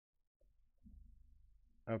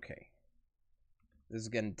Okay. This is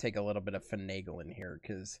going to take a little bit of finagling here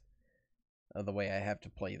because of the way I have to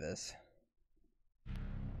play this.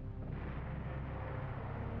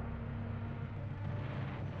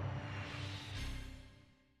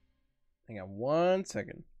 Hang on 1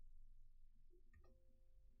 second.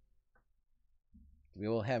 We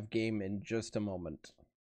will have game in just a moment.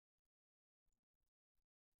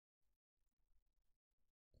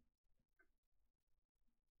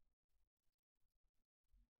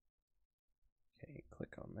 Okay,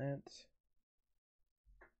 click on that.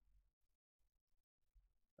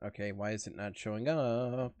 Okay, why is it not showing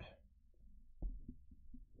up?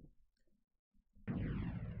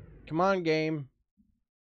 Come on, game.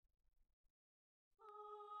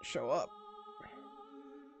 Show up.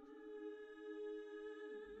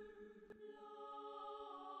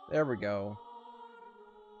 There we go.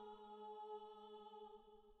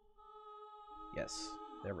 Yes,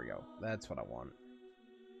 there we go. That's what I want.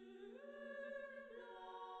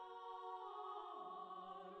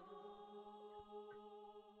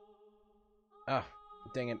 Oh,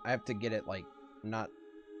 dang it. I have to get it, like, not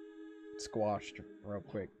squashed real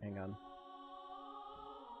quick. Hang on.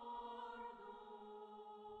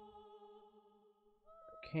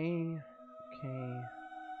 Okay.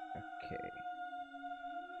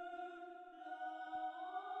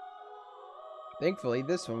 Thankfully,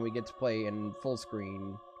 this one we get to play in full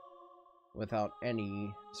screen without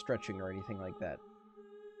any stretching or anything like that.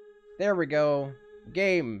 There we go.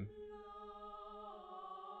 Game.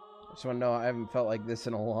 I just want to know, I haven't felt like this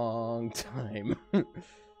in a long time.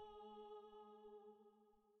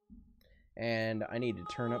 And I need to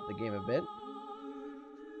turn up the game a bit.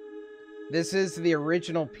 This is the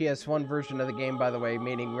original PS1 version of the game, by the way,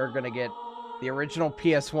 meaning we're going to get the original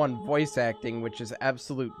PS1 voice acting, which is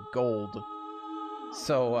absolute gold.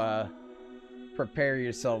 So, prepare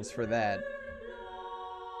yourselves for that.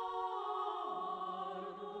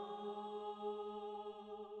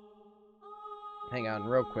 Hang on,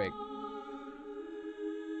 real quick.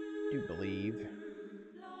 I do believe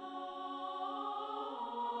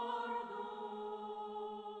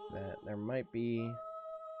that there might be...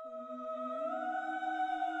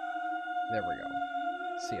 There we go.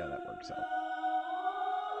 See how that works out.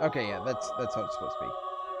 Okay, yeah, that's how it's supposed to be.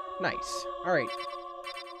 Nice. Alright.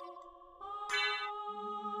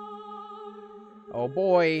 Oh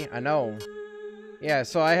boy, I know. Yeah,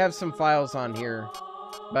 so I have some files on here,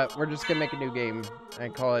 but we're just gonna make a new game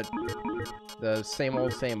and call it the same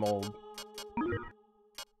old, same old.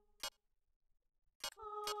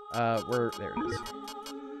 There it is.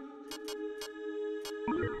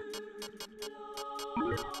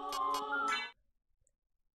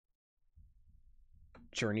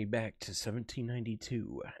 Journey back to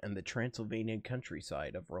 1792 and the Transylvanian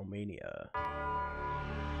countryside of Romania.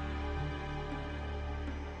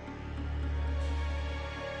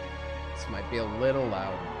 This might be a little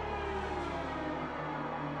loud.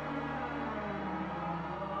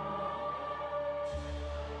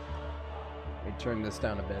 Let me turn this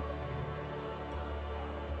down a bit.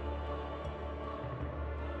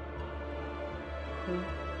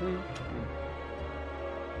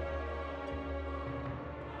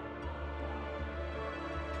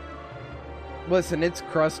 Listen, it's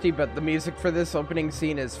crusty, but the music for this opening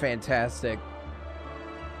scene is fantastic.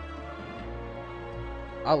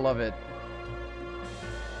 I love it.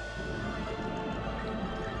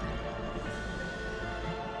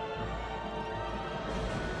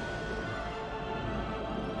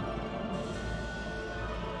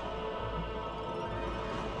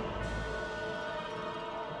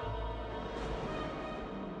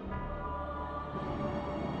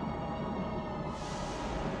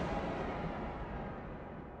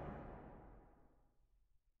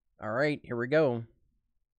 Alright, here we go.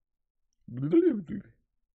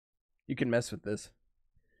 You can mess with this.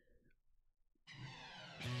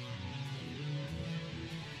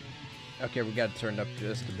 Okay, we got it turned up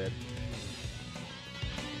just a bit.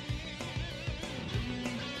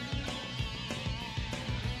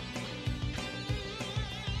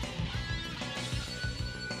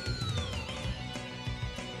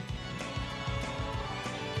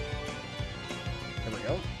 There we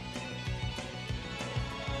go.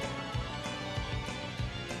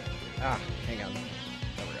 Ah, hang on.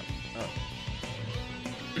 There we go. Oh.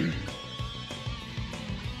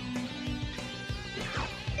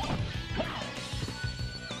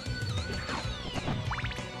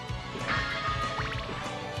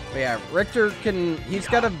 But yeah, Richter he's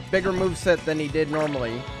got a bigger moveset than he did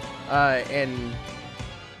normally, in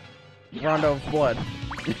Rondo of Blood.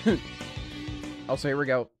 Also, here we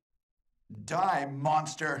go. Die,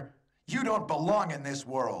 monster! You don't belong in this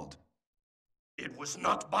world! It was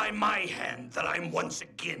not by my hand that I'm once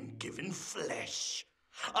again given flesh.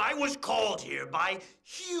 I was called here by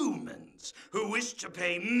humans who wish to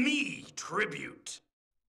pay me tribute.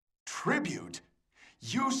 Tribute?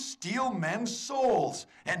 You steal men's souls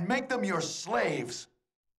and make them your slaves.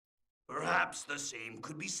 Perhaps the same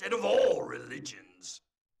could be said of all religions.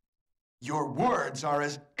 Your words are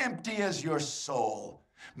as empty as your soul.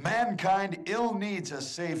 Mankind ill needs a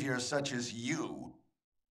savior such as you.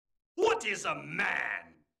 What is a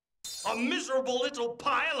man? A miserable little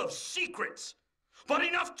pile of secrets. But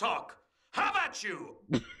enough talk. How about you?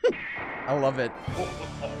 I love it.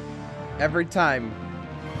 Every time.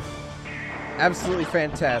 Absolutely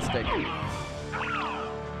fantastic.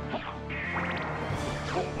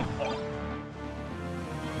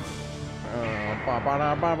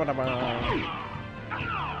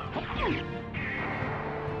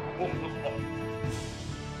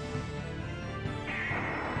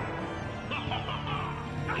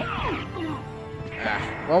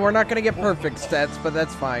 Well, we're not gonna get perfect stats, but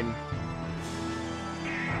that's fine.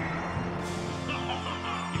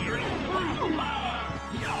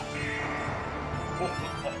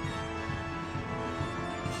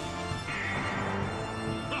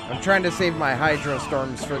 I'm trying to save my Hydro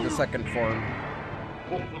Storms for the second form.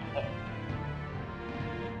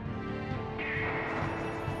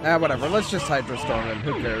 Ah, whatever. Let's just Hydro Storm him.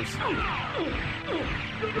 Who cares?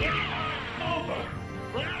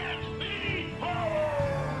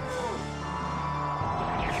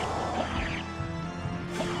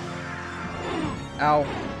 Ow.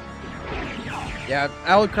 Yeah,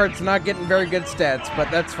 Alucard's not getting very good stats,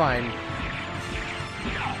 but that's fine.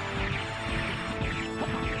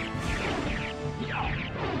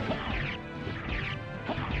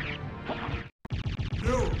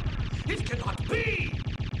 No, it cannot be!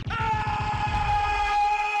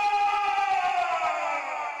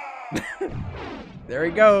 There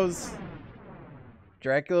he goes.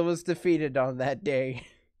 Dracula was defeated on that day.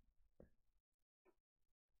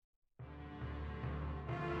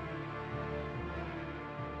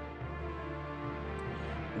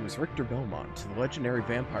 It was Richter Belmont, the legendary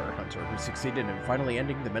vampire hunter, who succeeded in finally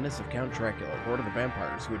ending the menace of Count Dracula, Lord of the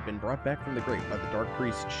Vampires, who had been brought back from the grave by the Dark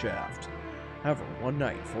Priest Shaft. However, one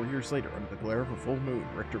night, 4 years later, under the glare of a full moon,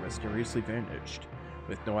 Richter mysteriously vanished.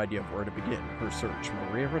 With no idea of where to begin her search,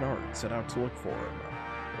 Maria Renard set out to look for him.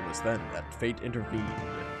 It was then that fate intervened.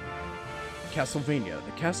 Castlevania,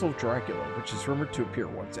 the Castle of Dracula, which is rumored to appear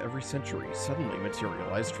once every century, suddenly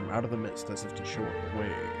materialized from out of the mist as if to show it the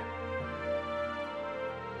way.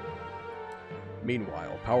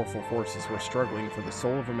 Meanwhile, powerful forces were struggling for the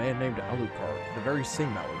soul of a man named Alucard, the very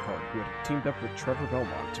same Alucard who had teamed up with Trevor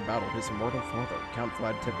Belmont to battle his immortal father, Count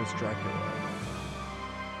Vlad Tepes Dracula.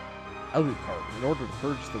 Alucard, in order to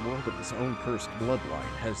purge the world of his own cursed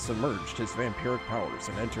bloodline, has submerged his vampiric powers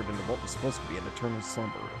and entered into what was supposed to be an eternal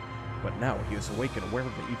slumber. But now he is awake and aware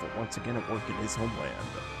of the evil once again at work in his homeland.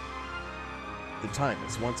 The time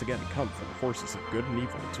has once again come for the forces of good and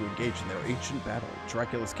evil to engage in their ancient battle.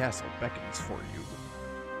 Dracula's castle beckons for you.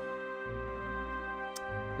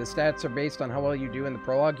 The stats are based on how well you do in the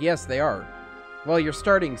prologue? Yes, they are. Well, your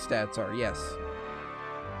starting stats are, yes.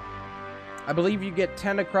 I believe you get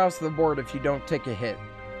 10 across the board if you don't take a hit.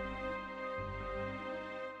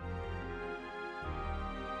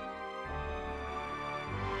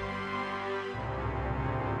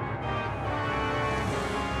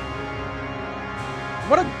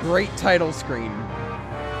 What a great title screen.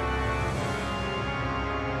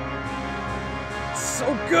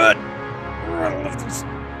 So good!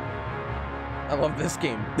 I love this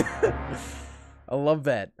game. I love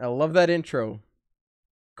that. I love that intro.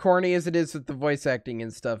 Corny as it is with the voice acting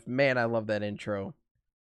and stuff, man, I love that intro.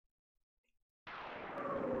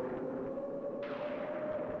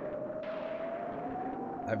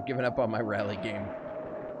 I've given up on my rally game.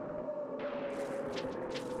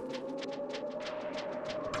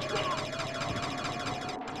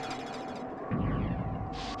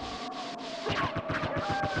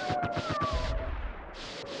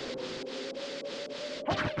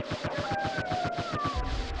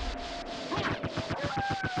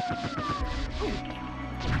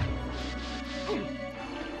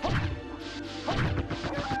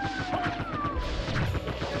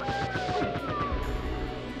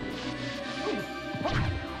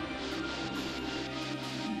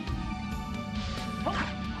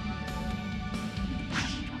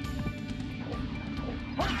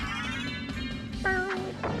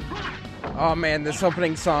 Oh man, this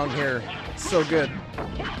opening song here, it's so good.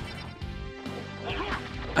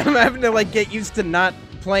 I'm having to like get used to not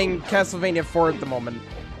playing Castlevania 4 at the moment.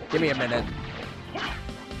 Give me a minute.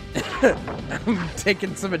 I'm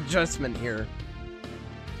taking some adjustment here.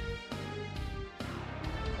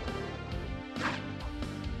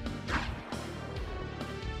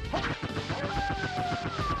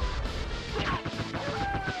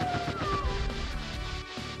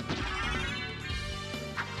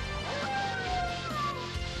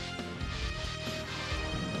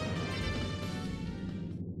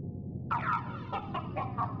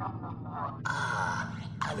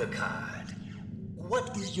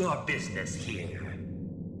 is your business here?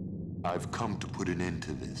 I've come to put an end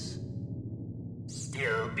to this.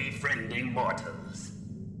 Still befriending mortals.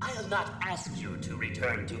 I'll not ask you to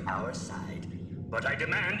return to our side, but I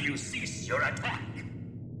demand you cease your attack.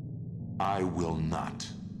 I will not.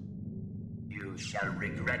 You shall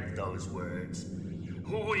regret those words.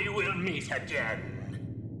 We will meet again.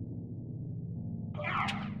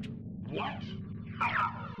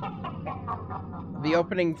 The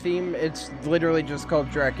opening theme, it's literally just called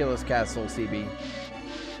Dracula's Castle, CB.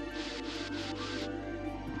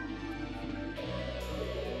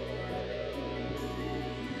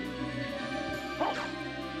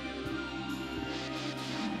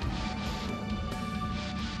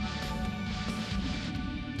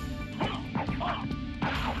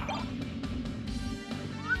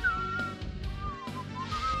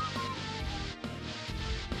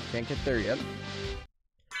 Can't get there yet.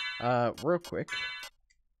 Real quick.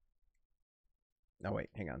 No, wait,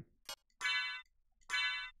 hang on.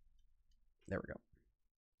 There we go.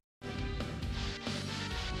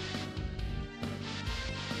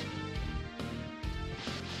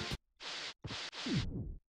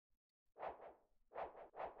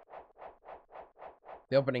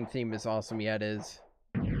 The opening theme is awesome, yeah, it is.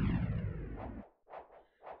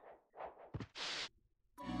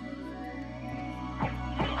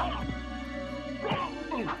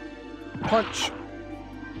 Punch!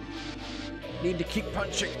 Need to keep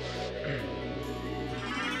punching.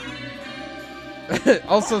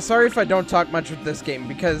 Also, sorry if I don't talk much with this game,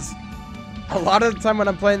 because a lot of the time when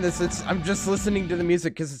I'm playing this, I'm just listening to the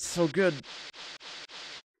music because it's so good.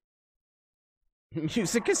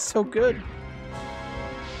 Music is so good.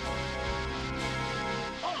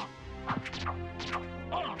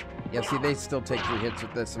 Yeah, see, they still take 3 hits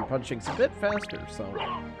with this, and punching's a bit faster, so...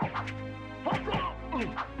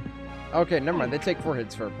 Okay, never mind, they take 4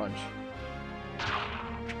 hits for a punch.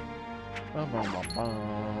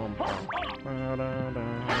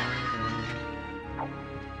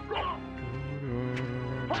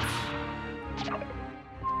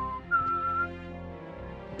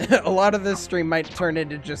 A lot of this stream might turn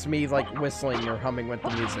into just me, like, whistling or humming with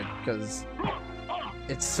the music, because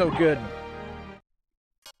it's so good.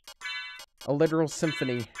 A literal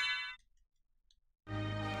symphony.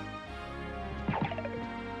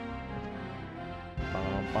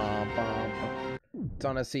 It's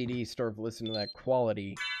on a CD, Storf, listen to that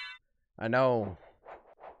quality. I know.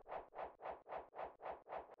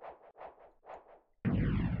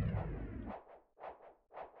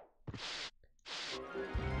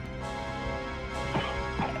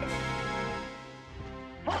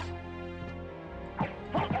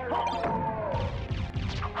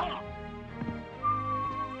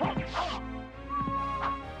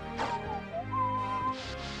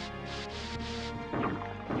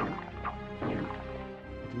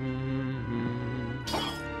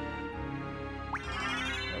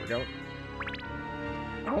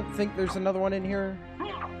 I think there's another one in here.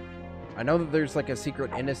 I know that there's like a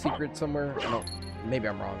secret in a secret somewhere. No, maybe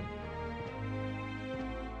I'm wrong.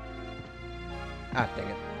 Ah, dang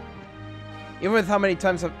it. Even with how many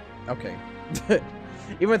times I've... Okay.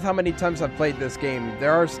 Even with how many times I've played this game,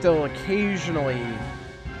 there are still occasionally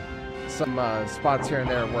some spots here and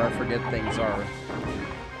there where I forget things are.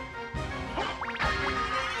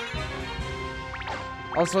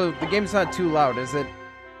 Also, the game's not too loud, is it?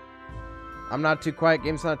 I'm not too quiet,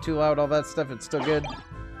 game's not too loud, all that stuff, it's still good.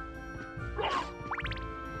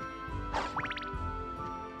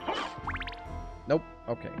 Nope,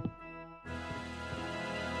 okay.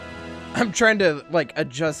 I'm trying to, like,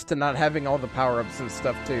 adjust to not having all the power-ups and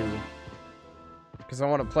stuff, too. Because I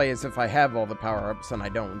want to play as if I have all the power-ups, and I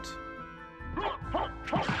don't.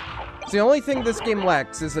 So the only thing this game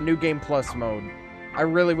lacks is a New Game Plus mode. I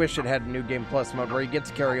really wish it had a New Game Plus mode where you get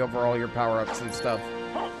to carry over all your power-ups and stuff.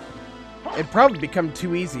 It'd probably become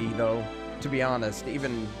too easy, though, to be honest,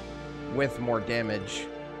 even with more damage.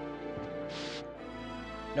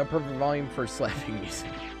 No perfect volume for slapping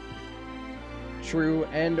music. True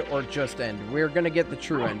end or just end? We're gonna get the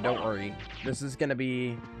true end, don't worry. This is gonna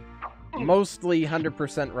be mostly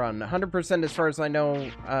 100% run. 100% as far as I know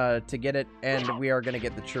to get it, and we are gonna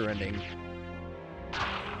get the true ending.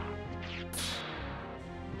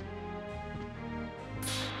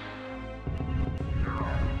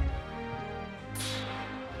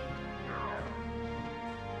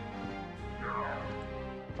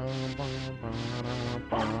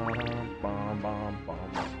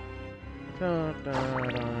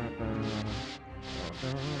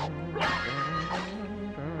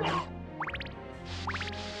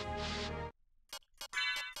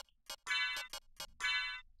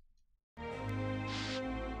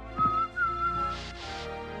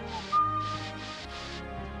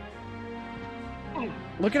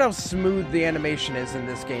 Look at how smooth the animation is in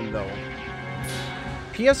this game, though.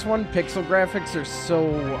 PS1 pixel graphics are so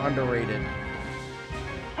underrated.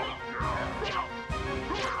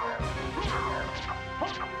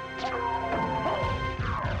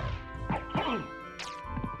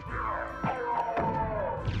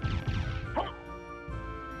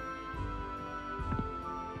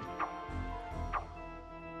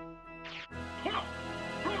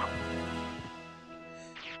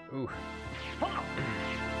 Ooh.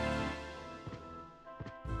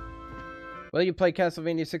 Will you play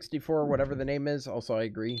Castlevania 64, whatever the name is? Also, I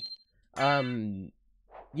agree.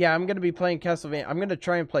 Yeah, I'm gonna be playing Castlevania. I'm gonna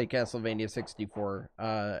try and play Castlevania 64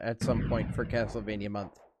 at some point for Castlevania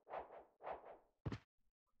month.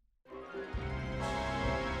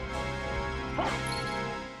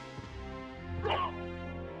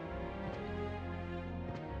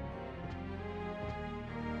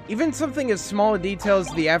 Even something as small a detail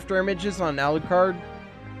as the after images on Alucard,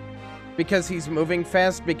 because he's moving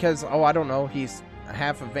fast, because, oh, I don't know, he's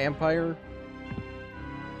half a vampire.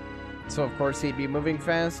 So, of course, he'd be moving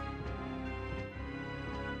fast.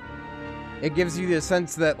 It gives you the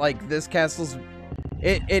sense that, like, this castle's...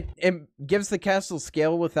 It gives the castle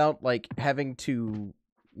scale without, like, having to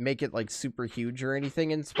make it, like, super huge or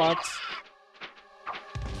anything in spots.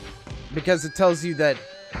 Because it tells you that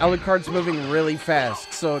Alucard's moving really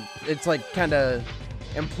fast, so it's, like, kind of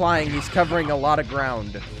implying he's covering a lot of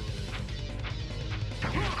ground.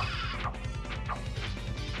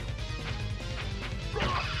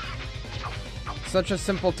 Such a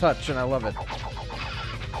simple touch, and I love it.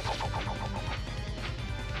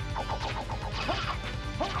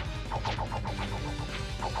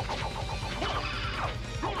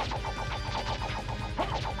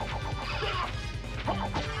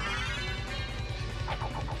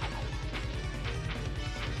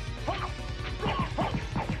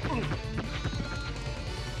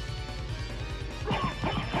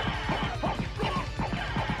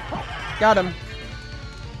 Got him.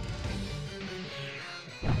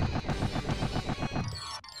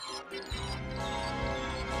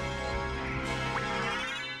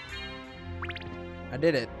 I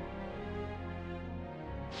did it.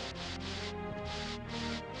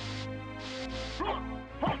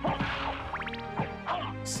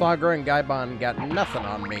 Sagar and Gaibon got nothing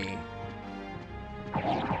on me.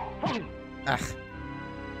 Ugh.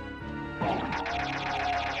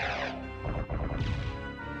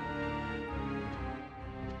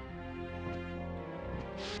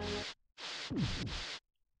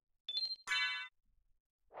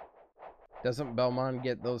 Doesn't Belmont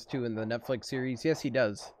get those two in the Netflix series? Yes, he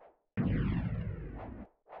does.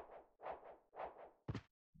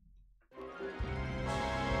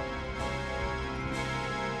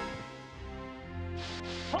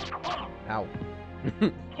 Ow.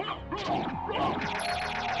 Look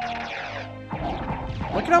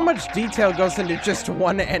at how much detail goes into just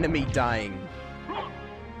one enemy dying.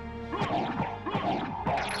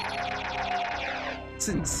 It's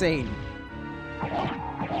insane.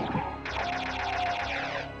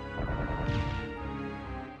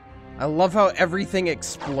 I love how everything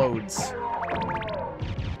explodes.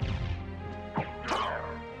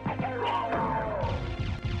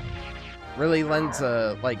 Really lends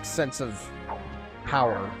a, like, sense of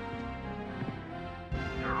power.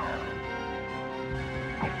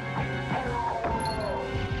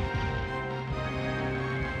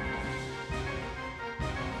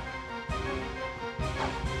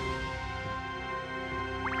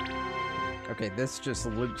 Okay, this just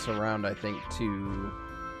loops around, I think, to...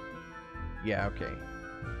 Yeah, okay.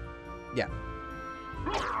 Yeah.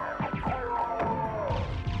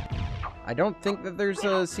 I don't think that there's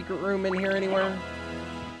a secret room in here anywhere.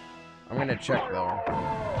 I'm gonna check, though.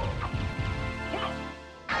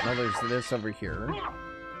 No, there's this over here.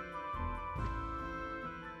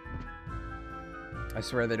 I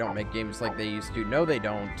swear they don't make games like they used to. No, they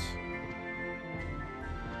don't.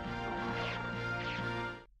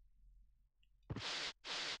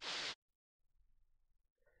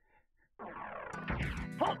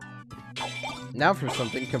 Now for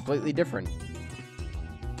something completely different.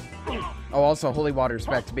 Oh, also, Holy Water's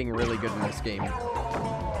back to being really good in this game.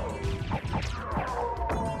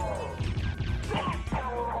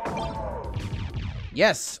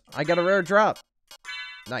 Yes! I got a rare drop!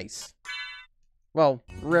 Nice. Well,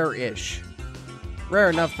 rare-ish. Rare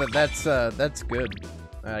enough that that's good.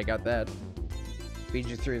 I got that.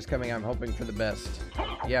 BG3 is coming, I'm hoping for the best.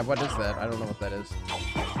 Yeah, what is that? I don't know what that is.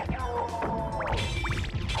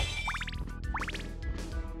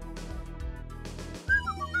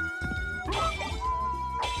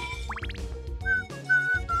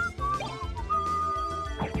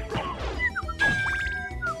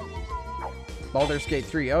 Baldur's Gate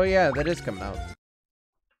 3. Oh yeah, that is coming out.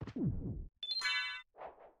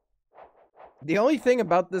 The only thing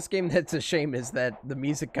about this game that's a shame is that the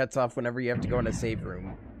music cuts off whenever you have to go in a save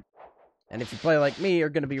room. And if you play like me, you're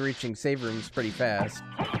going to be reaching save rooms pretty fast.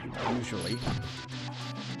 Usually.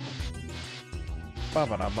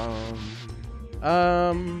 Ba-ba-da-bum.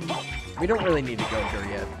 We don't really need to go here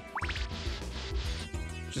yet.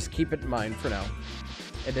 Just keep it in mind for now.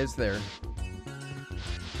 It is there.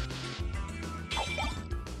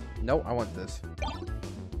 No, I want this.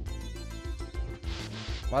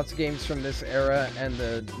 Lots of games from this era and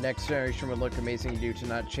the next generation would look amazing due to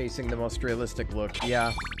not chasing the most realistic look.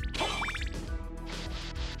 Yeah.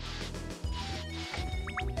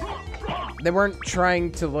 They weren't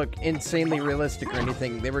trying to look insanely realistic or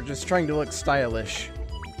anything. They were just trying to look stylish.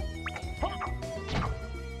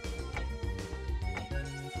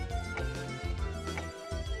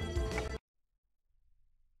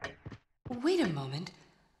 Wait a moment.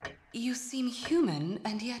 You seem human,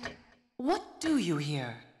 and yet, what do you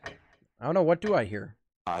hear? I don't know, what do I hear?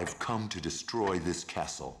 I've come to destroy this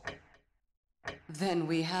castle. Then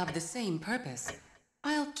we have the same purpose.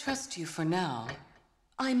 I'll trust you for now.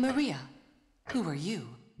 I'm Maria. Who are you?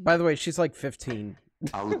 By the way, she's like 15.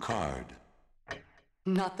 Alucard.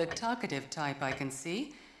 Not the talkative type, I can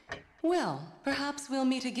see. Well, perhaps we'll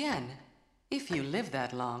meet again. If you live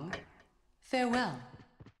that long. Farewell.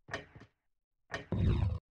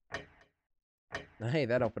 Hey,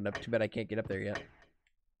 that opened up. Too bad I can't get up there yet.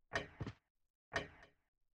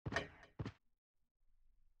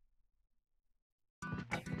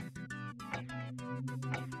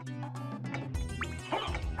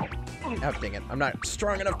 Oh, dang it. I'm not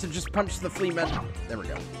strong enough to just punch the flea men. There we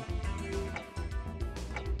go.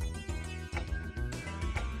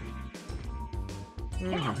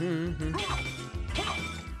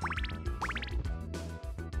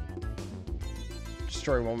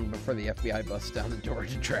 Destroy one before the FBI busts down the door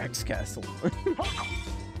to Drax Castle.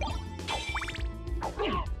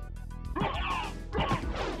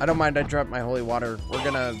 I don't mind I drop my holy water. We're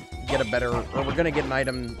gonna get a better, or we're gonna get an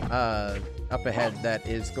item up ahead that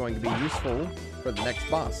is going to be useful for the next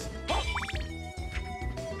boss.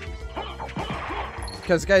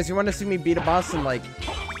 Because guys, you want to see me beat a boss in like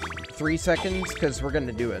 3 seconds? Because we're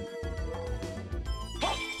gonna do it.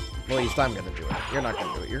 Well, at least I'm gonna do it. You're not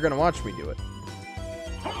gonna do it. You're gonna watch me do it.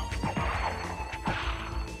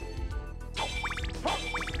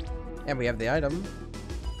 And we have the item.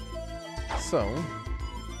 So...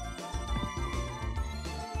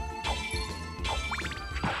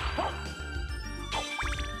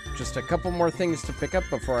 just a couple more things to pick up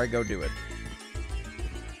before I go do it.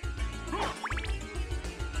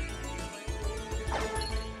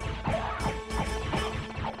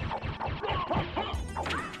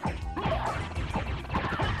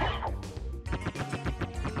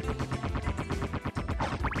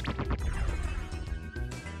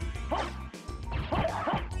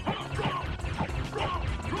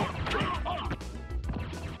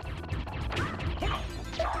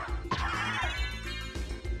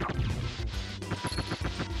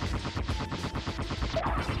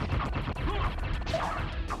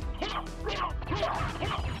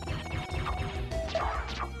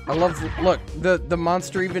 I love, look, the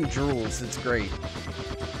monster even drools. It's great.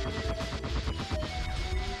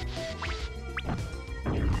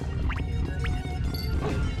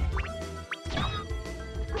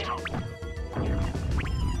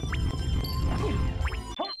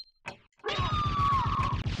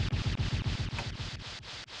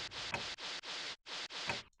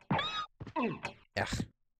 Ugh.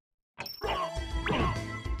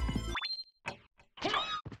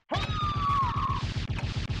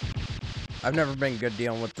 I've never been good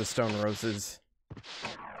dealing with the stone roses.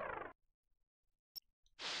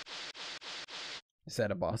 Is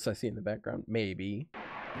that a boss I see in the background? Maybe.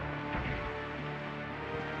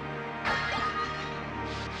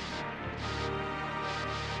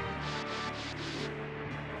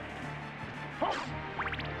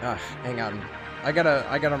 Ah, hang on. I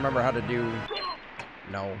gotta remember how to do...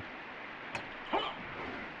 No.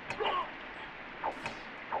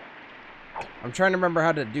 I'm trying to remember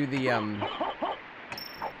how to do the,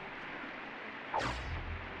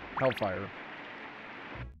 Hellfire.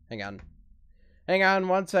 Hang on. Hang on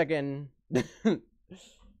 1 second.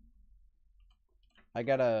 I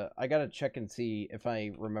gotta check and see if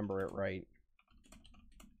I remember it right.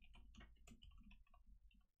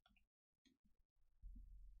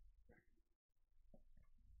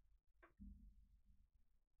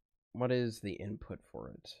 What is the input for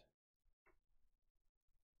it?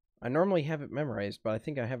 I normally have it memorized, but I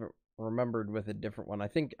think I have it remembered with a different one. I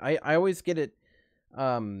think I always get it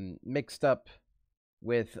mixed up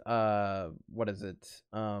with what is it?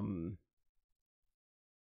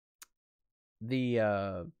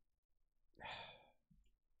 The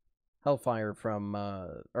Hellfire from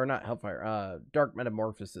or not Hellfire, Dark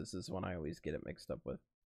Metamorphosis is one I always get it mixed up with.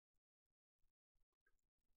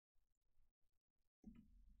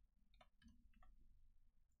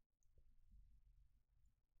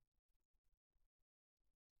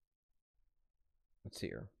 Let's see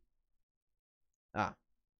here. Ah.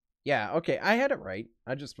 Yeah, okay, I had it right.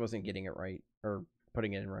 I just wasn't getting it right. Or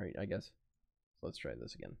putting it in right, I guess. So let's try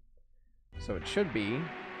this again. So it should be...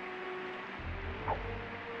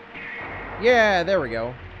 Yeah, there we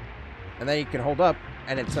go. And then you can hold up,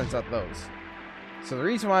 and it sends out those. So the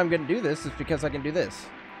reason why I'm going to do this is because I can do this.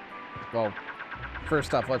 Well,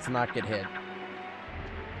 first off, let's not get hit.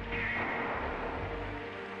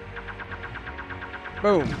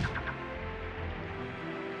 Boom.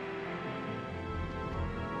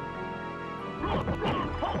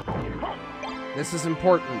 This is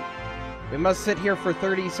important. We must sit here for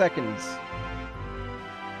 30 seconds.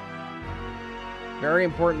 Very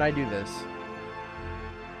important I do this.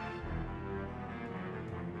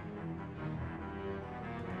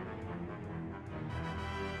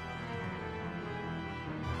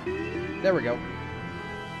 There we go.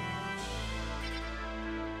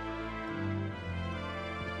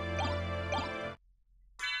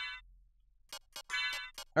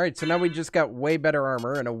 Alright, so now we just got way better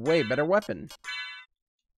armor and a way better weapon.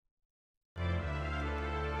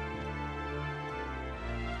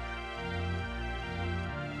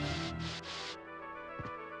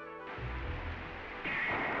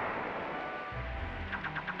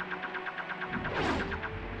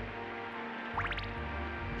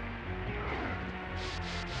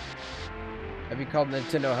 Have you called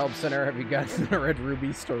Nintendo Help Center? Have you gotten the Red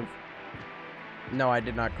Ruby store? No, I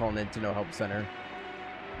did not call Nintendo Help Center.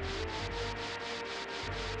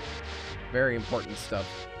 Very important stuff.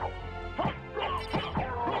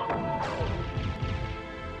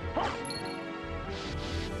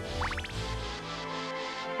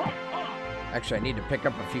 Actually, I need to pick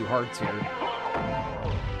up a few hearts here.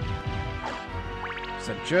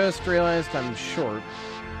 So I just realized I'm short.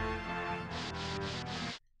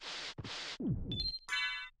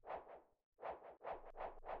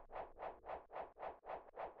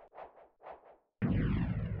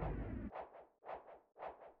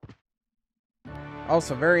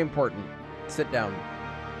 Also, very important, sit down.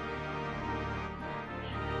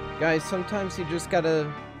 Guys, sometimes you just gotta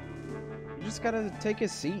take a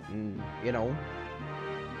seat and, you know,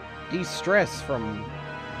 de-stress from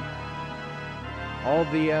all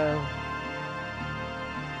the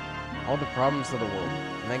problems of the world.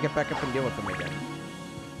 And then get back up and deal with them again.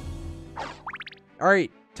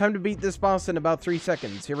 Alright, time to beat this boss in about 3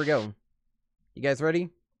 seconds. Here we go. You guys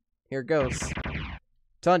ready? Here it goes.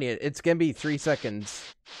 Telling you, it's gonna be 3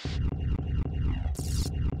 seconds.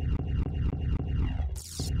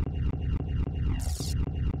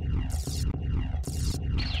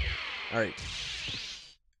 Alright.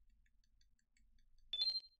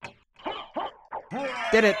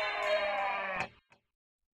 Did it!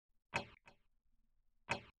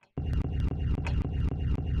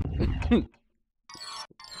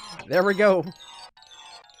 There we go.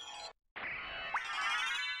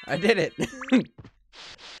 I did it.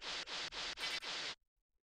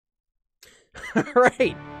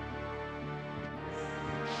 Right.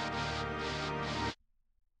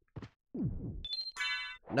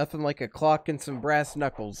 Nothing like a clock and some brass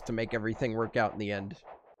knuckles to make everything work out in the end.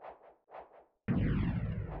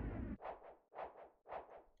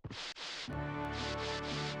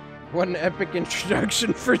 What an epic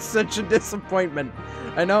introduction for such a disappointment.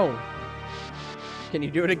 I know. Can you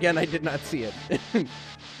do it again? I did not see it. There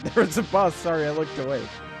was a boss. Sorry, I looked away.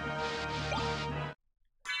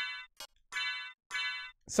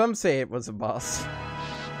 Some say it was a boss.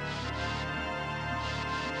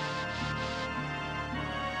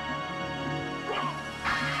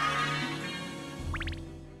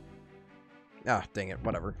 Ah, dang it,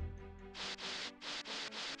 whatever.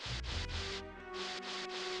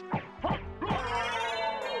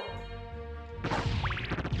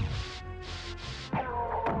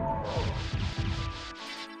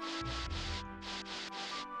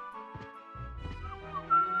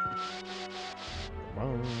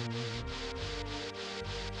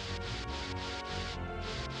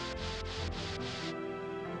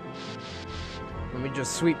 Let me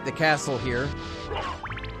just sweep the castle here.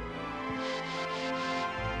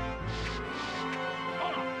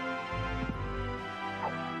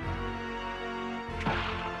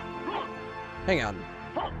 Hang on.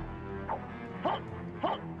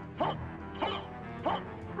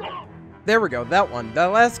 There we go, that one. That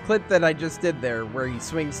last clip that I just did there, where he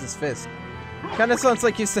swings his fist. Kinda sounds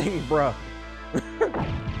like he's saying, bruh.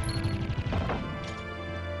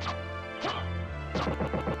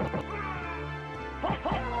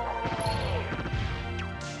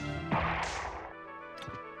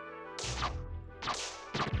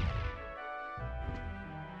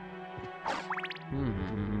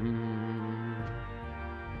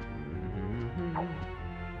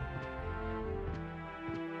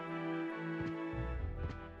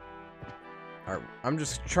 Alright, I'm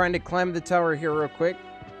just trying to climb the tower here real quick.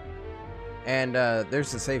 And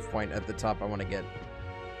there's the save point at the top I want to get.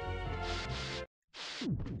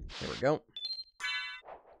 There we go.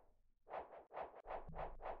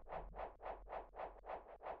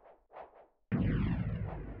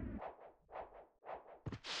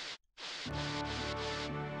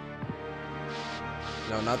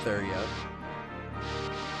 No, not there yet.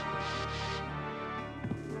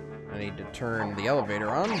 I need to turn the elevator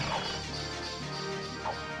on.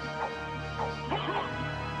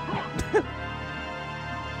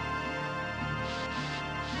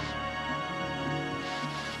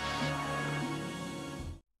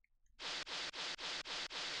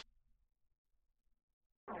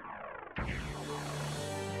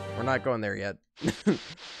 We're not going there yet.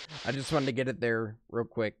 I just wanted to get it there real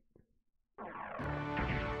quick.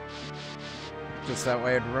 Just that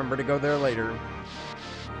way I'd remember to go there later.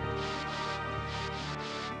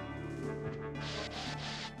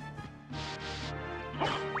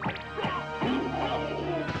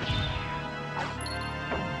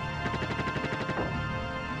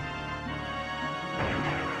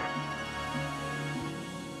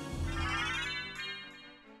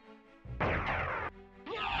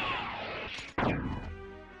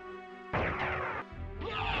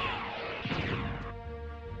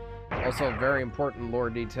 Also, a very important lore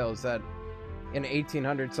detail is that in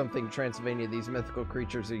 1800-something Transylvania, these mythical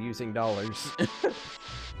creatures are using dollars.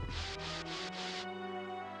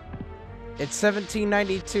 It's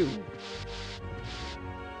 1792.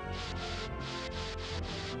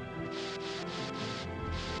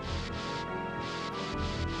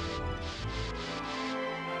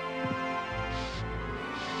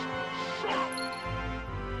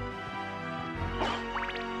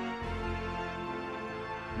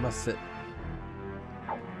 Must sit.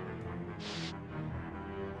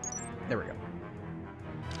 There we go.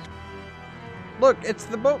 Look, it's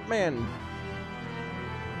the boatman.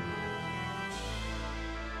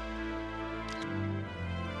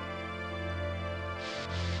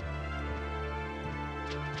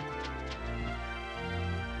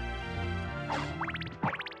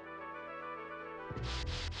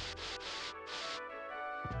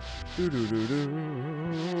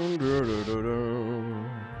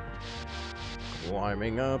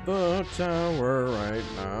 Climbing up the tower right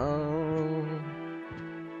now.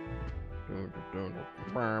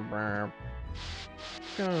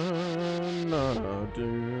 Gonna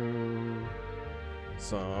do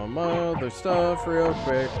some other stuff real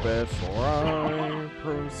quick before I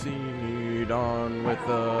proceed on with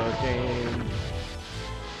the game.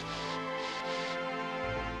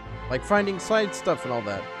 Like finding side stuff and all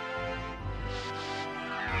that.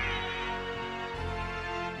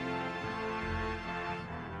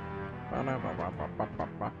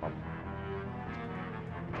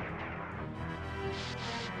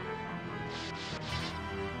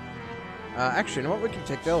 Actually, you know what? We can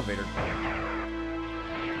take the elevator.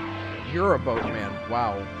 You're a boatman.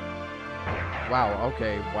 Wow. Wow,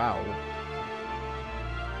 okay, wow.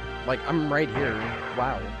 Like, I'm right here.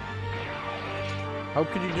 Wow. How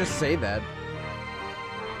could you just say that?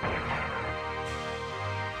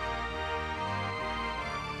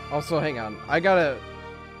 Also, hang on. I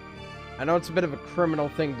know it's a bit of a criminal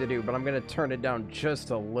thing to do, but I'm gonna turn it down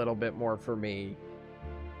just a little bit more for me.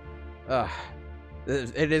 Ugh.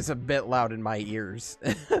 It is a bit loud in my ears.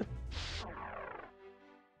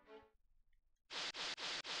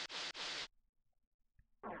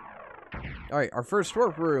 Alright, our first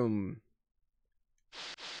warp room.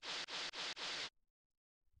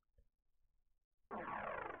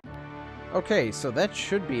 Okay, so that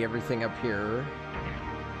should be everything up here.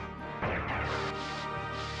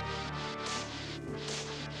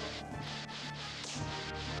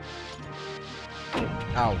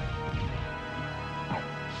 Ow.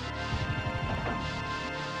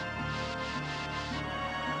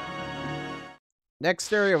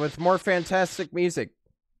 Next area with more fantastic music.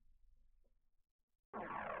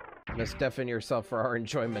 Must deafen yourself for our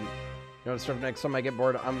enjoyment. You know, so next time I get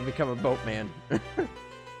bored, I'm gonna become a boatman.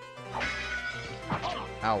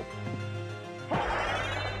 Ow.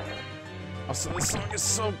 Also, this song is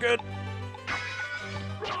so good.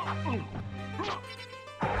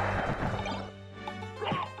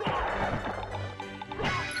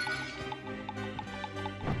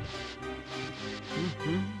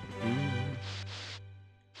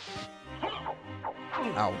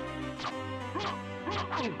 Ow.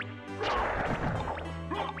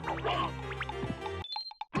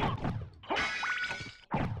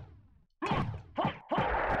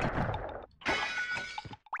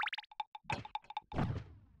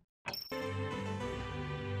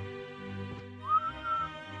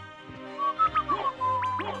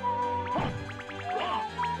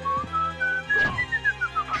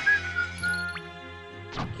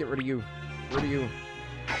 Get rid of you. Rid of you.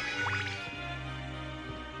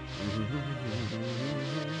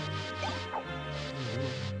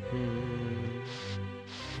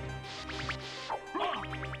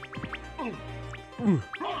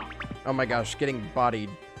 Oh my gosh, getting bodied.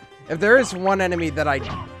 If there is one enemy that I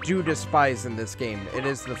do despise in this game, it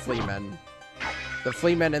is the flea men. The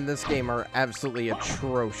flea men in this game are absolutely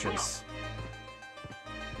atrocious.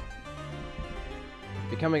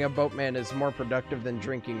 Becoming a boatman is more productive than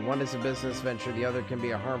drinking. One is a business venture, the other can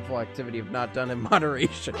be a harmful activity if not done in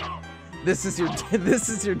moderation. This is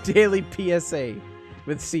your daily PSA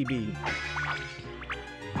with CB.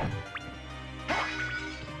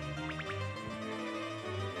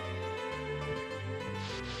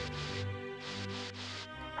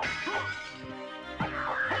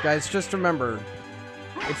 Guys, just remember,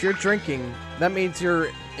 if you're drinking, that means you're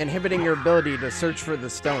inhibiting your ability to search for the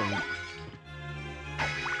stone.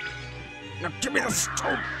 Now give me the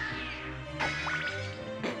stone!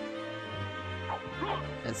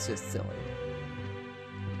 That's just silly.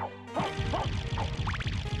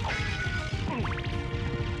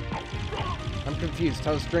 I'm confused.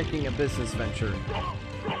 How's drinking a business venture?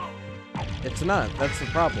 It's not. That's the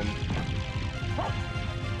problem.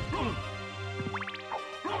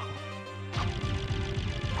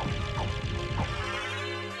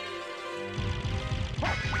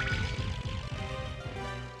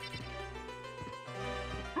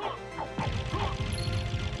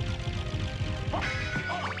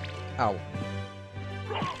 Ow.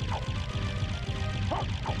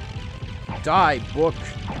 Die, book.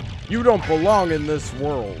 You don't belong in this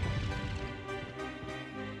world.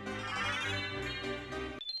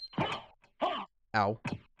 Ow.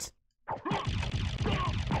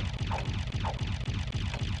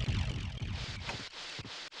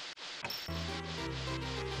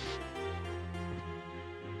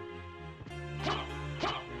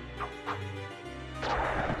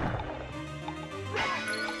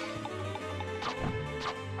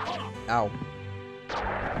 Ow.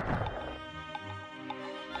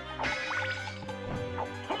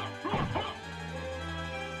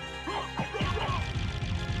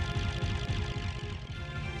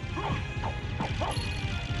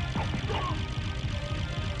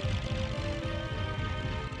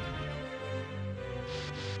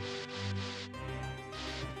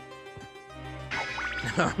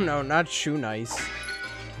 Oh no, not shoe nice.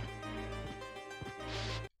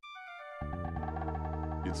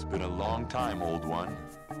 It's been a long time, old one.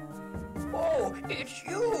 Oh, it's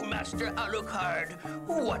you, Master Alucard.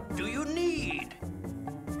 What do you need?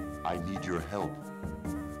 I need your help.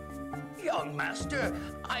 Young Master,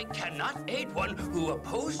 I cannot aid one who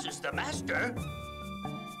opposes the Master.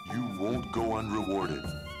 You won't go unrewarded.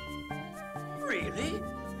 Really?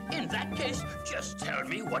 In that case, just tell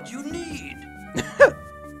me what you need.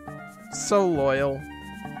 So loyal.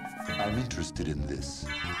 I'm interested in this.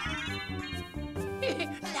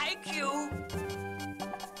 Thank you.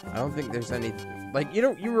 I don't think there's any, like,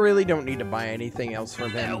 you really don't need to buy anything else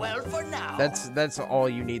from him. Farewell for now. That's all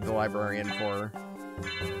you need the librarian for.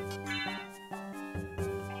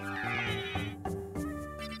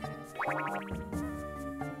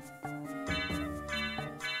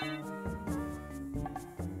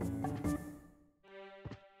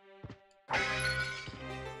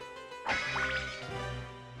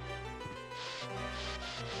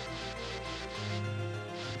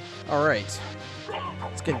 All right.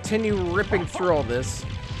 Let's continue ripping through all this.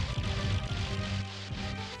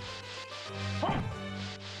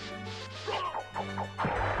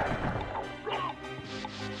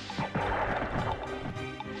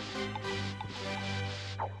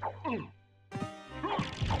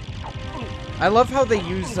 I love how they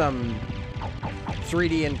use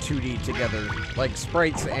 3D and 2D together, like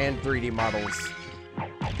sprites and 3D models.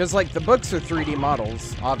 Because like the books are 3D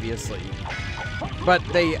models, obviously. But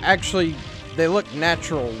they look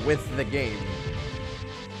natural with the game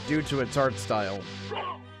due to its art style.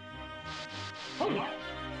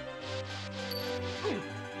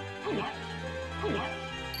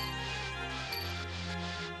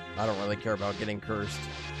 I don't really care about getting cursed.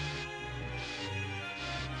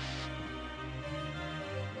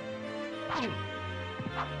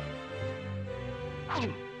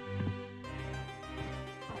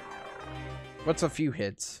 What's a few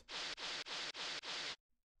hits?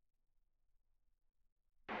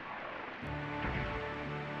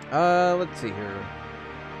 Let's see here.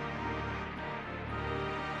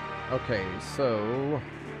 Okay, so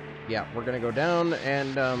yeah, we're gonna go down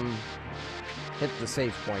and hit the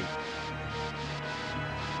save point.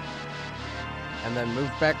 And then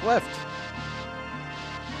move back left.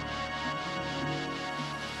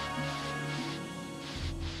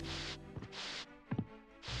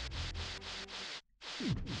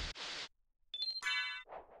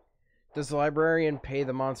 Does the librarian pay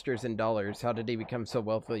the monsters in dollars? How did he become so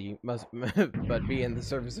wealthy? Must but be in the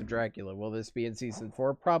service of Dracula. Will this be in season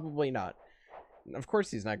 4? Probably not. Of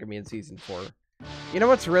course he's not going to be in season 4. You know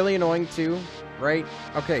what's really annoying too, right?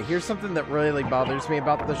 Okay, here's something that really bothers me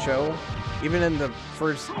about the show. Even in the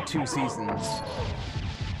first 2 seasons.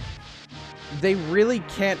 They really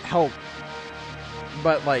can't help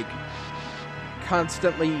but, like,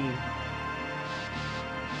 constantly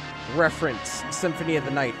reference Symphony of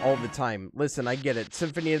the Night all the time. Listen, I get it.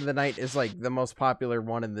 Symphony of the Night is, like, the most popular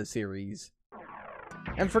one in the series.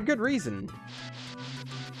 And for good reason.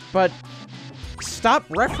 But stop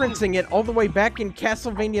referencing it all the way back in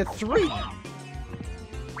Castlevania 3.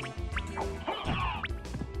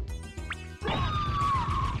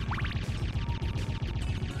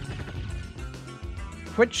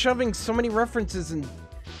 Quit shoving so many references and,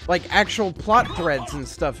 like, actual plot threads and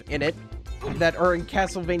stuff in it that are in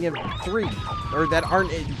Castlevania 3, or that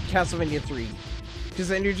aren't in Castlevania 3, because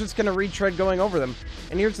then you're just gonna retread going over them.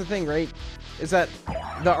 And here's the thing, right, is that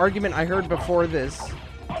the argument I heard before this,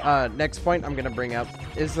 next point I'm gonna bring up,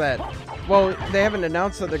 is that, well, they haven't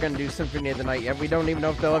announced that they're gonna do Symphony of the Night yet. We don't even know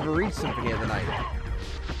if they'll ever reach Symphony of the Night.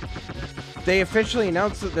 They officially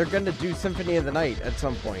announced that they're gonna do Symphony of the Night at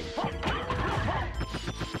some point.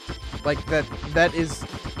 Like, that is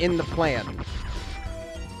in the plan.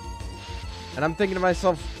 And I'm thinking to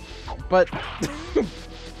myself, but...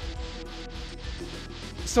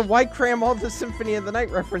 so why cram all the Symphony of the Night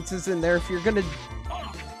references in there if you're gonna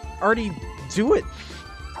already do it?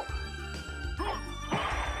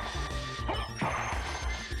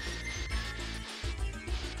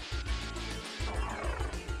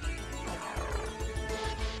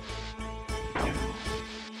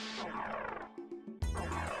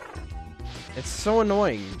 It's so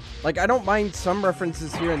annoying. Like, I don't mind some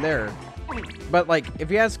references here and there. But, like, if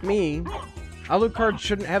you ask me, Alucard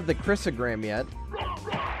shouldn't have the chrysogram yet.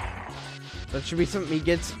 That should be something he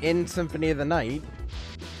gets in Symphony of the Night.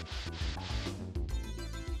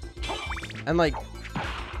 And, like,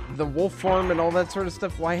 the wolf form and all that sort of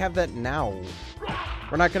stuff, why have that now?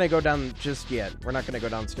 We're not going to go down just yet. We're not going to go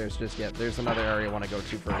downstairs just yet. There's another area I want to go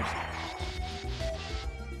to first.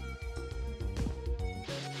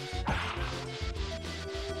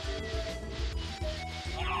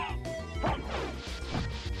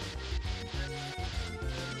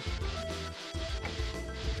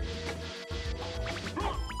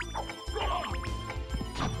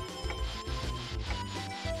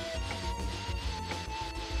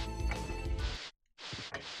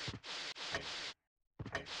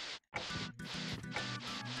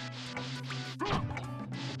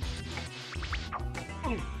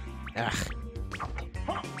 Ugh.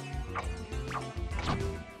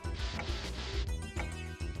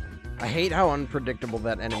 I hate how unpredictable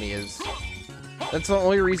that enemy is. That's the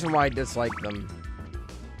only reason why I dislike them.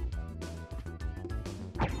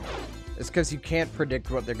 It's because you can't predict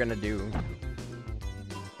what they're gonna do.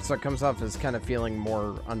 So it comes off as kind of feeling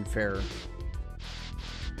more unfair.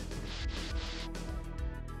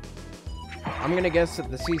 I'm gonna guess that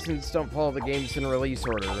the seasons don't follow the games in release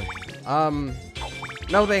order.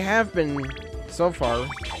 No, they have been so far.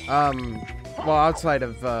 Well, outside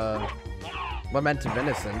of Lament of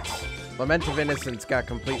Innocence. Lament of Innocence got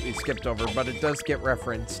completely skipped over, but it does get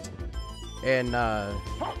referenced in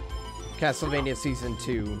Castlevania Season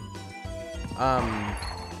 2.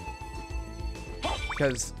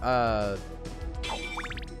 Because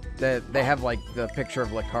they have, like, the picture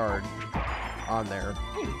of Lacard on there.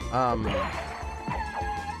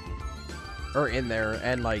 Or in there,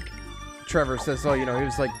 and, like, Trevor says, oh, you know, he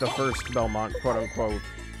was, like, the first Belmont, quote-unquote,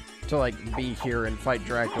 to, like, be here and fight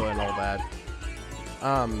Dracula and all that.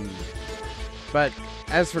 But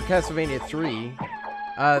as for Castlevania 3,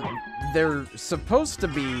 they're supposed to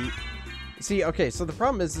be... See, okay, so the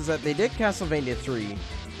problem is that they did Castlevania 3,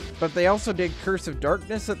 but they also did Curse of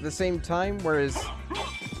Darkness at the same time, whereas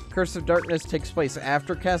Curse of Darkness takes place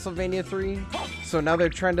after Castlevania 3. So now they're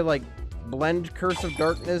trying to, like, blend Curse of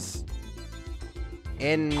Darkness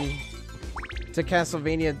in to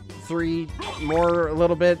Castlevania 3 more a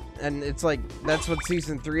little bit. And it's like, that's what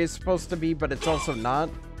Season 3 is supposed to be, but it's also not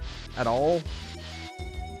at all.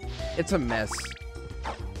 It's a mess.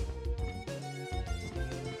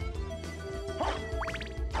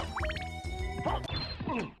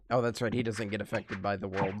 Oh, that's right, he doesn't get affected by the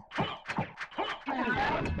world.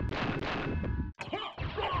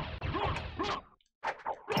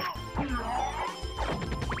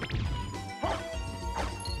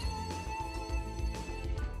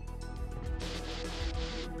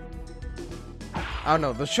 Oh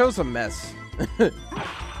no, the show's a mess.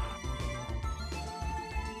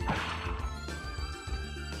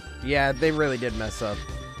 Yeah, they really did mess up.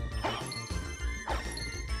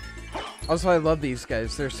 Also, I love these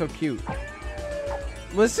guys. They're so cute.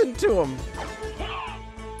 Listen to them.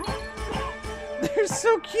 They're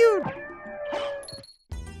so cute.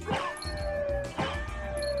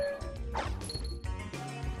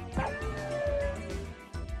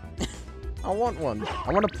 I want one.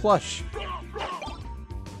 I want a plush.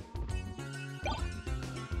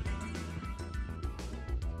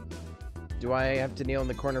 Do I have to kneel in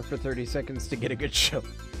the corner for 30 seconds to get a good show?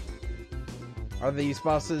 Are these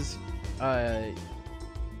bosses? Are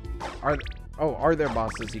there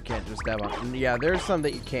bosses you can't just dab on? Yeah, there's some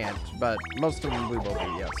that you can't, but most of them we will be,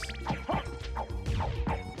 yes.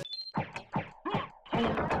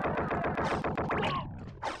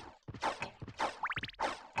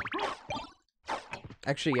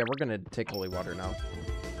 Actually, yeah, we're gonna take holy water now.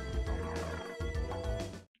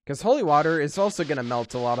 Because holy water is also gonna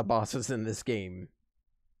melt a lot of bosses in this game.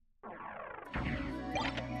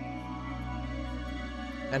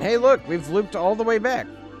 And hey, look, we've looped all the way back.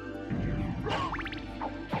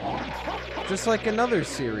 Just like another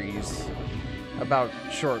series about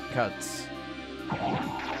shortcuts.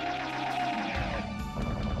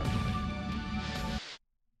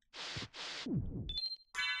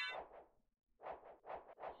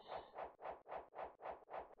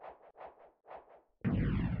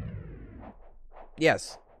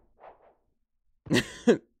 Yes.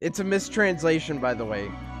 It's a mistranslation, by the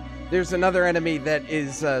way. There's another enemy that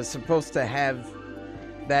is supposed to have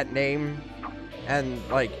that name, and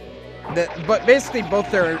like that. But basically,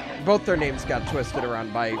 both their names got twisted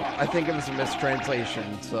around by. I think it was a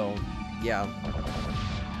mistranslation. So, yeah.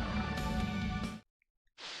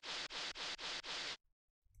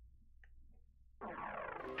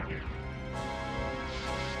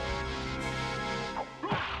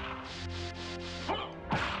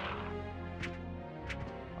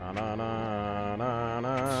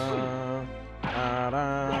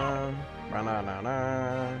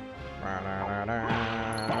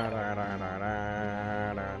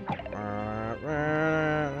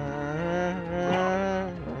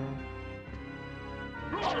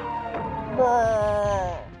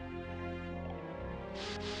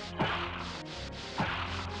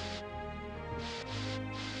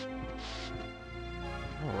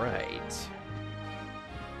 Alright.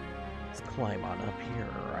 Let's climb on up here.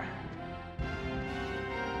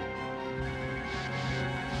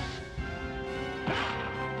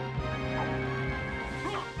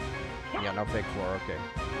 Yeah, no fake floor, okay.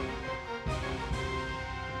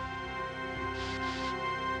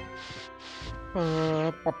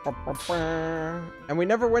 And we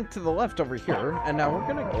never went to the left over here, and now we're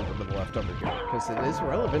gonna go over to the left over here, because it is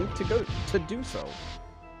relevant to do so.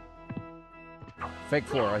 Fake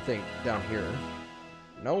floor, I think, down here.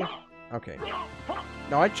 No? Okay.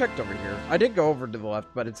 No, I checked over here. I did go over to the left,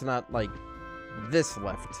 but it's not, like, this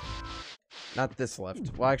left. Not this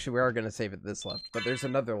left. Well, actually, we are gonna save it this left, but there's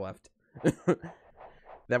another left.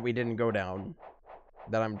 That we didn't go down.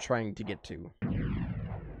 That I'm trying to get to.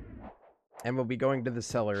 And we'll be going to the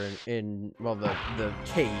cellar in well, the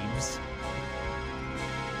caves.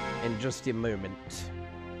 In just a moment.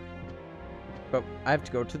 But I have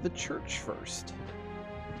to go to the church first.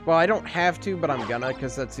 Well, I don't have to, but I'm gonna,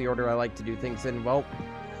 because that's the order I like to do things in. Well,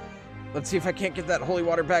 let's see if I can't get that holy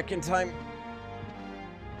water back in time.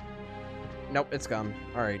 Nope, it's gone.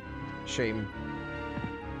 Alright. Shame.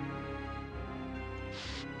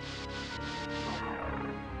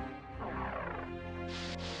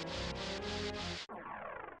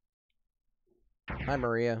 Hi,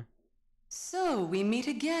 Maria. So, we meet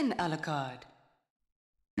again, Alucard.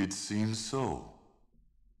 It seems so.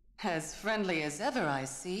 As friendly as ever, I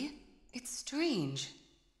see. It's strange.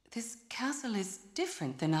 This castle is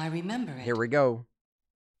different than I remember it. Here we go.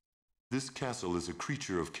 This castle is a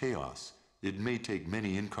creature of chaos. It may take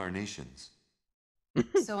many incarnations.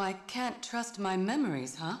 So I can't trust my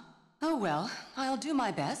memories, huh? Oh well, I'll do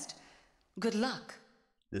my best. Good luck.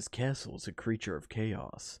 This castle is a creature of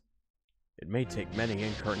chaos. It may take many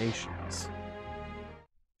incarnations.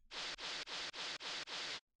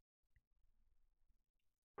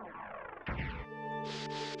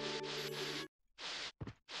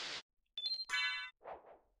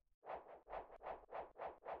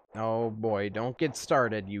 Oh boy, don't get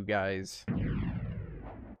started, you guys.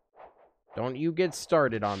 Don't you get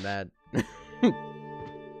started on that.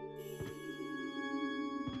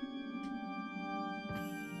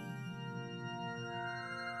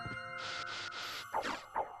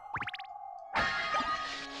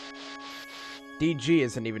 DG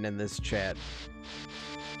isn't even in this chat.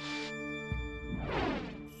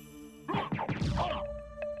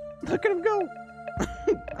 Look at him go!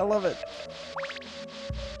 I love it.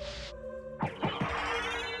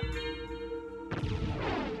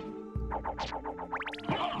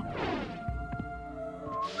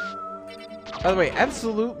 By the way,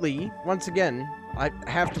 absolutely, once again, I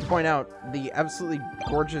have to point out the absolutely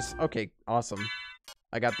gorgeous... Okay, awesome.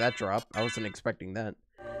 I got that drop. I wasn't expecting that.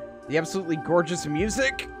 The absolutely gorgeous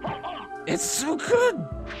music! It's so good!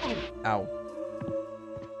 Ow.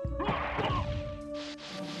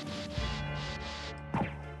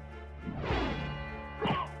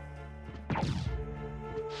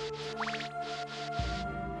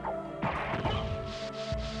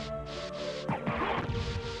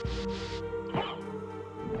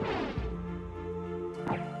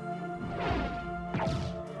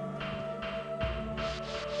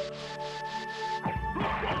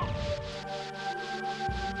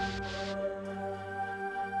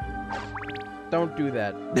 Don't do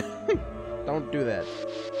that. Don't do that.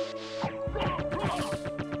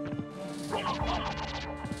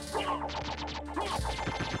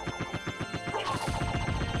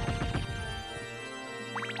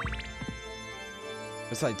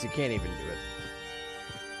 Besides, you can't even do it.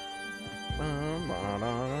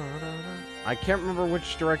 I can't remember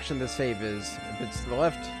which direction the save is. If it's to the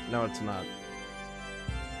left, no, it's not.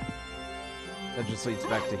 That just leads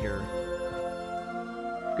back to here.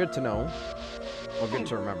 Good to know. Well, good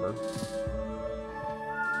to remember.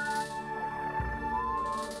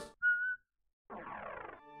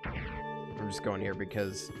 I'm just going here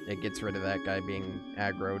because it gets rid of that guy being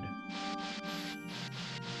aggroed.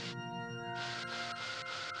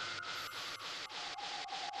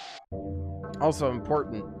 Also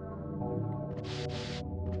important.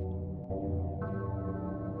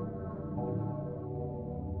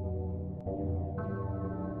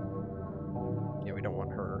 Yeah, we don't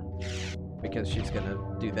want her. Because she's gonna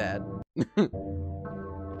do that.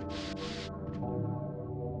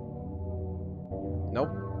 Nope,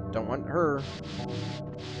 don't want her.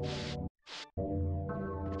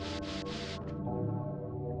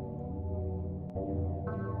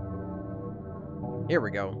 Here we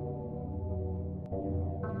go.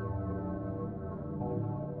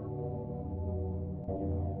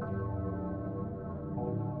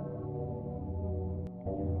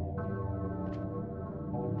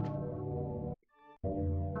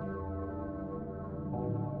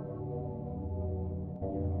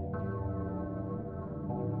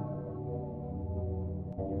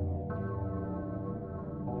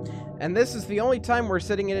 And this is the only time where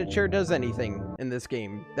sitting in a chair does anything in this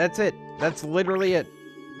game. That's it. That's literally it.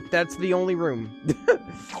 That's the only room.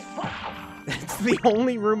 That's the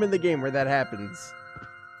only room in the game where that happens.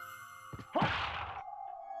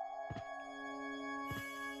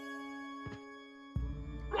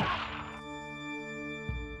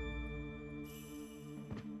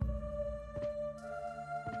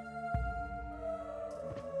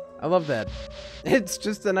 I love that. It's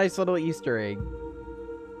just a nice little Easter egg.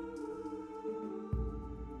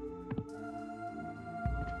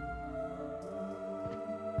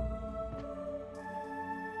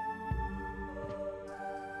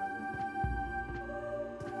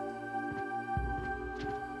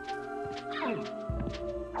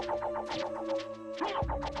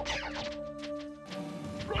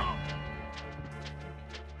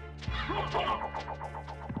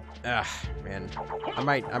 Ah, man. I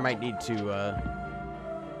might need to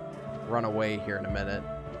run away here in a minute.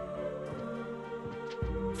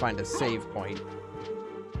 Find a save point.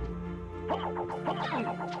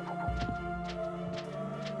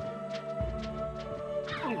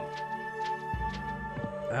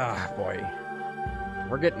 Ah, boy.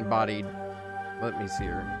 We're getting bodied. Let me see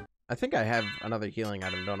here. I think I have another healing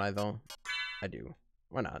item, don't I, though? I do.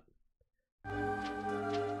 Why not?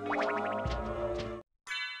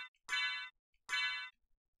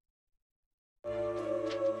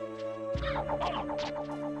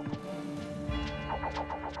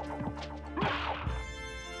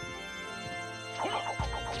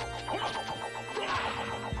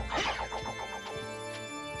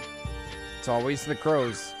 It's always the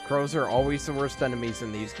crows. Crows are always the worst enemies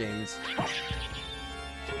in these games.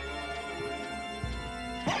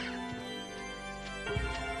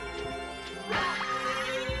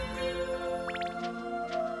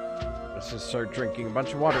 Let's just start drinking a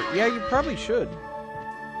bunch of water. Yeah, you probably should. The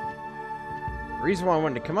reason why I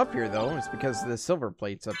wanted to come up here, though, is because of the silver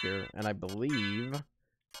plates up here. And I believe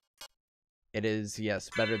it is, yes,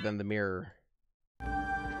 better than the mirror.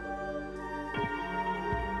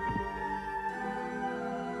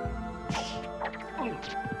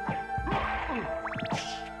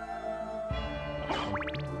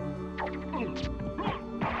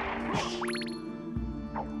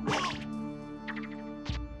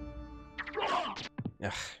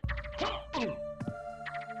 Ugh.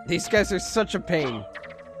 These guys are such a pain.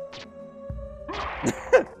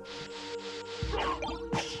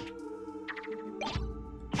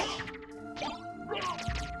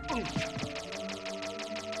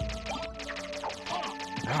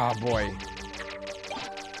 Oh boy.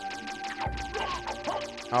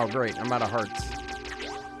 Oh great, I'm out of hearts.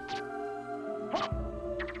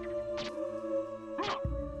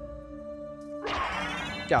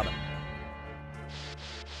 Got him.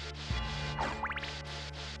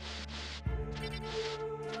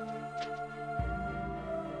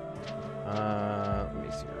 Let me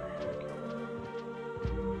see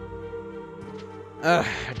here.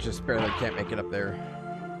 I just barely can't make it up there.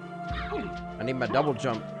 I need my double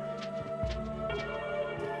jump.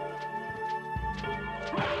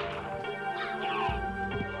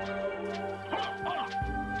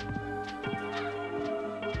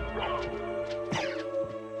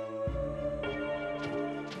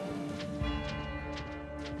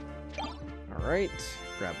 Alright,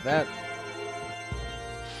 grab that.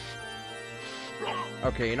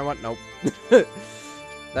 Okay, you know what? Nope.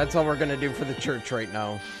 That's all we're gonna do for the church right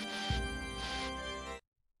now.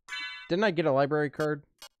 Didn't I get a library card?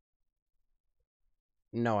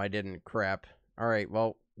 No, I didn't. Crap. Alright,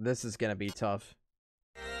 well, this is gonna be tough.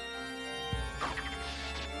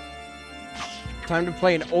 Time to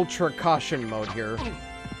play an ultra caution mode here.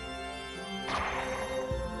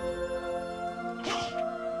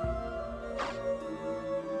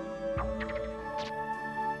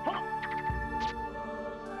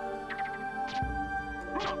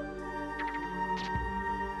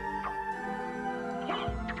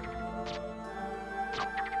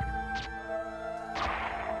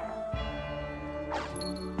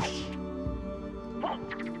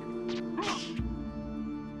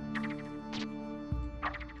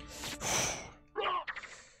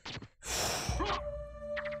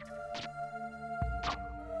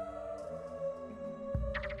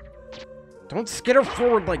 Don't skitter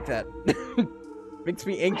forward like that. Makes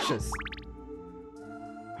me anxious.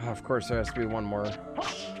 Oh, of course, there has to be one more.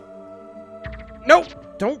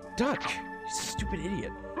 Nope! Don't duck! You stupid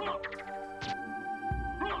idiot.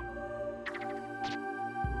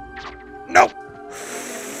 Nope!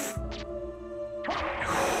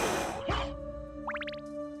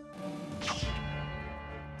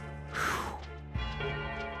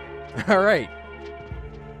 Alright.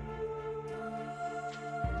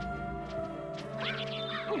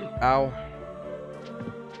 Ow.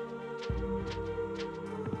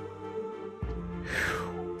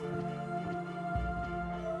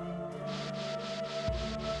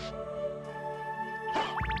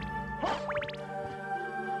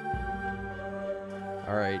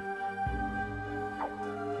 All right.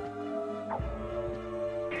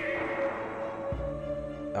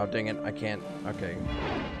 Oh, dang it. I can't. Okay.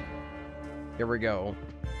 Here we go.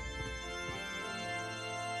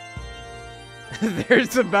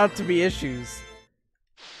 There's about to be issues.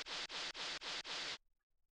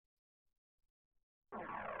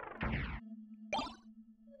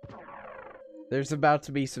 There's about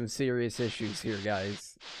to be some serious issues here,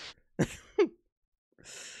 guys.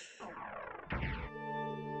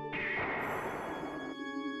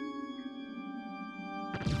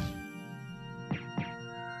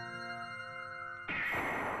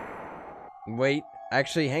 Wait,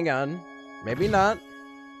 actually, hang on. Maybe not.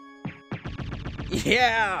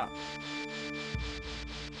 Yeah!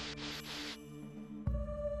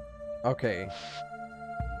 Okay.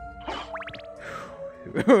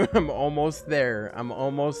 I'm almost there. I'm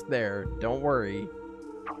almost there. Don't worry.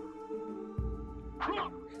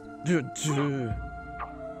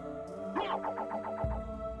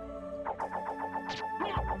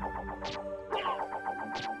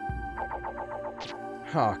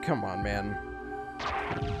 Oh, come on, man.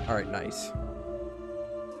 Alright, nice.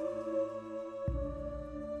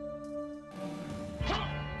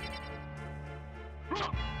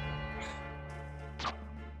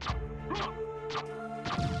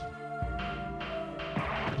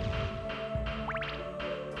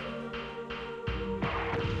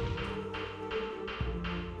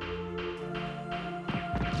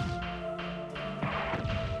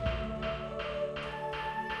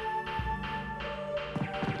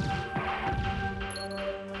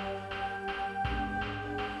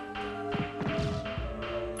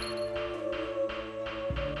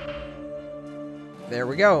 There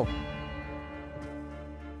we go.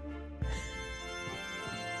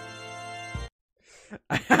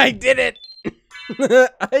 I did it!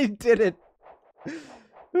 I did it!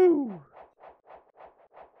 Whew.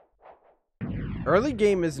 Early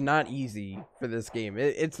game is not easy for this game.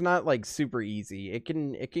 It's not like super easy. It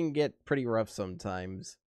can get pretty rough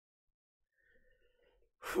sometimes.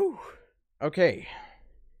 Whew. Okay.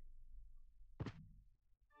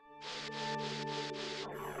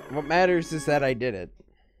 What matters is that I did it.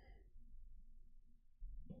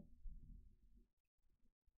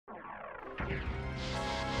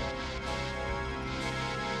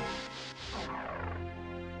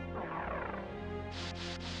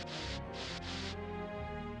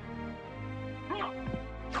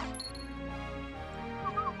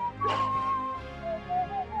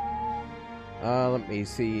 Let me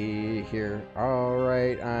see here.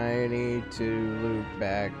 Alright, I need to loop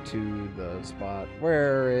back to the spot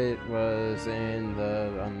where it was in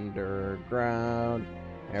the underground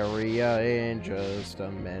area in just a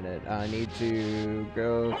minute. I need to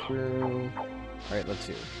go through. Alright, let's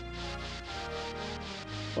see.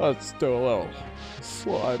 Let's do a little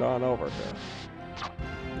slide on over here.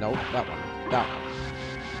 Nope, that one. That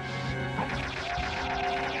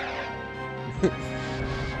one.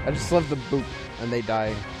 I just love the boop, and they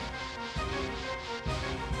die.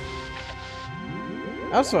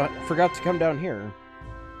 I also forgot to come down here.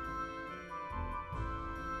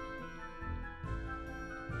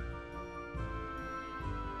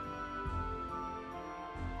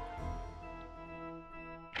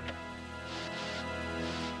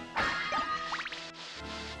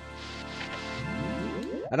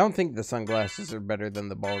 I don't think the sunglasses are better than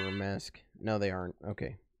the ballroom mask. No, they aren't.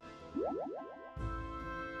 Okay.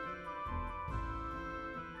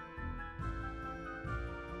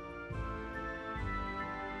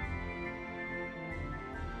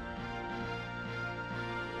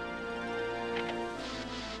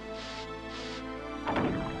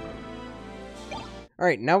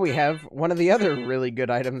 Alright, now we have one of the other really good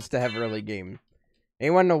items to have early game.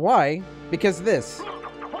 Anyone know why? Because this.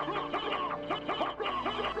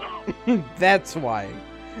 That's why.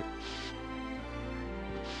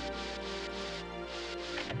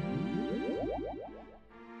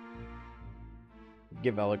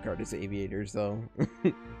 Give Alucard his aviators, though.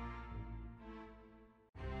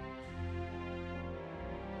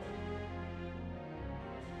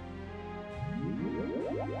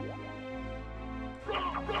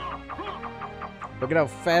 Look at how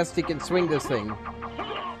fast he can swing this thing.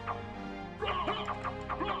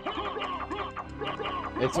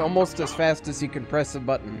 It's almost as fast as you can press a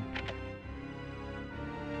button.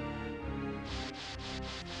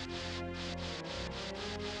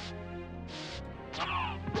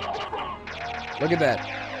 Look at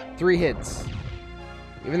that. 3 hits.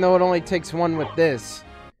 Even though it only takes 1 with this,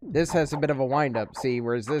 this has a bit of a wind-up, see?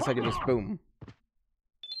 Whereas this, I can just boom.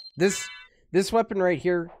 This weapon right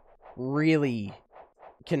here really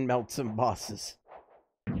can melt some bosses.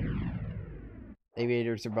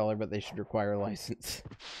 Aviators are better, but they should require a license.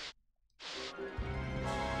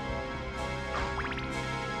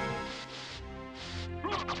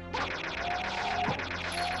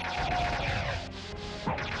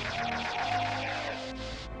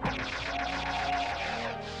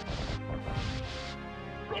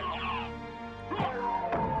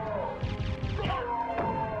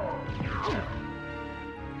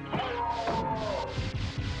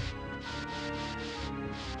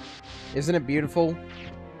 Isn't it beautiful?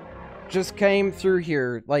 Just came through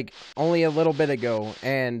here, like, only a little bit ago,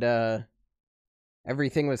 and,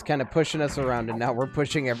 everything was kind of pushing us around, and now we're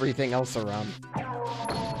pushing everything else around.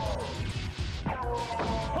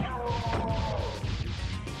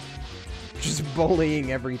 Just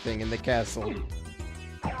bullying everything in the castle.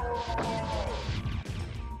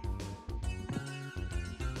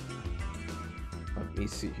 Let me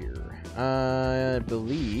see here. I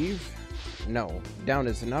believe... No, down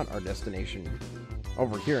is not our destination.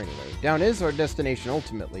 Over here, anyway. Down is our destination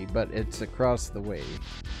ultimately, but it's across the way.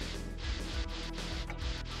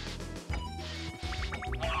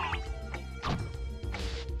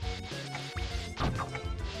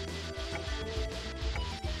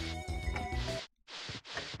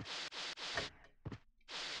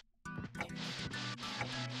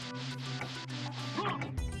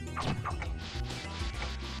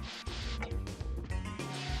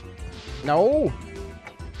 No!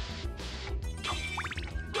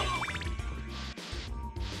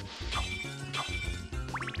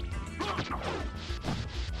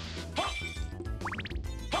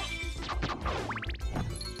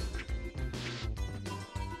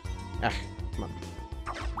 Ah, come on.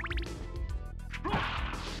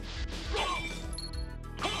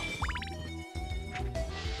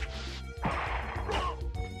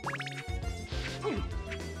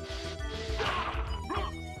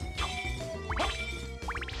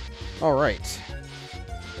 Alright.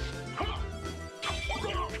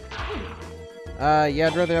 Yeah,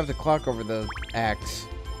 I'd rather have the clock over the axe.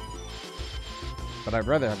 But I'd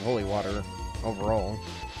rather have holy water overall.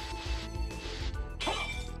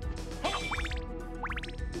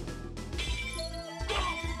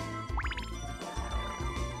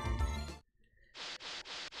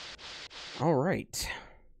 Alright.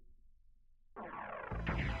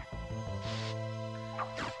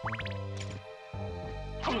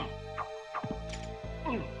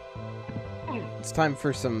 It's time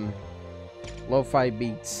for some lo-fi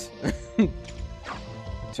beats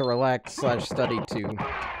to relax / study to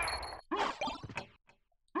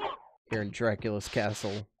here in Dracula's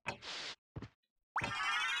castle.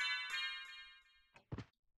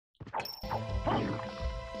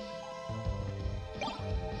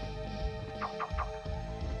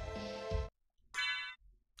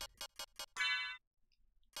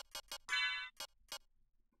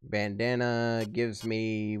 Bandana gives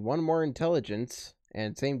me 1 more intelligence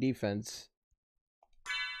and same defense.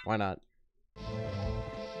 Why not?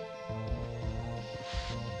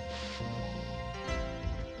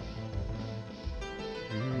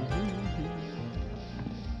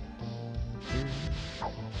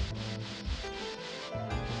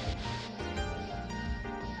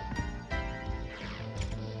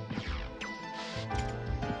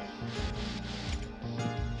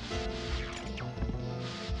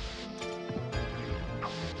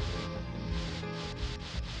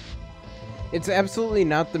 It's absolutely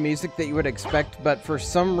not the music that you would expect, but for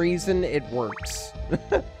some reason it works.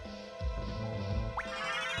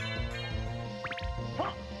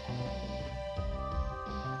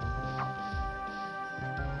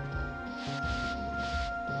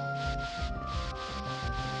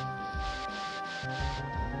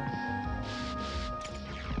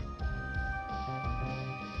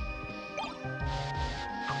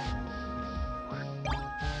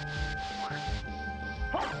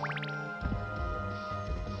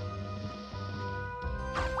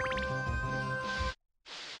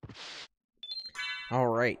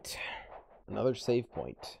 Alright. Another save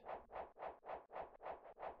point.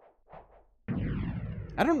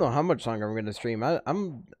 I don't know how much longer I'm gonna stream.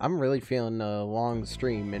 I'm really feeling a long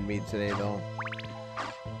stream in me today though.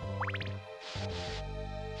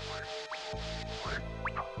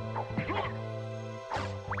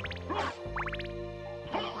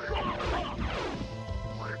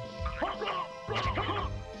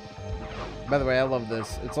 By the way, I love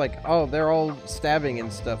this. It's like, oh, they're all stabbing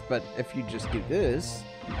and stuff, but if you just do this...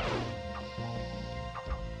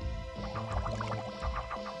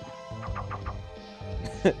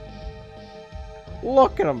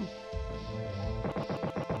 Look at them!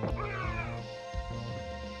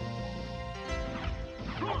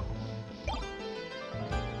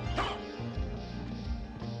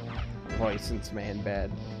 License man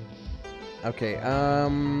bad. Okay,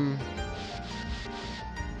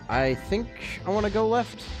 I think I want to go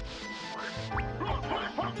left.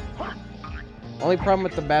 Only problem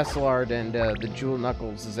with the Basilard and the Jewel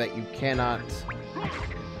Knuckles is that you cannot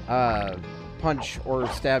punch or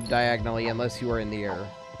stab diagonally unless you are in the air.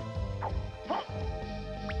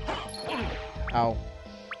 Ow.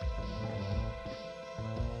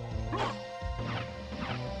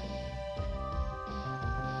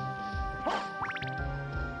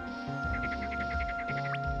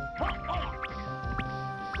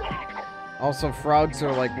 Also, frogs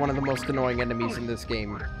are like one of the most annoying enemies in this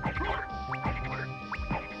game.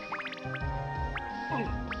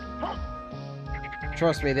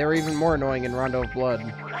 Trust me, they're even more annoying in Rondo of Blood.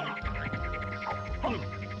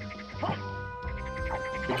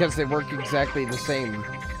 Because they work exactly the same.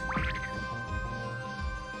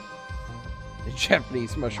 The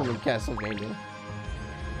Japanese mushroom in Castlevania.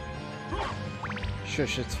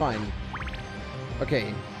 Shush, it's fine.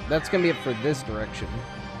 Okay, that's gonna be it for this direction.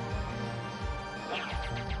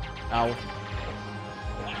 Ow.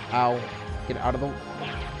 Ow. Get out of the...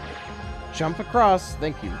 Jump across.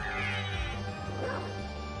 Thank you.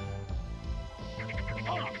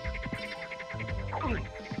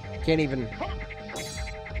 Can't even...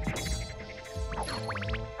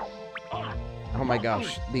 Oh my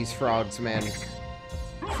gosh. These frogs, man.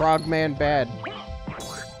 Frogman bad.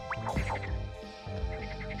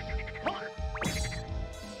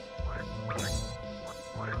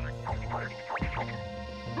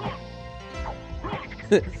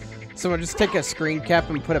 Someone just take a screen cap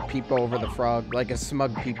and put a peepo over the frog, like a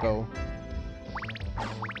smug peepo.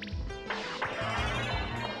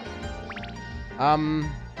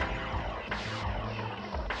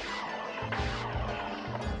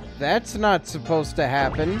 That's not supposed to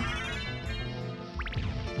happen.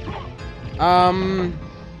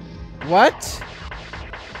 What?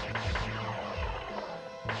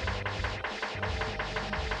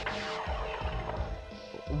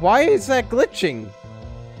 Why is that glitching?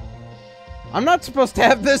 I'm not supposed to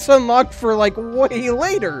have this unlocked for, like, way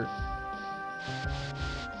later.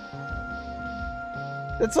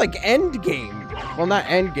 That's like end game. Well, not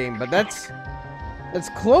end game, but that's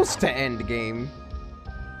close to end game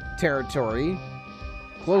territory.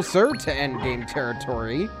 Closer to end game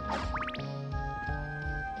territory.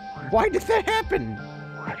 Why did that happen?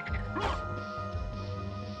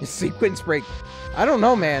 The sequence break. I don't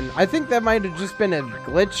know, man. I think that might have just been a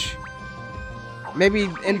glitch. Maybe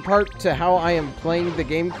in part to how I am playing the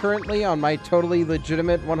game currently on my totally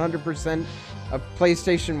legitimate 100% of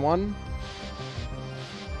PlayStation 1.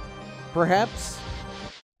 Perhaps.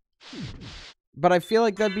 But I feel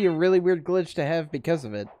like that'd be a really weird glitch to have because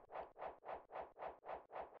of it.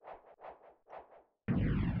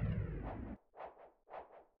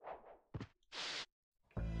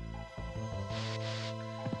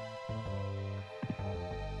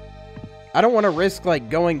 I don't want to risk, like,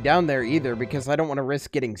 going down there either, because I don't want to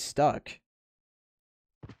risk getting stuck.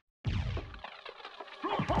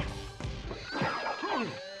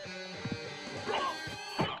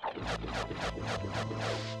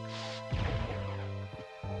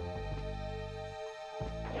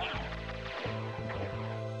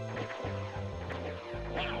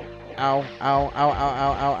 Ow, ow, ow, ow,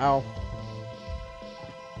 ow, ow, ow.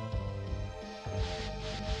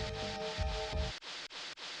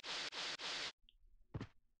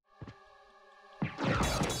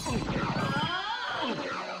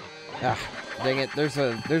 Ah, dang it. There's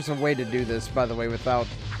a way to do this, by the way, without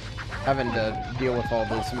having to deal with all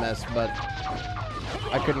this mess, but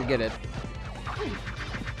I couldn't get it.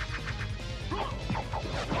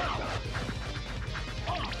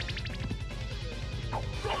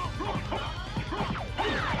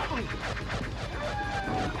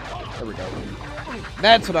 There we go.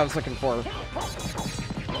 That's what I was looking for.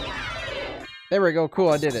 There we go. Cool,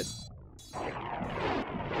 I did it.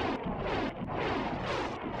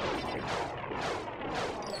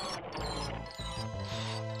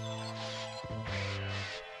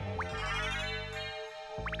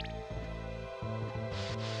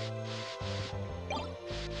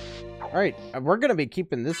 Alright, we're going to be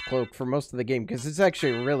keeping this cloak for most of the game, because it's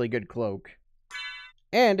actually a really good cloak.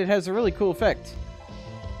 And it has a really cool effect.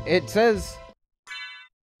 It says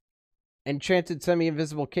Enchanted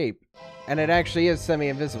Semi-Invisible Cape. And it actually is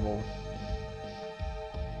semi-invisible.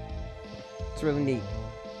 It's really neat.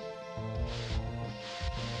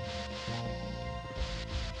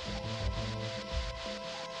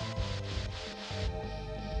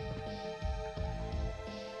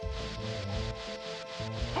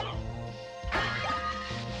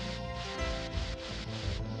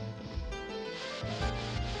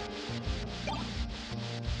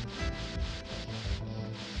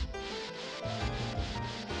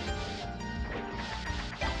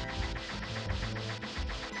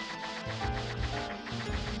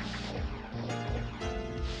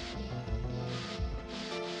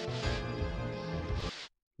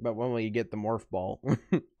 But when will you get the morph ball?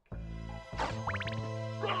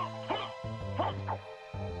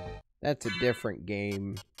 That's a different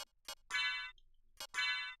game.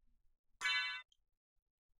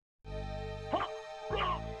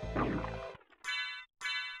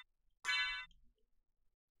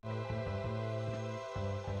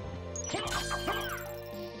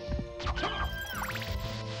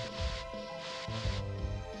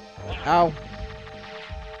 Ow.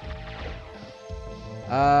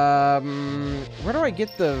 Where do I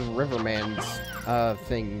get the Riverman's,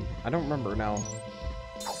 thing? I don't remember now.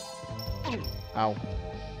 Ow.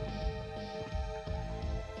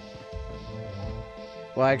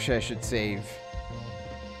 Well, actually, I should save.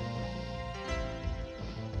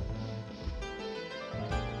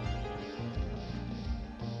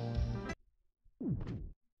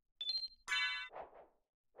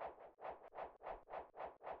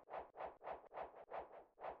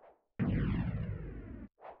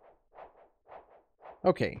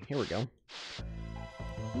 Okay, here we go.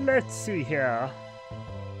 Let's see here.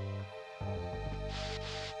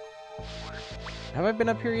 Have I been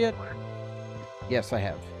up here yet? Yes, I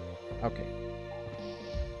have. Okay.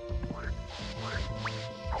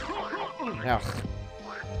 Ugh.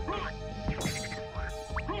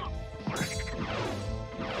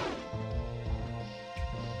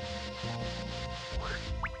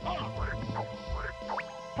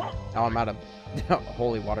 Oh, I'm out of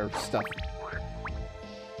holy water stuff.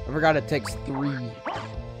 I forgot it takes 3.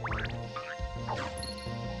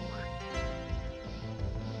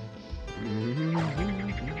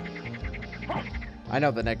 I know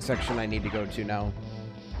the next section I need to go to now.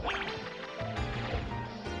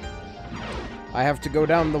 I have to go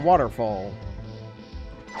down the waterfall.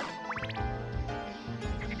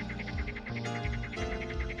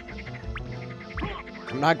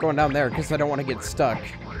 I'm not going down there because I don't want to get stuck.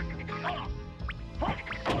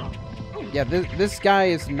 Yeah, this guy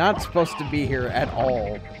is not supposed to be here at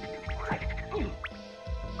all.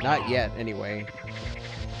 Not yet, anyway.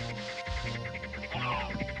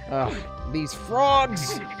 Ugh, these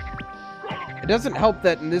frogs! It doesn't help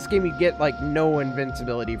that in this game you get, like, no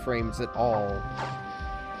invincibility frames at all.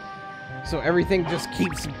 So everything just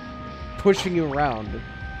keeps pushing you around.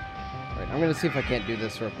 Alright, I'm gonna see if I can't do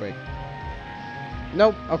this real quick.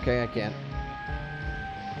 Nope, okay, I can't.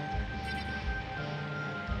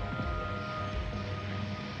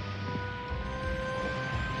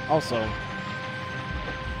 Also,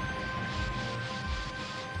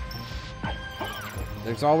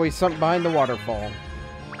 there's always something behind the waterfall.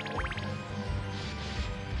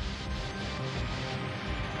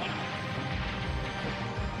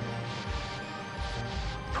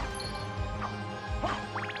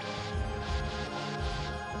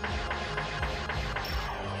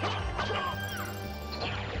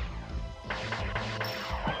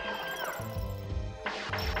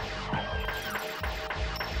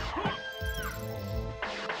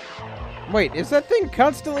 Wait, is that thing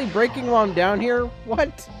constantly breaking while I'm down here?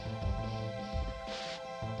 What?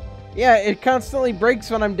 Yeah, it constantly breaks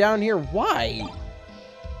when I'm down here. Why?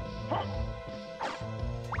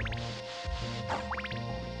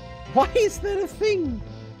 Why is that a thing?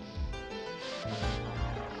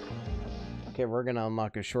 Okay, we're gonna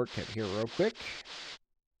unlock a shortcut here real quick.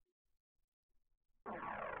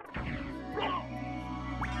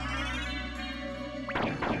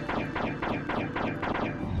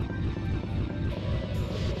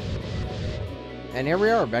 And here we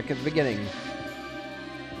are, back at the beginning.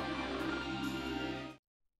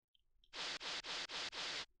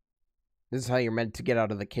 This is how you're meant to get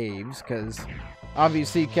out of the caves, because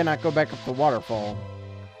obviously you cannot go back up the waterfall.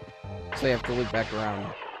 So you have to loop back around.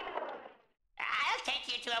 I'll take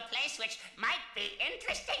you to a place which might be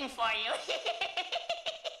interesting for you.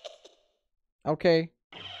 Okay.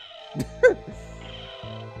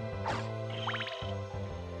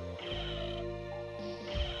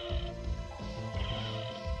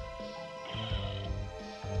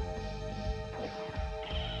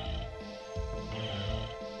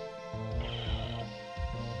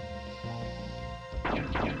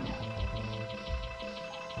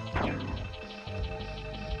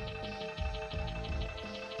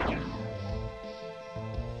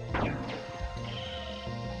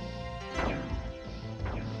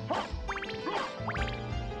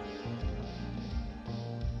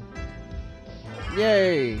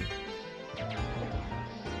 Yay!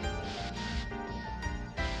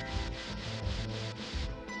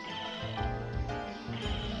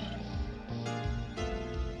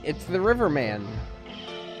 It's the Riverman.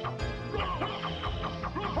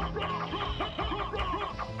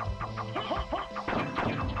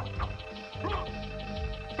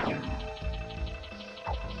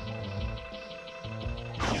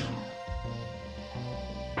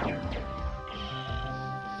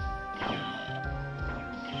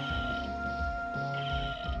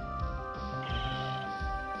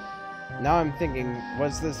 Now I'm thinking,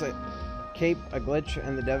 was this a cape, a glitch,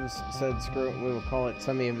 and the devs said, screw it, we will call it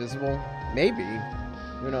semi-invisible? Maybe.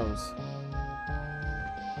 Who knows?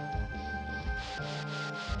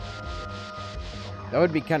 That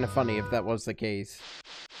would be kind of funny if that was the case.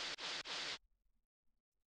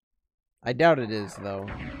 I doubt it is, though.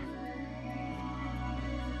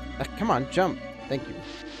 Come on, jump. Thank you.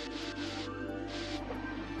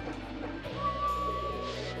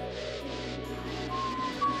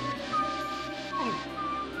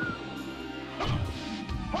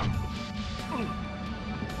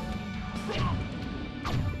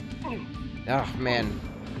 Oh, man.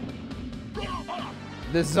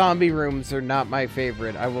 The zombie rooms are not my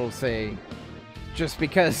favorite, I will say. Just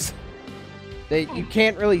because you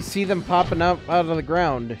can't really see them popping up out of the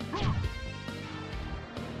ground.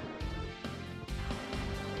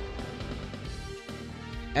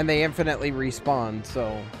 And they infinitely respawn,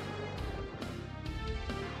 so...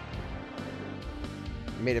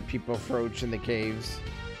 Made a people approach in the caves.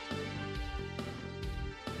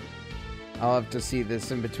 I'll have to see this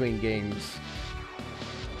in between games.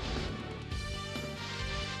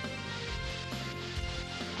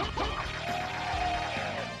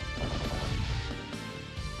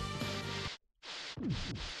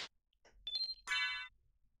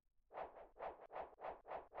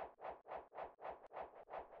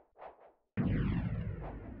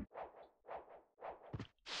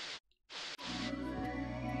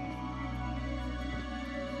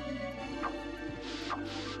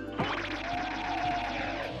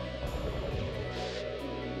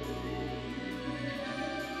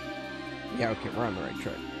 Yeah, okay, we're on the right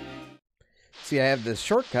track. See, I have this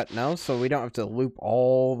shortcut now, so we don't have to loop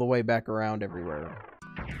all the way back around everywhere.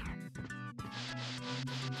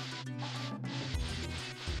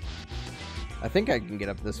 I think I can get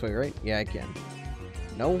up this way, right? Yeah, I can.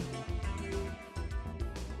 No?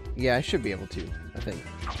 Yeah, I should be able to, I think.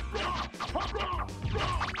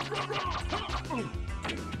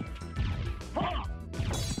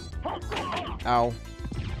 Ow.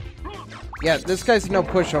 Yeah, this guy's no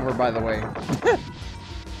pushover, by the way.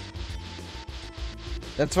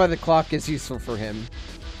 That's why the clock is useful for him.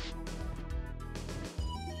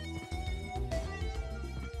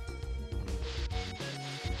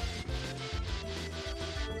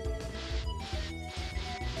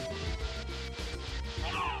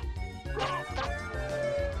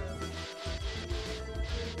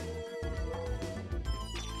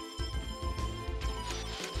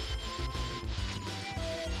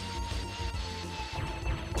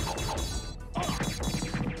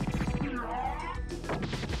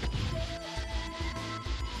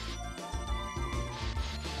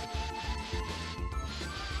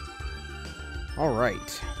 All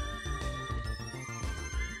right.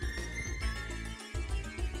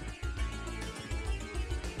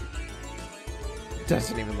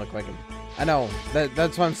 Doesn't even look like him. I know.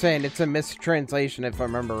 That's what I'm saying. It's a mistranslation if I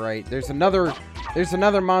remember right. There's another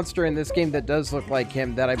monster in this game that does look like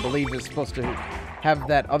him that I believe is supposed to have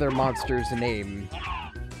that other monster's name.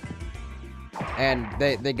 And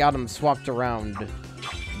they got him swapped around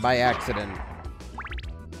by accident.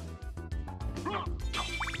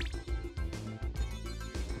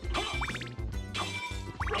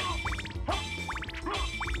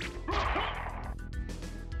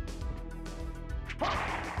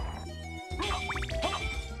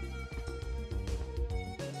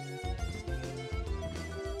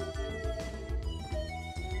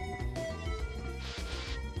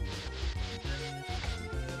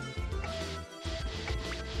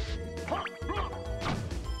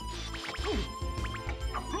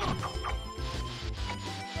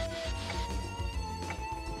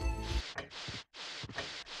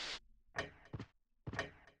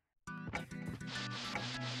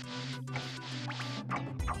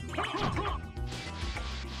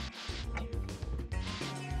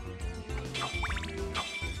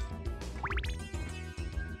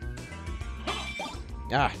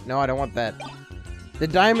 Ah, no, I don't want that. The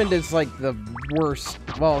diamond is like the worst.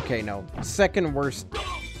 Well, okay, no. Second worst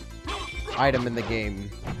item in the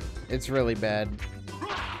game. It's really bad.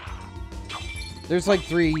 There's like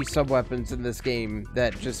 3 sub-weapons in this game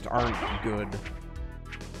that just aren't good.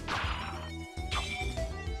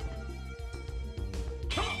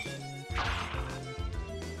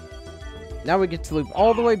 Now we get to loop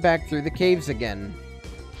all the way back through the caves again.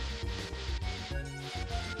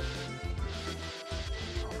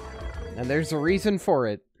 And there's a reason for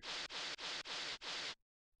it.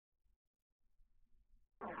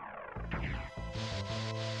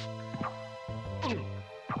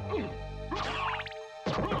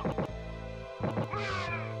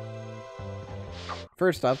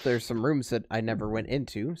 First up, there's some rooms that I never went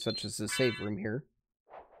into, such as the save room here.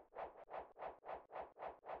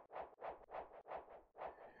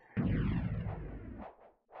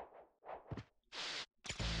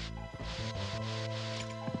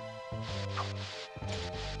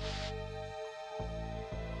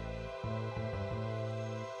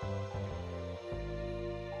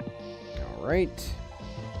 Alright.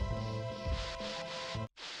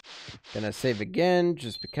 Gonna save again,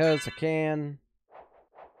 just because I can.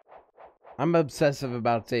 I'm obsessive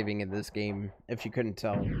about saving in this game, if you couldn't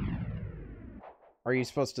tell. Are you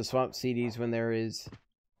supposed to swap CDs when there is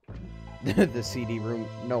the CD room?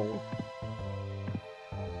 No.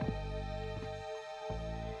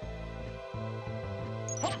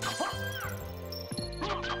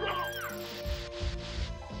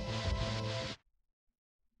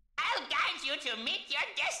 I'll guide you to meet your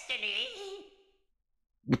destiny.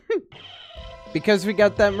 Because we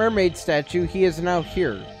got that mermaid statue, he is now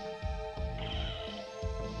here.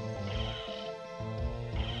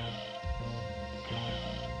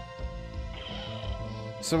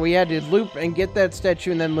 So we had to loop and get that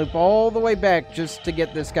statue and then loop all the way back just to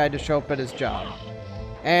get this guy to show up at his job.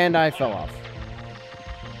 And I fell off.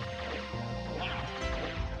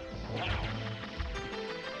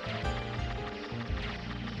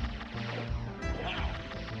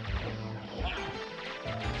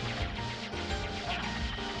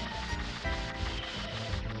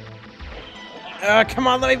 Come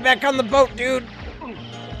on, let me back on the boat, dude!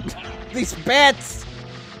 These bats!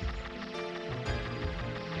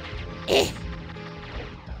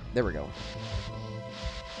 There we go.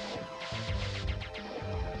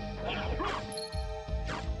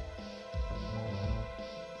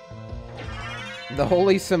 The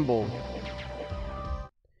holy symbol.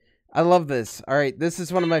 I love this. Alright, this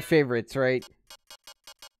is one of my favorites, right?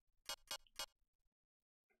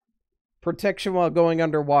 Protection while going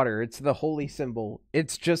underwater. It's the holy symbol.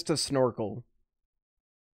 It's just a snorkel.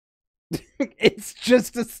 It's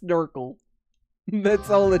just a snorkel. That's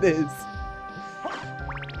all it is.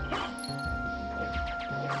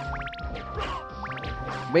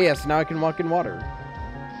 But yes, now I can walk in water.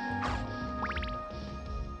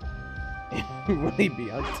 Will he be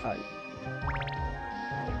outside?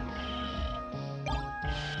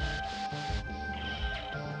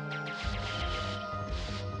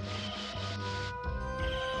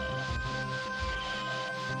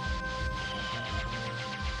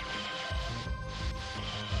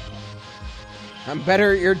 I'm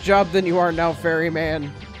better at your job than you are now,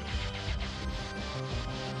 ferryman.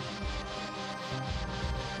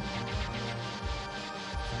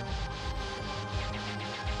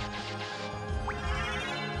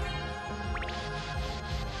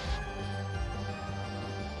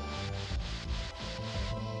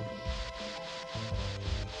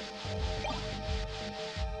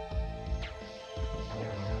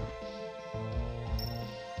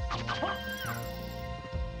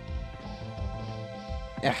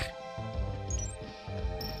 Ugh.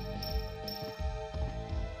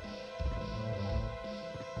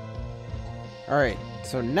 Alright,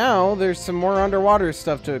 so now there's some more underwater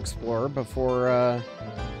stuff to explore before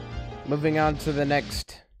moving on to the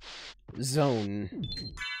next zone.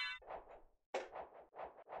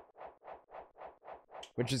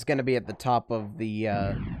 Which is going to be at the top of the,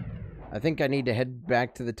 I think I need to head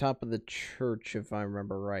back to the top of the church if I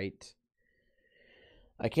remember right.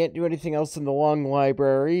 I can't do anything else in the long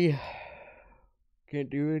library.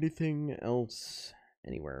 Can't do anything else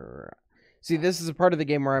anywhere. See, this is a part of the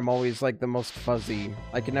game where I'm always, like, the most fuzzy.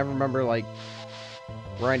 I can never remember, like,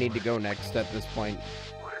 where I need to go next at this point.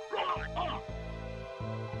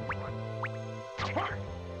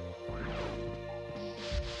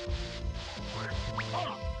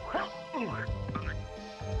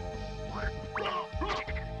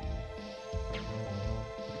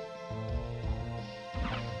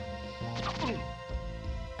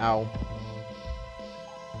 Ow.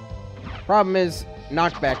 Problem is,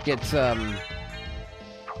 knockback gets,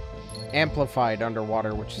 amplified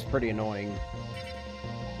underwater, which is pretty annoying.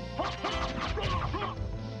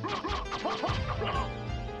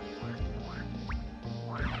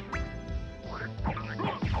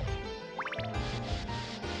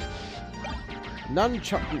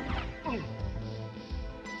 Nunchuck.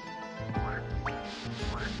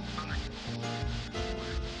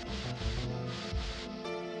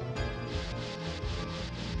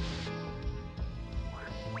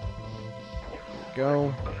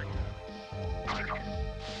 Go.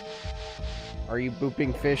 Are you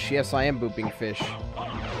booping fish? Yes, I am booping fish.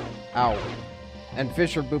 Ow. And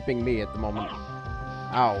fish are booping me at the moment.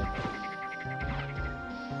 Ow.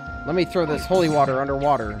 Let me throw this holy water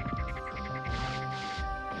underwater.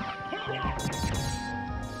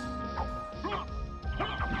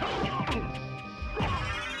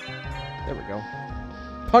 There we go.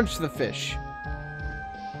 Punch the fish.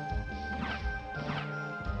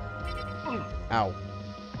 Ow.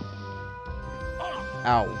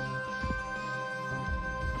 Ow.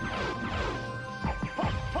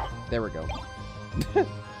 There we go.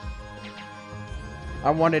 I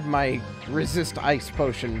wanted my resist ice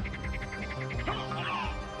potion.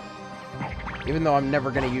 Even though I'm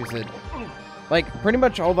never gonna use it. Like, pretty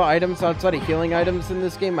much all the items outside of healing items in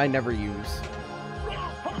this game, I never use.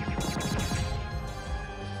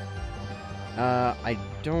 I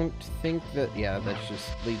don't think that... Yeah, that just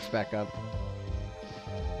leads back up.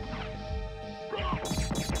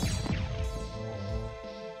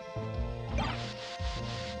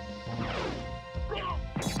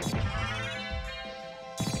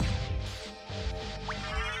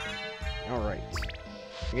 Alright.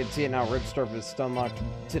 You can see it now, Storfus is stun locked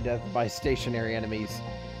to death by stationary enemies.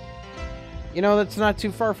 You know, that's not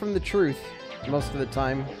too far from the truth, most of the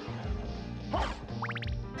time.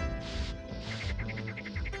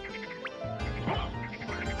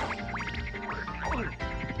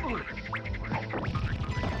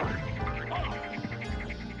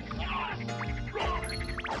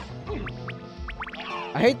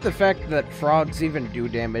 I hate the fact that frogs even do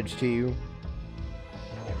damage to you.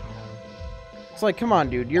 It's like, come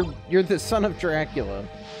on, dude, you're the son of Dracula.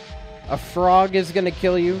 A frog is gonna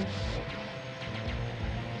kill you?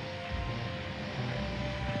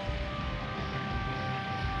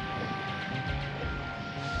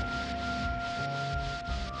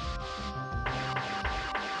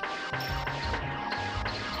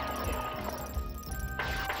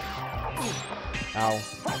 Ow.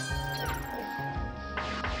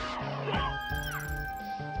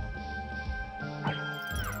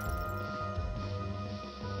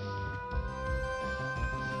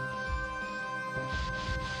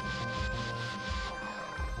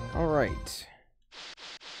 All right.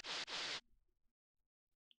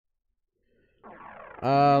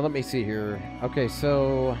 Let me see here. Okay,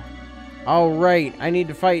 so... All right, I need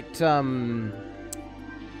to fight,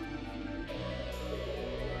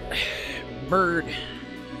 bird.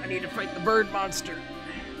 I need to fight the bird monster.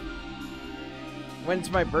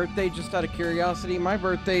 When's my birthday, just out of curiosity? My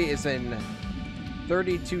birthday is in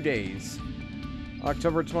 32 days.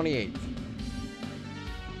 October 28th.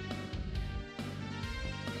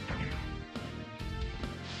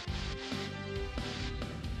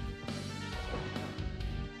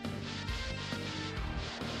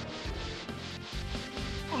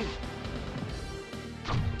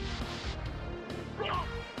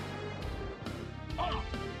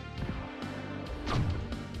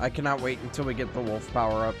 I cannot wait until we get the wolf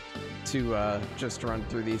power up to just run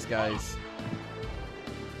through these guys.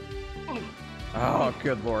 Oh,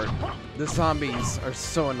 good lord. The zombies are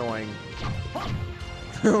so annoying.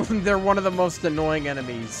 They're one of the most annoying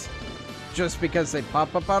enemies. Just because they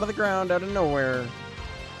pop up out of the ground out of nowhere.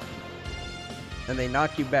 And they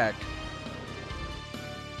knock you back.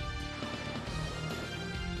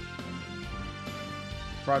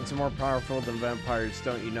 Frogs are more powerful than vampires,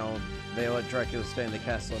 don't you know? They let Dracula stay in the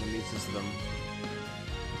castle and amuses them.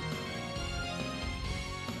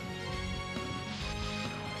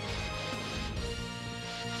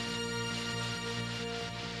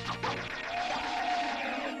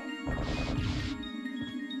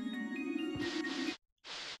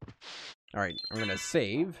 Alright, I'm gonna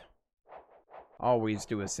save. Always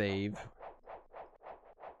do a save.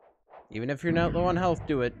 Even if you're not low on health,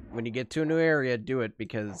 do it. When you get to a new area, do it,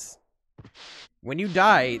 because when you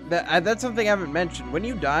die, that's something I haven't mentioned. When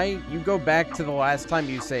you die, you go back to the last time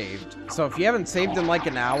you saved. So if you haven't saved in like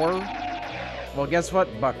an hour, well, guess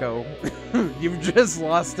what, bucko? You've just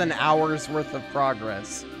lost an hour's worth of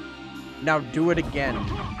progress. Now do it again.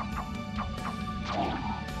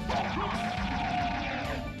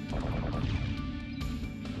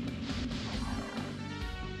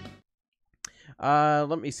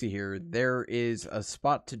 Let me see here. There is a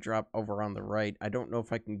spot to drop over on the right. I don't know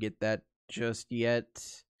if I can get that just yet.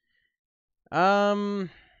 I'm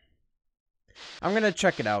gonna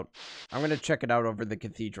check it out. I'm gonna check it out over the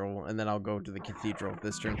cathedral, and then I'll go to the cathedral if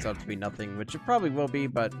this turns out to be nothing, which it probably will be,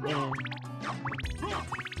 but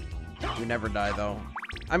you never die, though.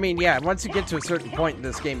 I mean, yeah, once you get to a certain point in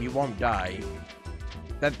this game, you won't die.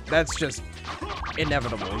 That's just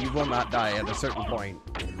inevitable. You will not die at a certain point.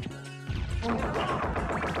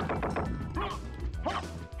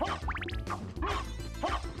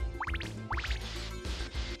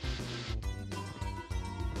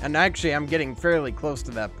 And actually, I'm getting fairly close to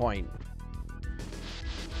that point.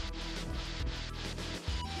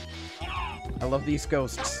 I love these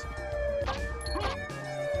ghosts.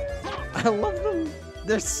 I love them.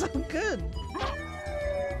 They're so good.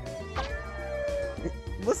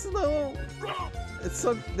 Listen though. It's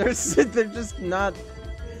so they're just not.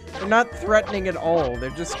 They're not threatening at all. They're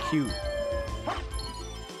just cute.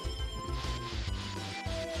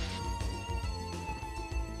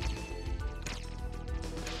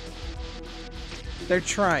 They're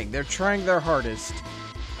trying. They're trying their hardest.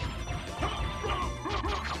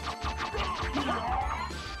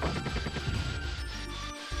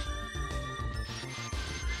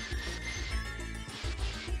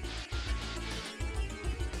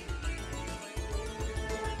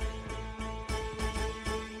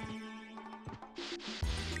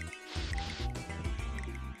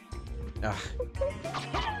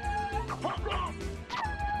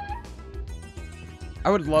 I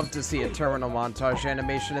would love to see a terminal montage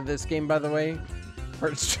animation in this game, by the way.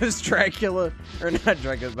 Where it's just Dracula, or not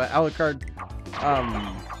Dracula, but Alucard,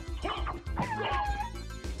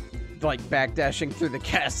 like backdashing through the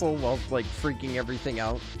castle while like freaking everything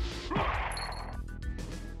out.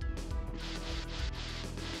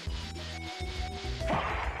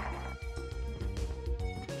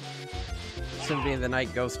 Symphony of the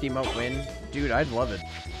Night Ghost emote win. Dude, I'd love it.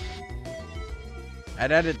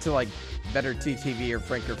 I'd add it to like better TTV or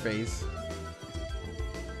Franker Face.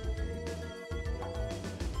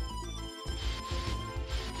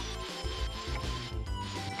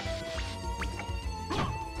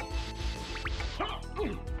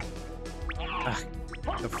 Ugh,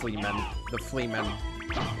 the flea men. The flea men.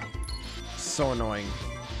 So annoying.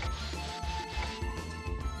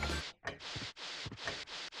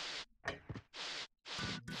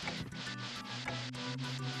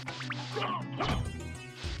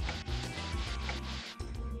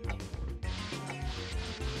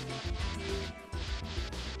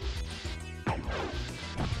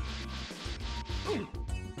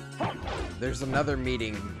 there's another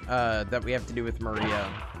meeting that we have to do with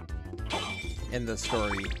Maria in the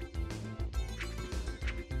story.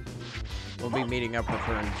 We'll be meeting up with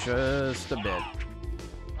her in just a bit.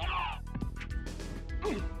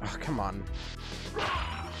 Oh, come on.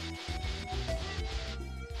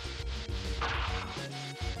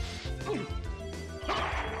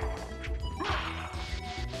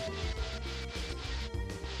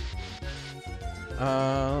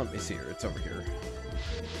 Let me see here. It's over here.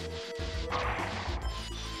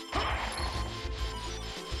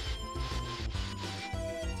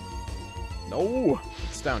 No,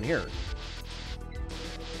 it's down here.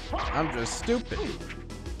 I'm just stupid.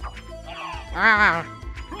 Ah!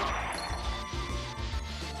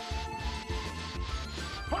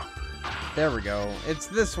 There we go. It's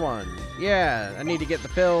this one. Yeah, I need to get the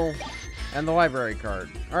pill and the library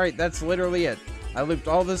card. Alright, that's literally it. I looped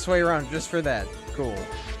all this way around just for that. Cool.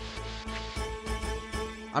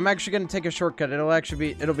 I'm actually gonna take a shortcut.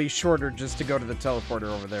 It'll be shorter just to go to the teleporter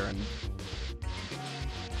over there and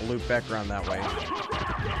loop back around that way.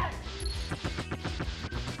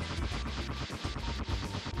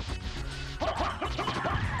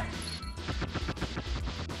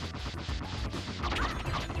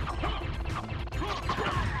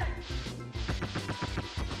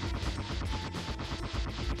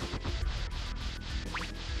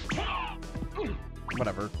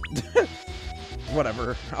 Whatever.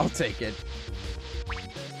 Whatever. I'll take it.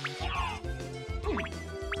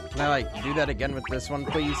 Can I, like, do that again with this one,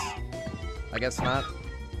 please? I guess not.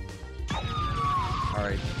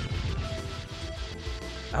 Alright.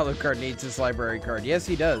 Alucard needs his library card. Yes,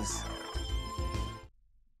 he does.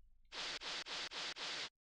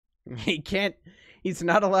 He can't... He's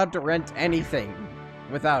not allowed to rent anything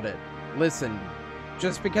without it. Listen,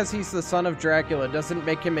 just because he's the son of Dracula doesn't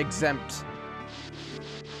make him exempt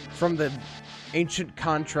from the ancient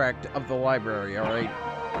contract of the library, alright?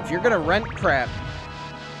 If you're gonna rent crap,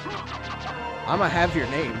 I'ma have your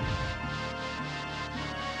name.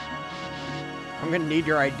 I'm gonna need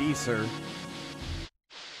your ID, sir.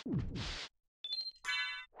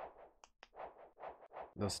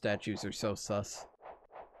 Those statues are so sus.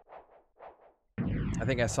 I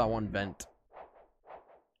think I saw one vent.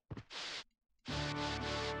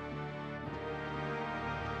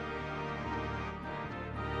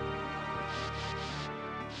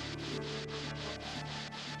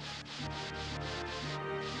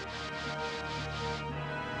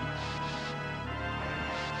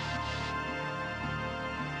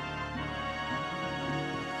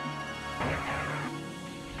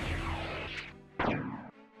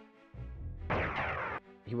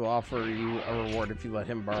 He will offer you a reward if you let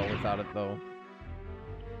him borrow without it, though.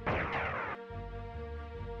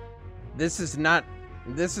 This is not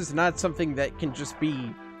something that can just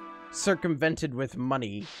be circumvented with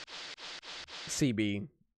money, CB.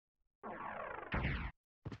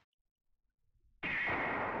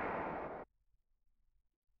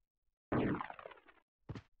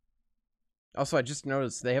 Also, I just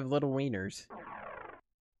noticed they have little wieners.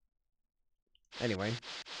 Anyway.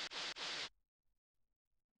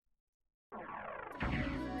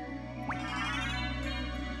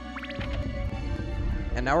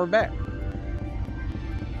 And now we're back.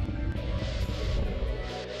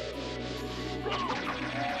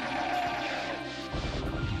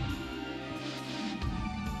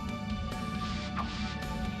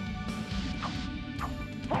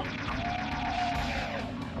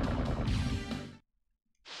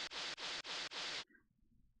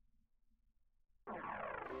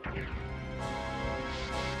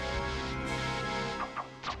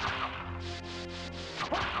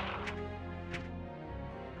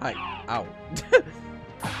 Hi. Ow.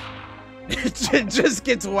 It just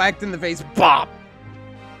gets whacked in the face. Bop!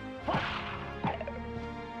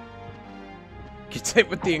 Gets hit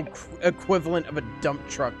with the equivalent of a dump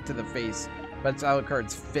truck to the face. But it's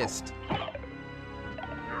Alucard's fist.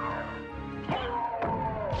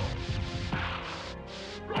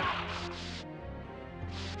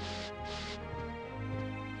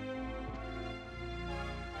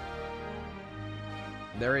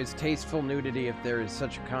 There is tasteful nudity if there is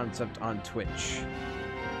such a concept on Twitch.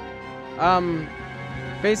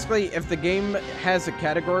 Basically, if the game has a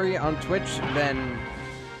category on Twitch, then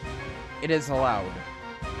it is allowed.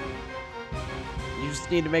 You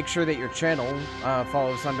just need to make sure that your channel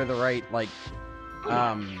follows under the right, like,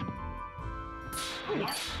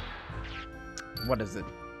 what is it?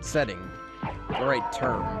 Setting. The right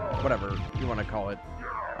term. Whatever you want to call it.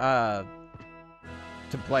 To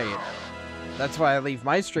play it. That's why I leave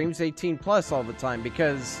my streams 18+ all the time,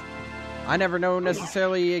 because I never know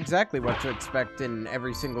necessarily exactly what to expect in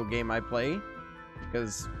every single game I play.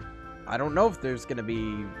 Because I don't know if there's gonna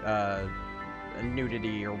be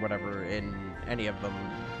nudity or whatever in any of them,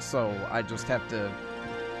 so I just have to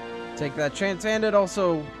take that chance. And it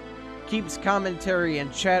also keeps commentary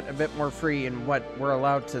and chat a bit more free in what we're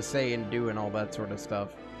allowed to say and do and all that sort of stuff.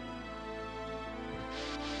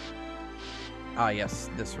 Ah, yes,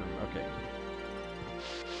 this room. Okay.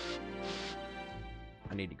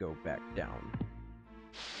 I need to go back down.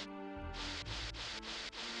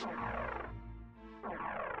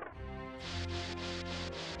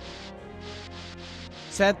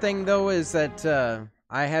 Sad thing, though, is that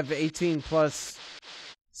I have 18 plus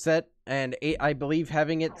set, and I believe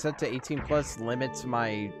having it set to 18 plus limits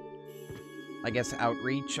my, I guess,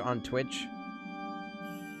 outreach on Twitch.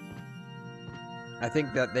 I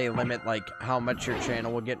think that they limit, like, how much your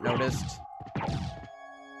channel will get noticed.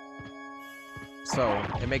 So,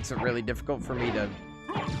 it makes it really difficult for me to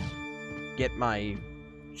get my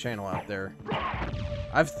channel out there.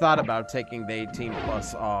 I've thought about taking the 18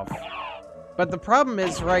 plus off. But the problem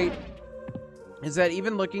is, right, is that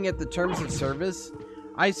even looking at the terms of service,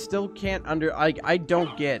 I still can't I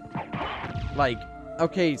don't get, like,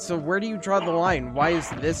 okay, so where do you draw the line? Why is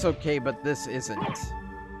this okay, but this isn't?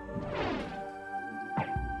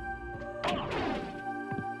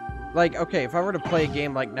 Like, okay, if I were to play a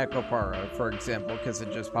game like Necopara, for example, because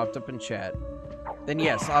it just popped up in chat, then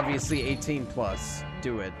yes, obviously 18 plus,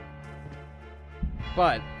 do it.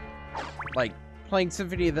 But, like, playing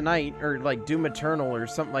Symphony of the Night, or, like, Doom Eternal, or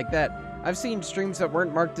something like that, I've seen streams that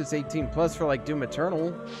weren't marked as 18 plus for, like, Doom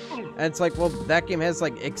Eternal, and it's like, well, that game has,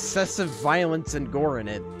 like, excessive violence and gore in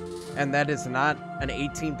it, and that is not an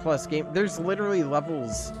 18 plus game. There's literally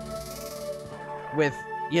levels with,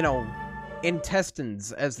 you know,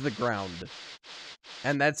 intestines as the ground,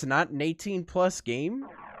 and that's not an 18 plus game?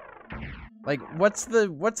 Like, what's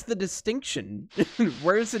the distinction?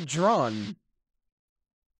 Where is it drawn?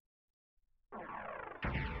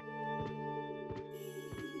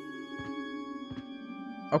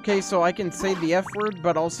 Okay, so I can say the F word,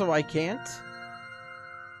 but also I can't?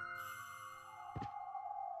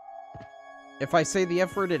 If I say the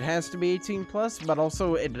F word, it has to be 18 plus, but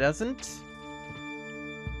also it doesn't?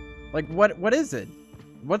 Like, what is it?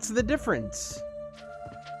 What's the difference?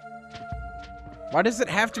 Why does it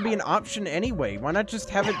have to be an option anyway? Why not just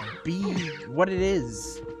have it be what it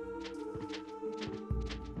is?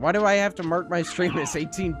 Why do I have to mark my stream as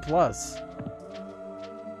 18 plus?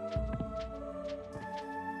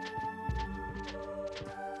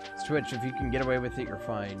 Twitch, if you can get away with it, you're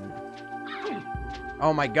fine.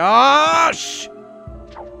 Oh my gosh!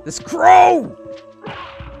 This crow!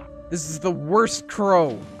 This is the worst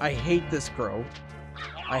crow. I hate this crow.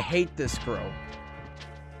 I hate this crow.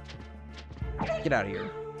 Get out of here.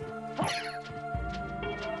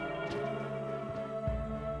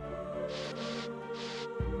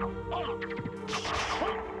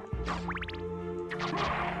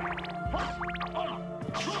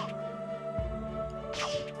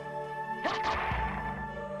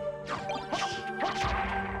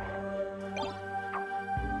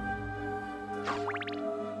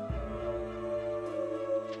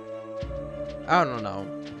 I don't know.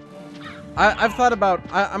 I've thought about,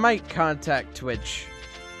 I might contact Twitch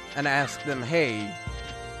and ask them, hey,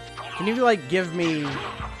 can you, like, give me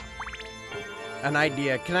an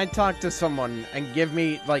idea? Can I talk to someone and give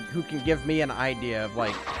me, like, who can give me an idea of,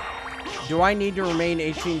 like, do I need to remain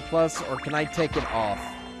 18 plus or can I take it off?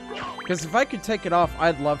 Because if I could take it off,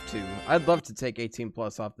 I'd love to. I'd love to take 18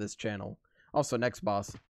 plus off this channel. Also, next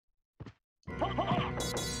boss.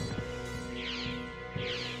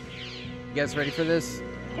 You guys ready for this?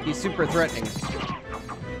 He's super threatening.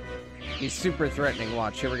 He's super threatening.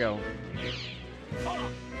 Watch. Here we go.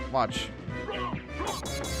 Watch.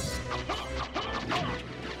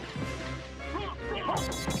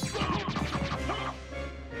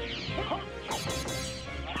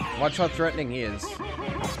 Watch how threatening he is.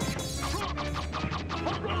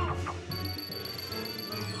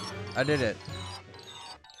 I did it.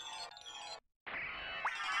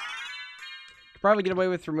 Probably get away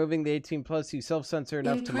with removing the 18 plus. You self-censor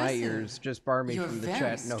enough to my ears. Just bar me from the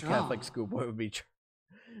chat. No Catholic schoolboy would be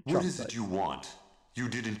What is it you want? You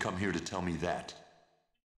didn't come here to tell me that.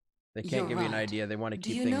 They can't give you an idea. They want to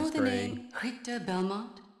keep things Do you know the gray. name Richter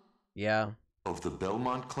Belmont? Yeah. Of the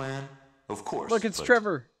Belmont clan? Of course. Look, it's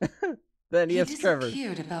Trevor. Then yes, Trevor. He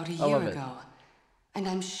disappeared about a year ago, and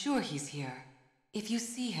I'm sure he's here. If you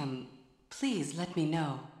see him, please let me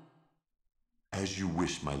know. As you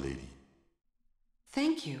wish, my lady.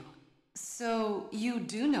 Thank you. So, you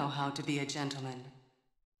do know how to be a gentleman.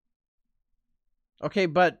 Okay,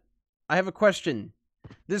 but I have a question.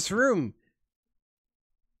 This room.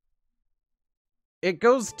 it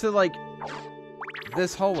goes to, like,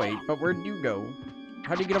 this hallway, but where'd you go?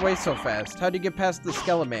 How'd you get away so fast? How'd you get past the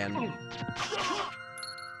Skeleman?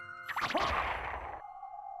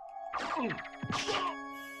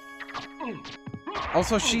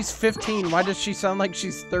 Also, she's 15. Why does she sound like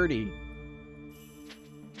she's 30?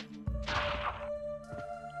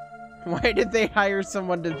 Why did they hire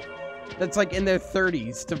someone that's like in their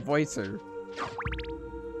 30s to voice her?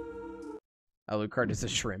 Alucard is a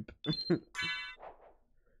shrimp. But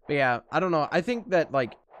yeah, I don't know. I think that,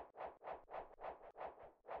 like,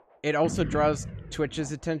 it also draws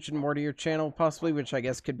Twitch's attention more to your channel, possibly, which I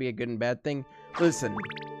guess could be a good and bad thing. Listen,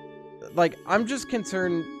 like, I'm just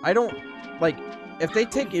concerned, I don't, like, if they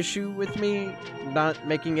take issue with me not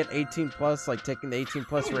making it 18+, like, taking the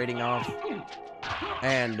 18+ rating off,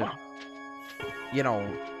 and, you know,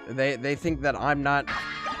 they think that I'm not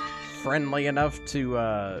friendly enough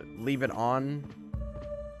to, leave it on,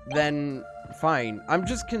 then fine. I'm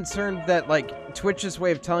just concerned that, like, Twitch's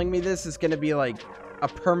way of telling me this is gonna be, like, a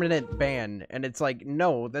permanent ban, and it's like,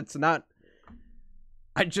 no, that's not...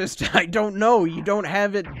 I don't know. You don't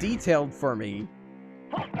have it detailed for me.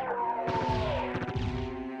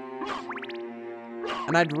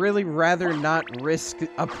 And I'd really rather not risk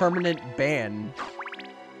a permanent ban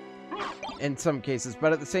in some cases,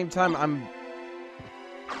 but at the same time,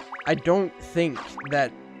 I don't think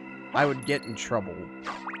that I would get in trouble.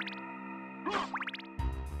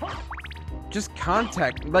 Just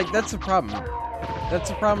contact, like, that's the problem. That's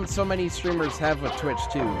the problem so many streamers have with Twitch,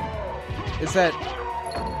 too. Is that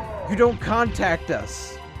you don't contact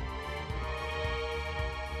us.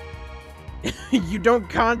 You don't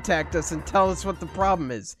contact us and tell us what the problem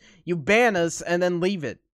is. You ban us and then leave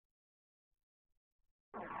it.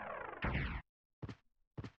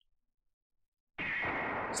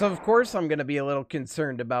 So, of course, I'm going to be a little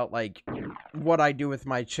concerned about, like, what I do with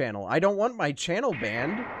my channel. I don't want my channel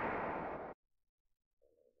banned.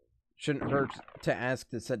 Shouldn't hurt to ask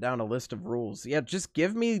to set down a list of rules. Yeah, just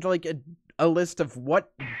give me, like, a list of what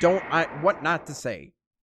not to say.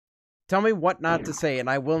 Tell me what not to say, and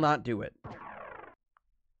I will not do it.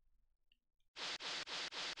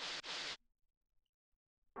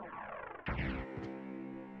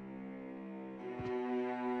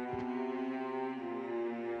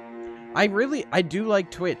 I do like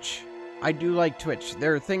Twitch. I do like Twitch.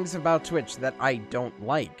 There are things about Twitch that I don't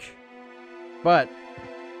like. But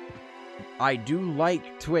I do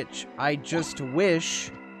like Twitch. I just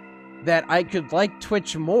wish that I could like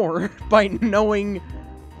Twitch more by knowing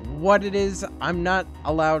what it is I'm not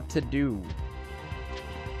allowed to do.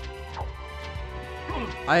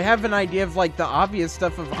 I have an idea of, like, the obvious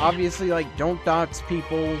stuff of, obviously, like, don't dox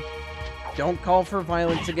people, don't call for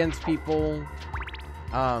violence against people,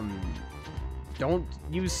 don't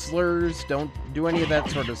use slurs, don't do any of that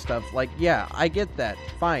sort of stuff. Like, yeah, I get that.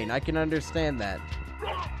 Fine, I can understand that.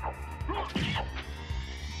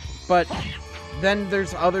 But then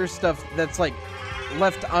there's other stuff that's, like,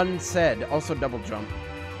 left unsaid. Also double jump.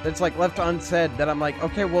 That's, like, left unsaid that I'm like,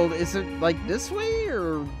 okay, well, is it, like, this way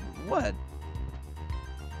or what?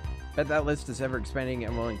 Bet that list is ever expanding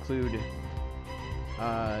and will include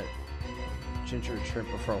ginger and shrimp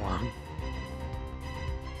before long.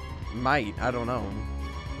 Might, I don't know.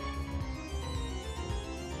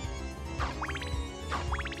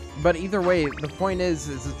 But either way, the point is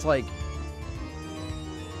it's like,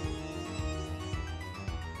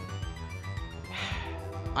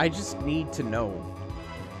 I just need to know.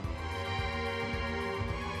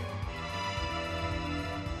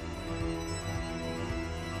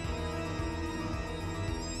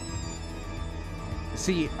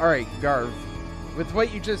 See, alright, Garv, with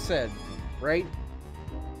what you just said, right?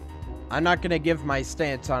 I'm not gonna give my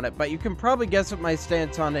stance on it, but you can probably guess what my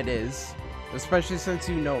stance on it is, especially since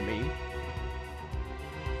you know me.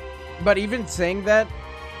 But even saying that,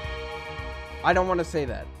 I don't want to say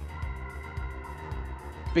that.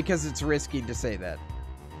 Because it's risky to say that.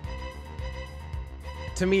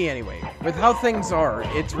 To me, anyway. With how things are,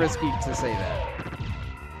 it's risky to say that.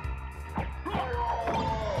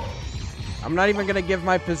 I'm not even gonna give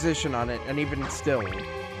my position on it, and even still.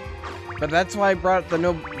 But that's why I brought the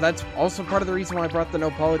no... That's also part of the reason why I brought the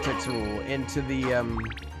no politics rule into the,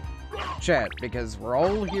 chat. Because we're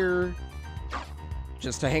all here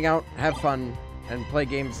just to hang out, have fun, and play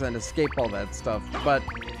games and escape all that stuff. But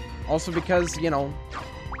also because, you know...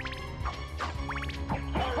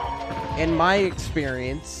 In my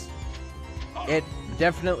experience, it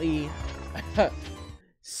definitely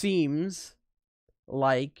seems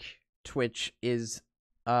like Twitch is,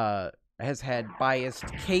 has had biased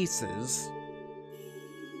cases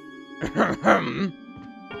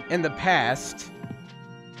in the past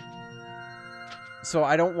So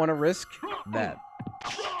I don't want to risk that.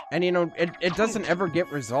 And, you know, it doesn't ever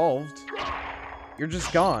get resolved. You're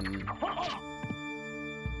just gone.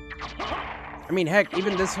 I mean, heck,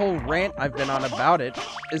 even this whole rant I've been on about it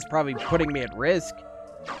is probably putting me at risk.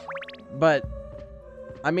 But,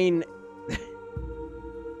 I mean,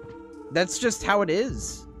 that's just how it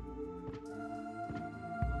is.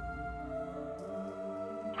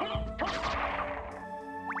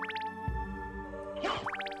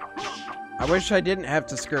 I wish I didn't have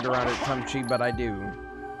to skirt around it, Tumchi, but I do.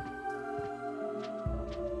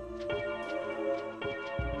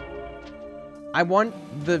 I want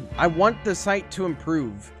the site to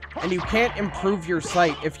improve, and you can't improve your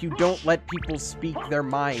site if you don't let people speak their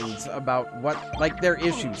minds about what, like, their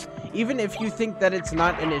issues. Even if you think that it's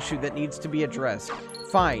not an issue that needs to be addressed,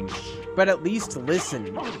 fine, but at least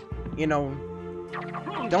listen. You know,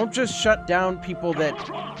 don't just shut down people that,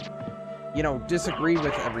 you know, disagree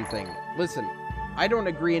with everything. Listen, I don't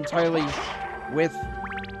agree entirely with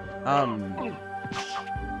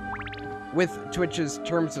Twitch's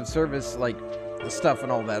terms of service, like, stuff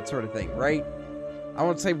and all that sort of thing, right? I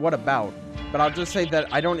won't say what about, but I'll just say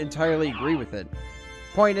that I don't entirely agree with it.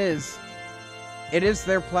 Point is, it is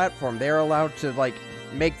their platform. They're allowed to, like,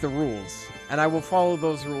 make the rules, and I will follow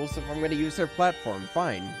those rules if I'm going to use their platform.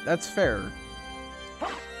 Fine, that's fair.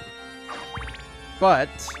 But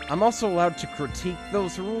I'm also allowed to critique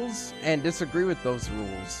those rules and disagree with those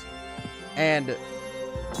rules. And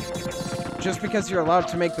just because you're allowed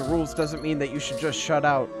to make the rules doesn't mean that you should just shut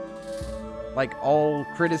out, like, all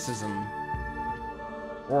criticism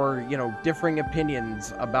or, you know, differing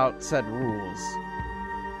opinions about said rules.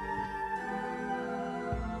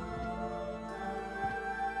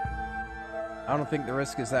 I don't think the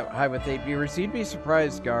risk is that high with 8 viewers. You'd be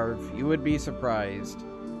surprised, Garv. You would be surprised.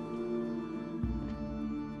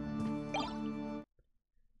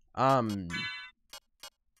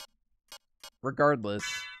 Regardless,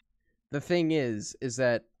 the thing is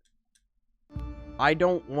that I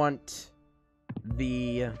don't want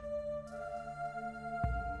the...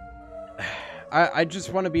 I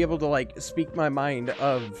just want to be able to, like, speak my mind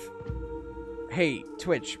of, hey,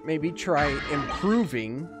 Twitch, maybe try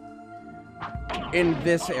improving in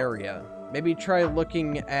this area. Maybe try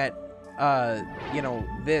looking at, you know,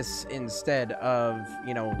 this instead of,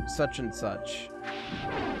 you know, such and such.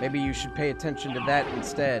 Maybe you should pay attention to that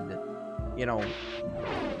instead, you know.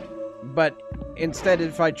 But instead,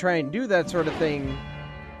 if I try and do that sort of thing,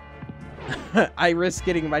 I risk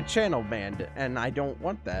getting my channel banned, and I don't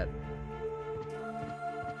want that.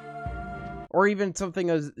 Or even something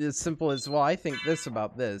as simple as, well, I think this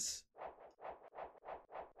about this.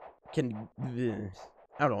 I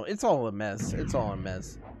don't know, it's all a mess. It's all a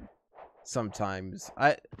mess. Sometimes.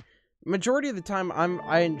 Majority of the time,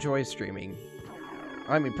 I enjoy streaming.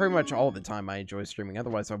 I mean, pretty much all the time I enjoy streaming,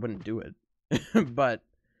 otherwise I wouldn't do it. But,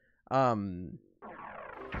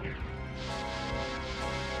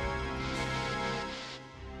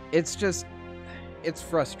 it's just, it's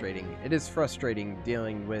frustrating. It is frustrating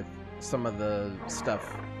dealing with some of the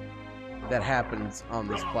stuff that happens on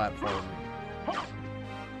this platform.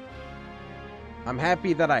 I'm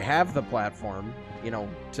happy that I have the platform, you know,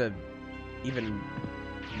 to even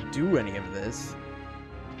do any of this.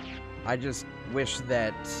 I just wish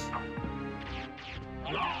that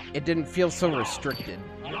it didn't feel so restricted.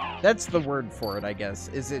 That's the word for it, I guess.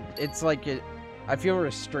 It's like I feel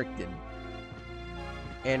restricted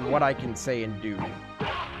in what I can say and do.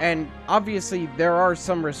 And obviously there are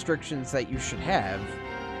some restrictions that you should have.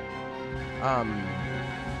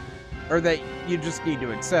 Or that you just need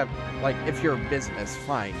to accept. Like, if you're a business,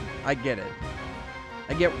 fine. I get it.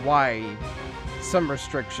 I get why some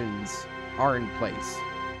restrictions are in place.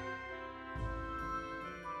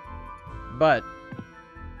 But,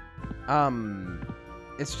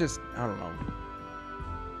 it's just, I don't know.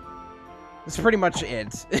 That's pretty much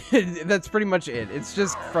it. That's pretty much it. It's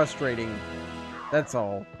just frustrating. That's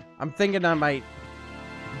all. I'm thinking I might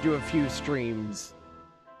do a few streams.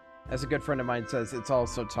 As a good friend of mine says, it's all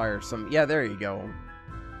so tiresome. Yeah, there you go.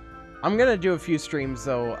 I'm gonna do a few streams,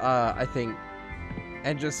 though, I think,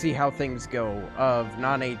 and just see how things go, of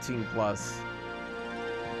non-18 plus.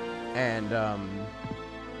 And,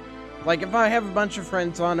 like, if I have a bunch of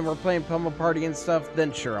friends on and we're playing Pummel Party and stuff,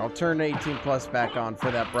 then sure, I'll turn 18 plus back on for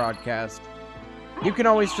that broadcast. You can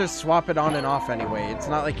always just swap it on and off anyway. It's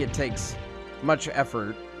not like it takes much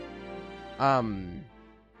effort.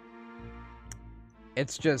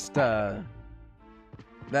 It's just, that's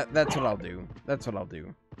what I'll do. That's what I'll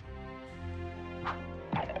do.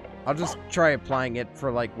 I'll just try applying it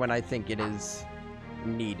for, like, when I think it is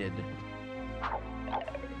needed.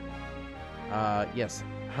 Yes.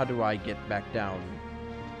 how do I get back down?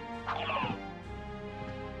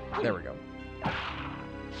 There we go.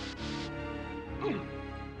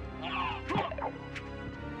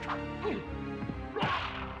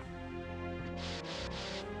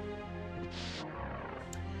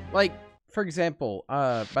 Like, for example,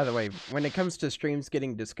 by the way, when it comes to streams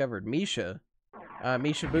getting discovered, Misha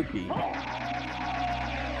Buki,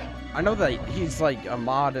 I know that he's like a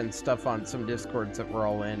mod and stuff on some Discords that we're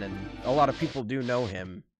all in, and a lot of people do know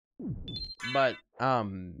him. But,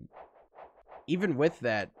 even with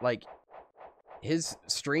that, like, his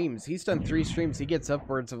streams, he's done 3 streams, he gets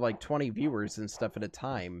upwards of like 20 viewers and stuff at a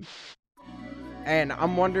time. And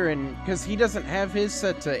I'm wondering, because he doesn't have his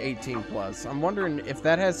set to 18 plus, I'm wondering if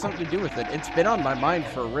that has something to do with it. It's been on my mind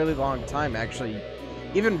for a really long time, actually,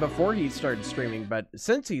 even before he started streaming, but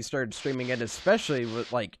since he started streaming, and especially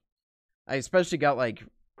with, like, I especially got, like,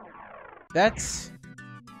 that's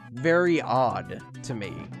very odd to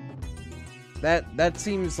me. That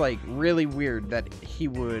seems, like, really weird that he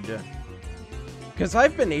would, because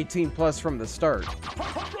I've been 18 plus from the start.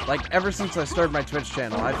 Like, ever since I started my Twitch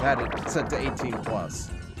channel, I've had it set to 18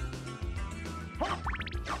 plus.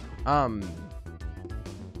 And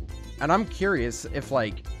I'm curious if,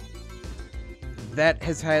 like, that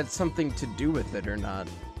has had something to do with it or not.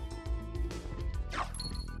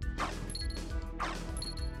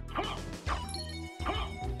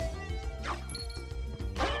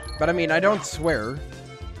 But, I mean, I don't swear.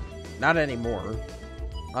 Not anymore.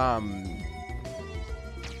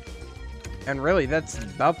 And really, that's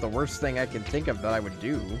about the worst thing I can think of that I would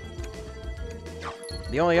do.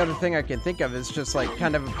 The only other thing I can think of is just, like,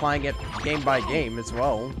 kind of applying it game by game as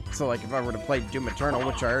well. So, like, if I were to play Doom Eternal,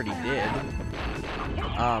 which I already did,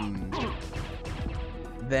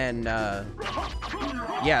 then,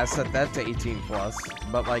 yeah, set that to 18 plus.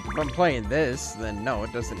 But, like, if I'm playing this, then no,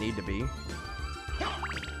 it doesn't need to be.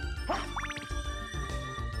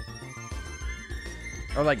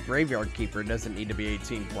 Or, like, Graveyard Keeper doesn't need to be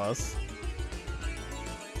 18 plus.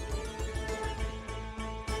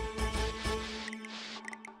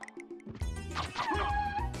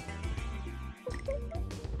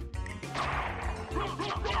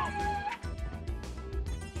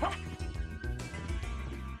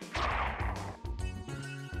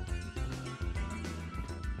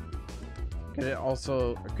 Could it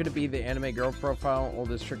also, or could it be the anime girl profile?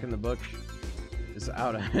 Oldest trick in the book is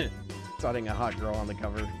out of it. It's outing a hot girl on the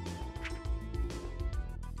cover.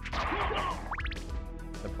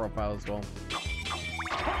 The profile as well.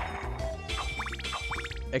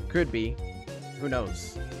 It could be. Who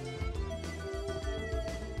knows?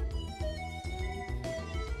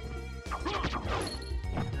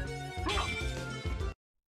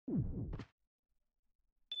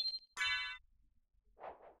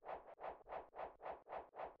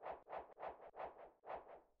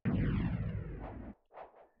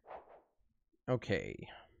 Okay.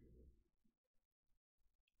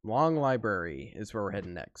 Long Library is where we're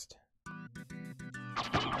heading next.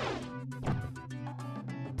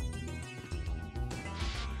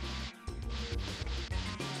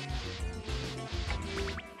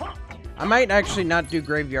 I might actually not do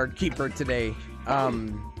Graveyard Keeper today.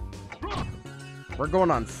 We're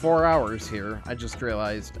going on 4 hours here, I just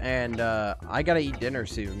realized, and I gotta eat dinner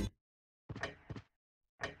soon.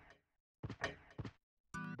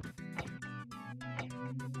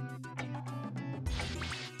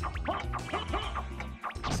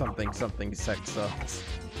 Something sex sucks.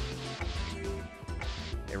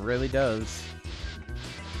 It really does.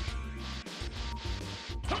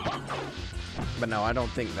 But no, I don't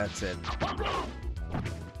think that's it.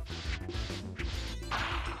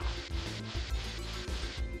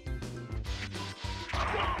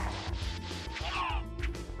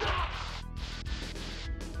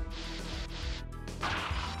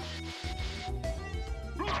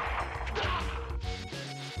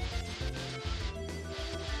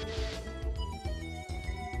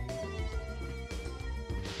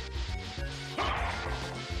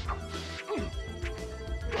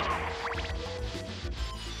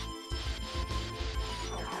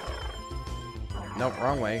 Nope,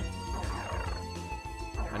 wrong way.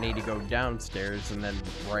 I need to go downstairs and then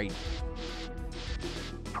right.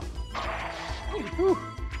 Whew.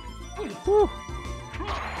 Whew.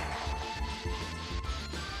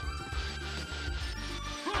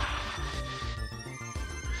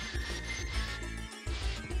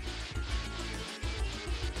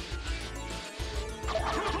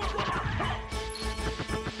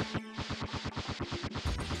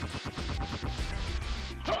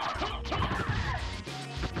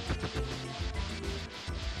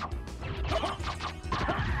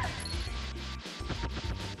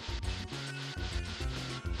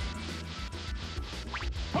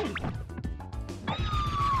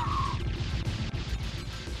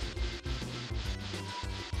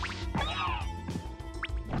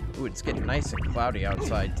 Ooh, it's getting nice and cloudy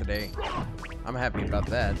outside today. I'm happy about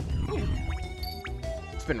that.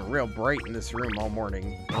 It's been real bright in this room all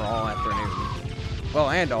morning, or all afternoon.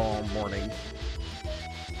 Well, and all morning.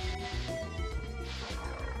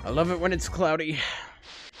 I love it when it's cloudy.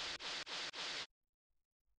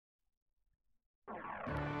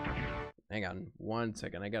 Hang on 1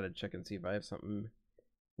 second. I gotta check and see if I have something.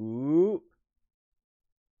 Ooh.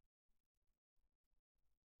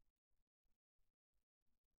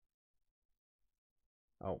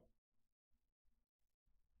 Oh.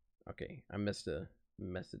 Okay, I missed a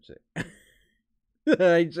message there.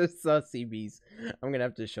 I just saw CB's. I'm gonna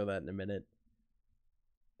have to show that in a minute.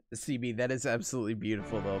 CB, that is absolutely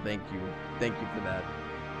beautiful though. Thank you. Thank you for that.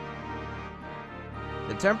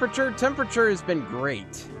 The temperature has been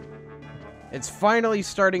great. It's finally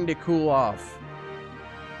starting to cool off.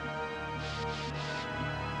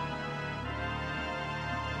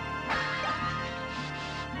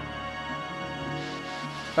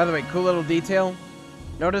 By the way, cool little detail.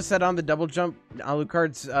 Notice that on the double jump,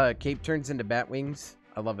 Alucard's cape turns into bat wings.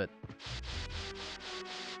 I love it.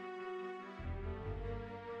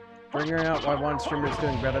 Figuring out why one streamer is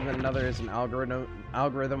doing better than another is an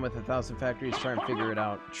algorithm with 1,000 factories trying to figure it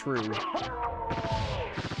out. True.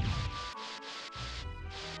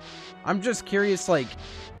 I'm just curious, like,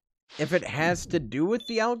 if it has to do with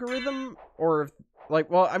the algorithm, or if, like,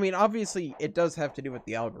 well, I mean, obviously it does have to do with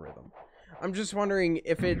the algorithm. I'm just wondering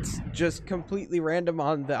if it's just completely random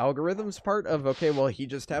on the algorithm's part of, okay, well, he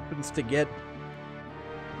just happens to get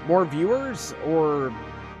more viewers, or,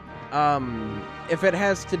 if it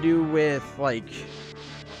has to do with, like,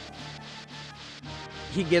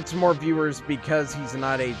 he gets more viewers because he's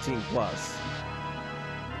not 18 plus.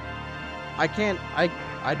 I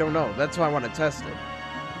don't know. That's why I want to test it.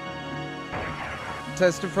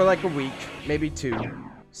 Test it for like a week, maybe 2.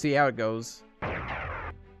 See how it goes.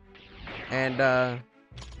 And,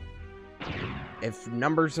 if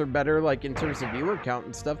numbers are better, like in terms of viewer count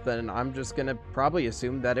and stuff, then I'm just gonna probably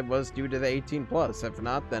assume that it was due to the 18 plus. If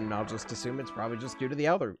not, then I'll just assume it's probably just due to the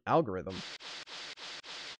algorithm.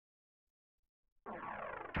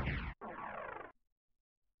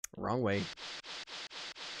 Wrong way.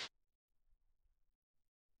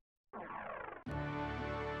 Here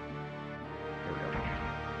we go.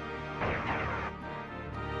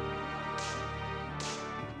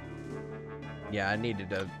 Yeah, I needed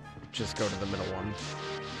to just go to the middle one.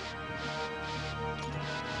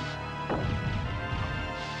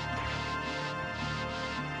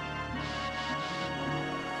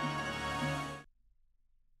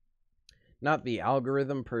 Not the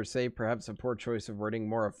algorithm per se, perhaps a poor choice of wording,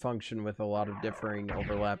 more a function with a lot of differing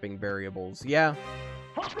overlapping variables. Yeah,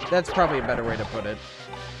 that's probably a better way to put it.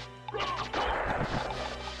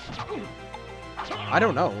 I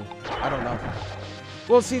don't know.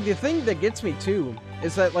 Well, see, the thing that gets me too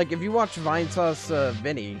is that, like, if you watch Vinesauce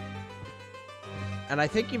Vinny, and I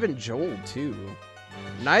think even Joel too,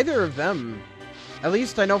 neither of them, at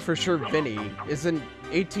least I know for sure Vinny, isn't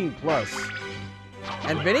 18 plus.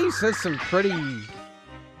 And Vinny says some pretty,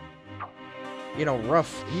 you know,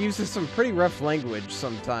 rough, he uses some pretty rough language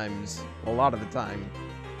sometimes, a lot of the time.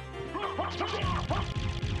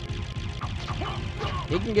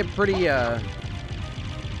 He can get pretty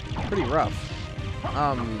rough.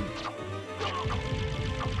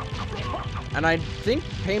 And I think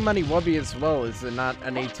Pay Money Wubby as well is not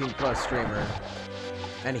an 18 plus streamer.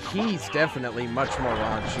 And he's definitely much more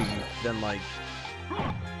raunchy than, like,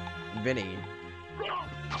 Vinny.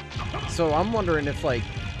 So I'm wondering if, like,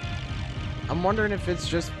 it's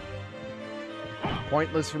just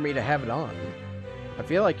pointless for me to have it on. I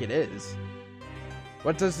feel like it is.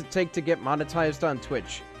 What does it take to get monetized on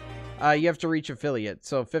Twitch? You have to reach affiliate,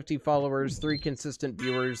 so 50 followers, 3 consistent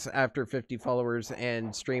viewers after 50 followers,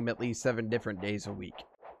 and stream at least 7 different days a week.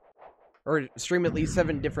 Or stream at least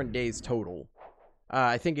 7 different days total.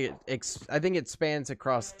 I think it spans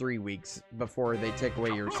across 3 weeks before they take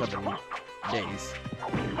away your 7 days.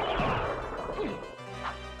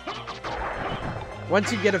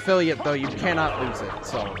 Once you get affiliate, though, you cannot lose it,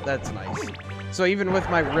 so that's nice. So even with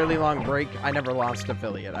my really long break, I never lost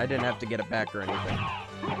affiliate. I didn't have to get it back or anything.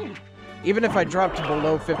 Even if I dropped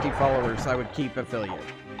below 50 followers, I would keep affiliate.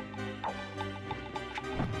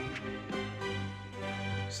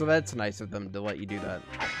 So that's nice of them to let you do that.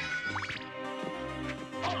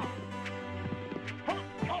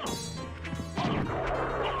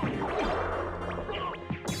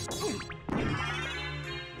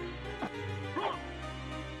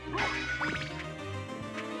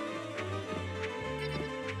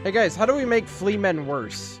 Hey guys, how do we make flea men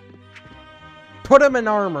worse? Put them in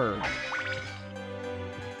armor.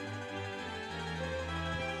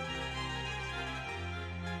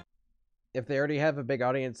 If they already have a big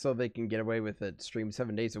audience so they can get away with it, stream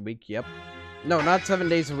 7 days a week, yep. No, not 7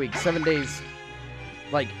 days a week. 7 days,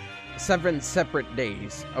 like, 7 separate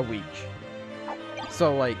days a week.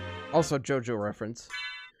 So, like, also JoJo reference.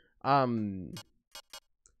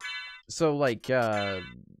 So, like,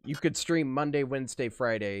 you could stream Monday, Wednesday,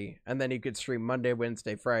 Friday, and then you could stream Monday,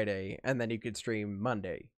 Wednesday, Friday, and then you could stream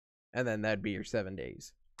Monday. And then that'd be your 7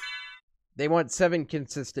 days. They want 7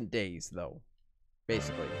 consistent days, though.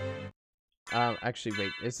 Basically. Actually,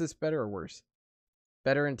 wait. Is this better or worse?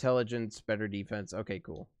 Better intelligence, better defense. Okay,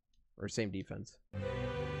 cool. Or same defense.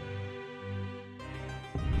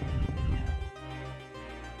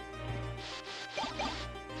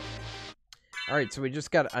 Alright, so we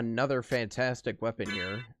just got another fantastic weapon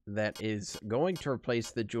here that is going to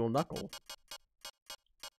replace the Jewel Knuckle.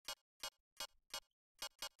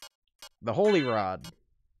 The Holy Rod.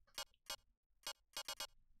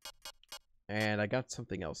 And I got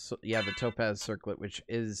something else. So, yeah, the Topaz Circlet, which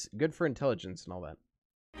is good for intelligence and all that.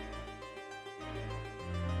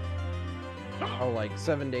 Oh, like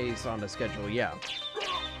 7 days on a schedule, yeah.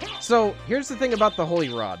 So, here's the thing about the Holy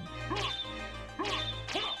Rod.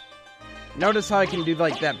 Notice how I can do,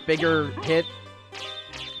 like, that bigger hit?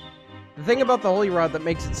 The thing about the Holy Rod that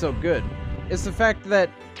makes it so good is the fact that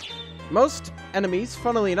most enemies,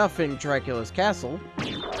 funnily enough in Dracula's castle,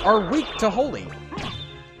 are weak to Holy.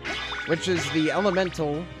 Which is the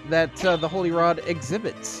elemental that the Holy Rod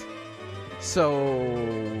exhibits.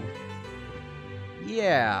 So,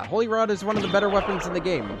 yeah, Holy Rod is one of the better weapons in the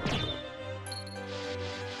game.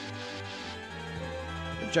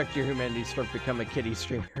 Object your humanity, start become a kitty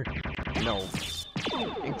streamer. No.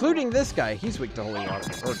 Including this guy, he's weak to Holy Rod,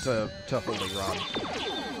 or to Holy Rod.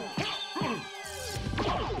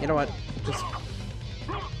 You know what? Just...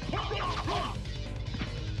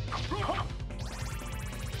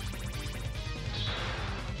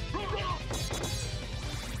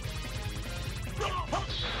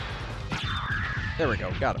 There we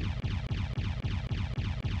go, got him.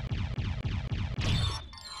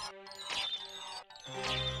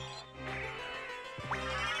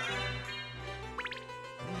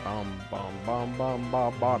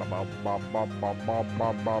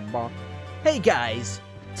 Hey guys,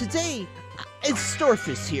 today it's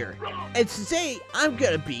Storfus here, and today I'm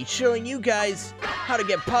gonna be showing you guys how to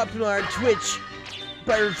get popular on Twitch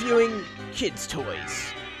by reviewing kids'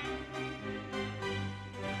 toys.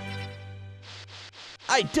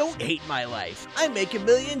 I don't hate my life. I make $1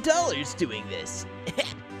 million doing this.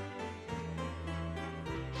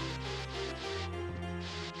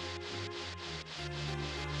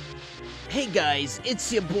 Hey guys,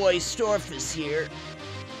 it's your boy Storfus here.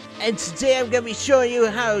 And today I'm gonna be showing you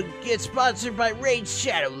how to get sponsored by Raid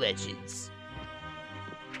Shadow Legends.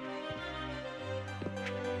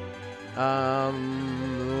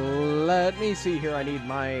 Let me see here. I need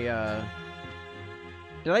my,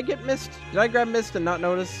 Did I get mist? Did I grab mist and not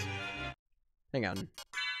notice? Hang on.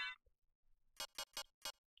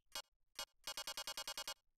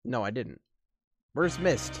 No, I didn't. Where's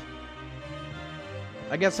mist?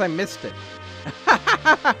 I guess I missed it.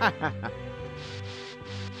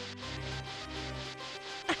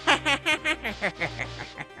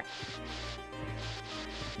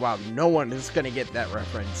 Wow, no one is gonna get that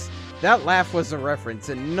reference. That laugh was a reference,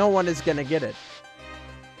 and no one is gonna get it.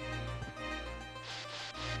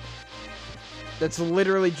 That's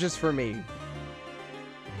literally just for me.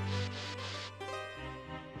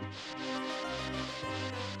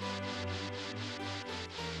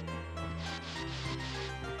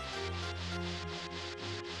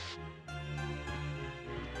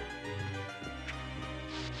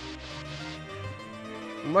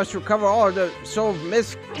 We must recover all of the soul of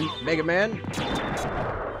Mist, Mega Man.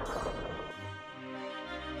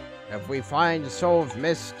 If we find the soul of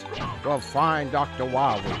Mist, we'll find Dr.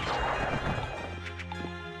 Wily.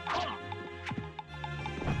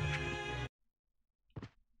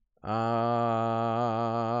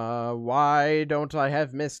 Why don't I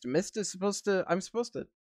have Mist? Mist is supposed to... I'm supposed to...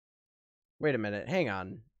 Wait a minute. Hang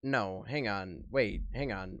on. No, hang on. Wait,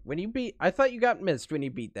 hang on. When you beat... I thought you got Mist when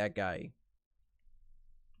you beat that guy.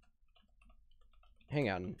 Hang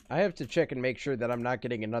on. I have to check and make sure that I'm not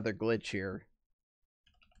getting another glitch here.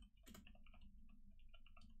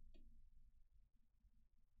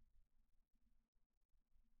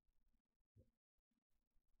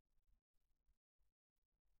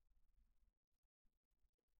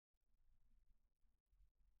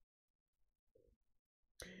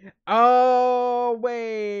 Oh,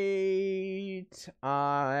 wait.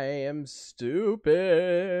 I am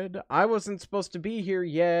stupid. I wasn't supposed to be here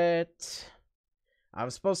yet. I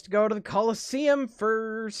was supposed to go to the Coliseum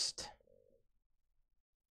first.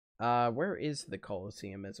 Where is the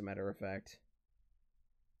Colosseum, as a matter of fact?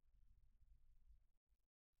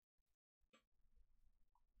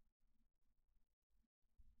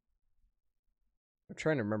 I'm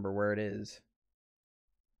trying to remember where it is.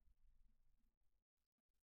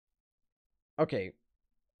 Okay.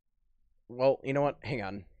 Well, you know what? Hang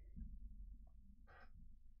on.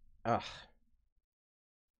 Ugh.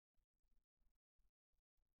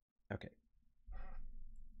 Okay.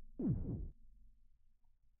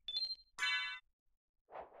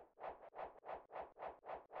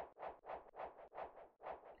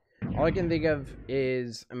 All I can think of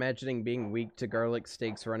is imagining being weak to garlic,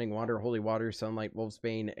 steaks, running water, holy water, sunlight,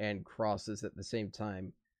 wolfsbane, and crosses at the same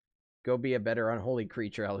time. Go be a better unholy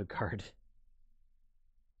creature, Alucard.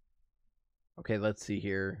 Okay, let's see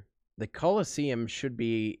here. The Colosseum should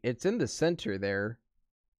be... It's in the center there.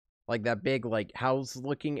 Like that big, like,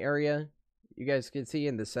 house-looking area. You guys can see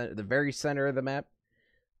in the center, the very center of the map.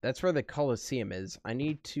 That's where the Colosseum is. I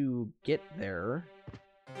need to get there.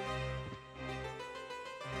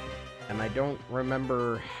 And I don't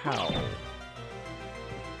remember how.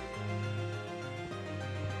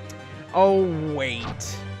 Oh,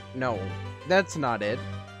 wait. No, that's not it.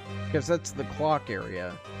 Because that's the clock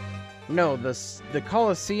area. No, the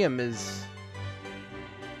Colosseum is...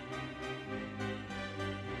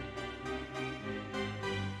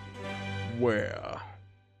 Where?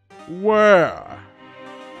 Where?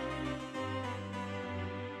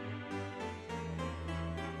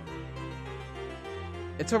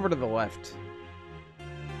 It's over to the left.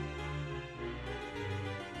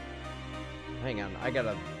 Hang on, I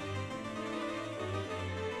gotta...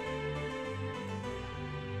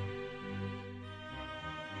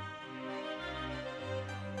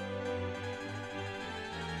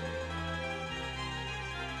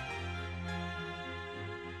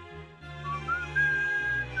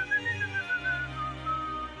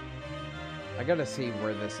 I gotta see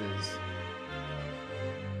where this is.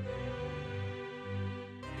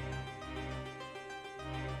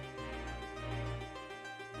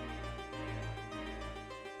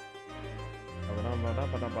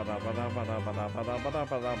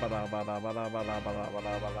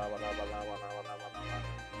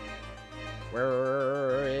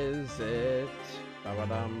 Where is it?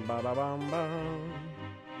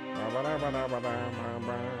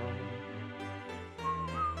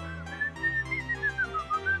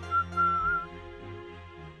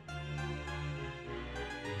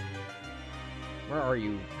 Where are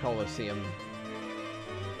you, Colosseum?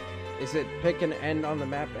 Is it pick an end on the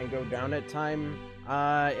map and go down at time?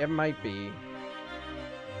 It might be.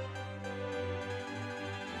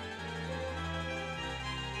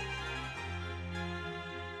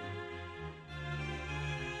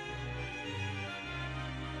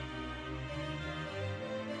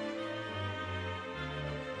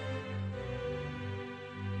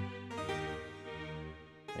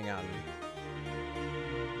 Hang on.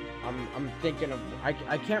 I'm thinking of... I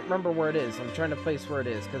can't remember where it is. I'm trying to place where it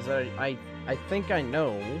is, because I think I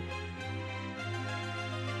know.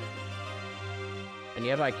 And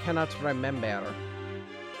yet I cannot remember.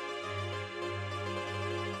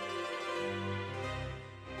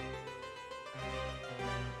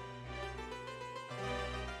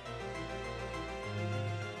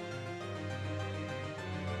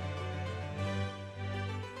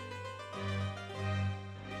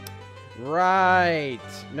 Right.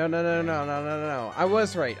 No. I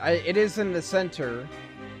was right. It is in the center.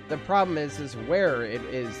 The problem is where it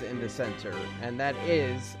is in the center. And that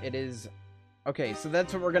is, it is... Okay, so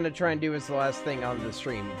that's what we're going to try and do as the last thing on the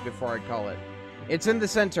stream before I call it. It's in the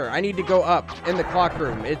center. I need to go up in the clock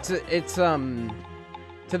room. It's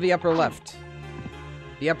to the upper left.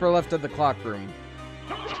 The upper left of the clock room.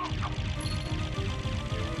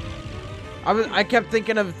 I kept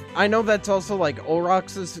thinking of... I know that's also like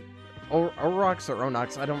Olrox's... Olrox or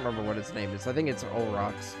Onox? I don't remember what his name is. I think it's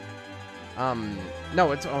Olrox.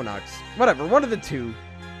 No, it's Onox. Whatever, one of the two.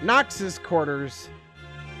 Nox's quarters.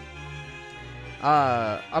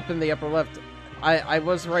 Up in the upper left. I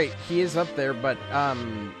was right. He is up there, but,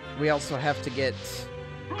 we also have to get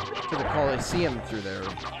to the Colosseum through there.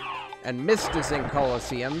 And Mist is in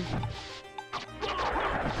Colosseum.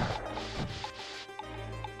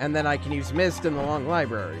 And then I can use Mist in the Long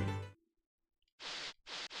Library.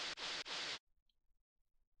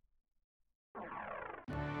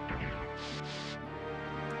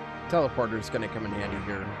 Teleporter's gonna come in handy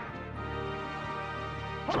here.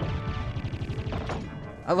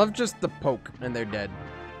 I love just the poke, and they're dead.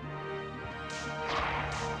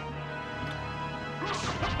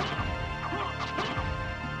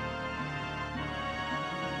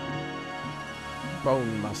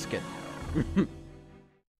 Bone musket.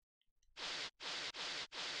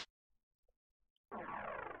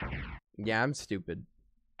 Yeah, I'm stupid.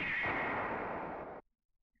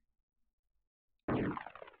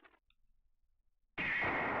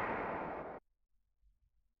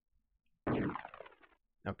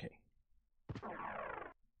 Okay.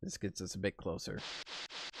 This gets us a bit closer.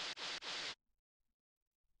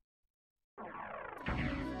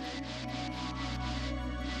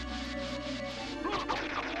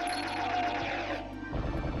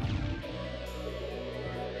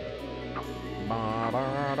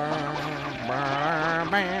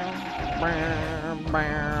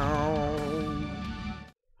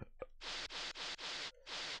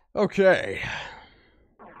 Okay.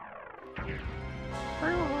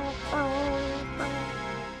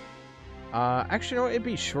 Actually, no, it'd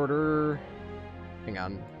be shorter. Hang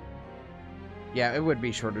on. Yeah, it would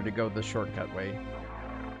be shorter to go the shortcut way.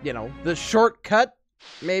 You know, the shortcut,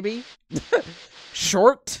 maybe?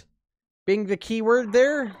 Short being the key word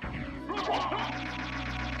there?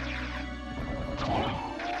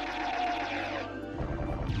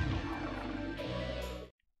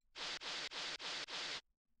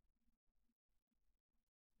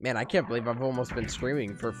 Man, I can't believe I've almost been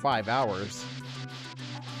streaming for 5 hours.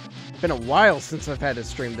 It's been a while since I've had to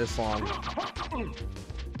stream this long.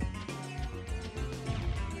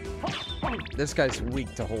 This guy's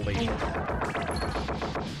weak to holding.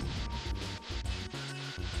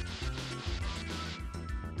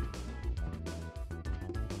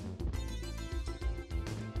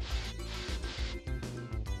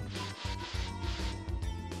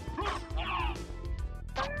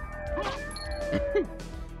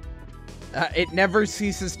 It never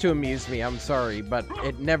ceases to amuse me. I'm sorry, but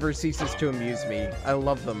it never ceases to amuse me. I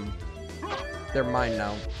love them. They're mine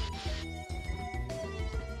now.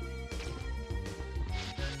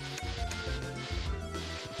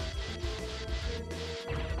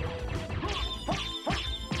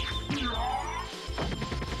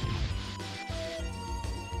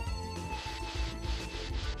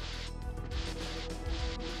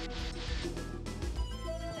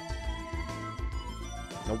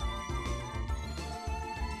 Nope.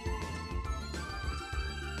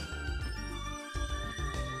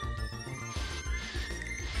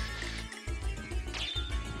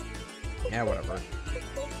 Yeah, whatever.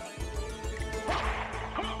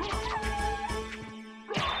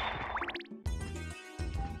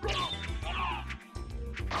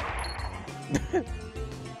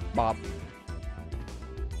 Bop.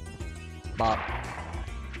 Bop.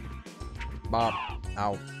 Bop.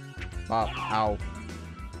 Ow. Bop. Ow.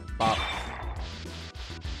 Bop.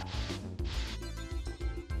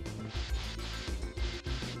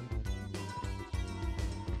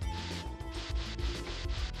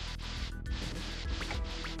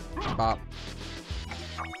 Bop.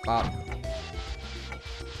 Bop.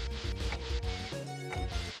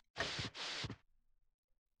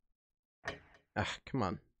 Ah, come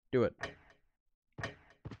on. Do it.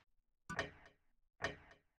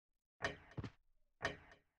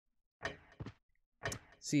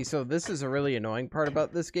 See, so this is a really annoying part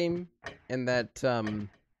about this game, in that,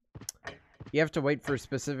 you have to wait for a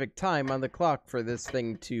specific time on the clock for this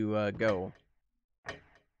thing to, go.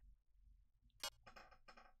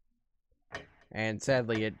 And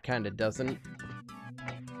sadly, it kind of doesn't.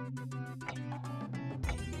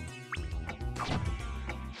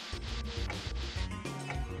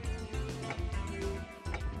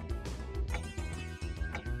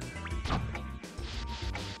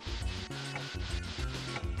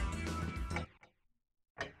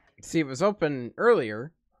 See, it was open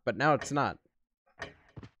earlier, but now it's not.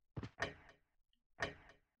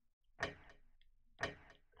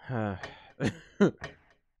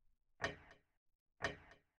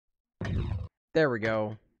 There we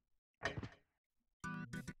go.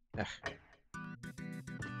 Ugh.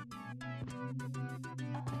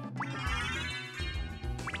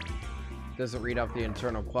 Does it read off the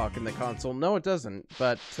internal clock in the console? No, it doesn't,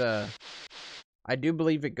 but I do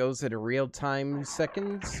believe it goes at a real-time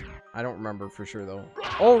seconds. I don't remember for sure, though.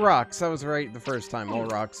 All rocks! I was right the first time. All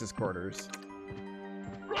rocks is quarters.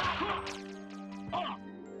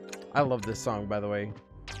 I love this song, by the way.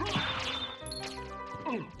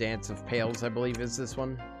 Dance of Pails, I believe, is this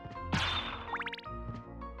one.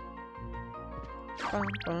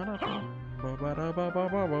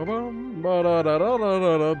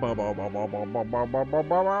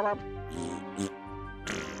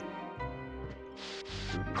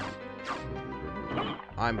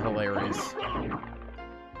 I'm hilarious.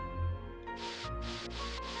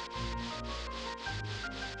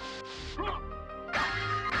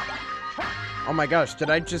 Oh my gosh, did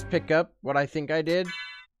I just pick up what I think I did?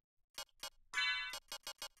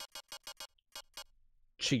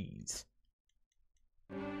 Cheese.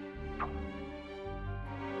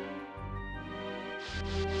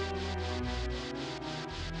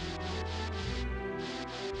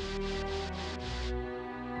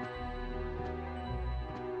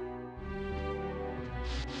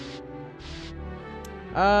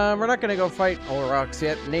 We're not gonna go fight Olrox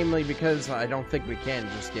yet, namely because I don't think we can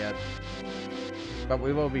just yet. But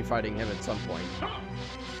we will be fighting him at some point.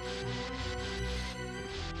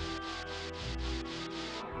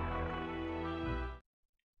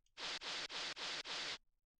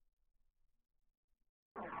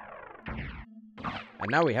 And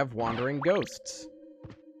now we have wandering ghosts.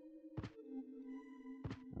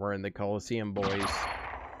 We're in the Colosseum, boys.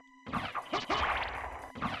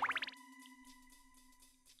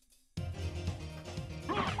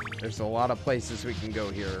 There's a lot of places we can go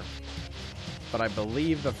here. But I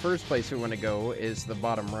believe the first place we want to go is the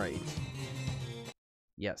bottom right.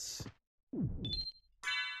 Yes.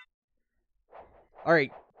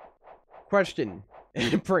 Alright. Question.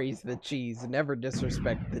 Praise the cheese. Never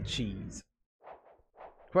disrespect the cheese.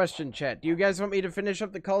 Question, chat. Do you guys want me to finish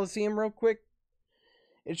up the Colosseum real quick?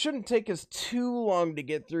 It shouldn't take us too long to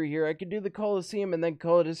get through here. I could do the Colosseum and then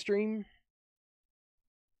call it a stream.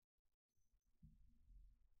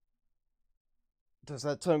 Does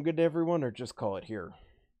that sound good to everyone, or just call it here?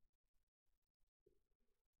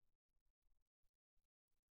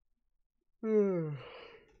 Ooh.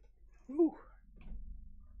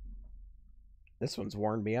 This one's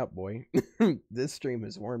worn me out, boy. This stream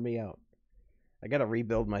has worn me out. I gotta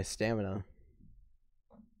rebuild my stamina.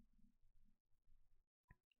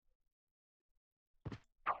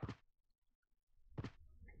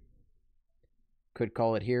 Could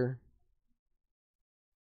call it here.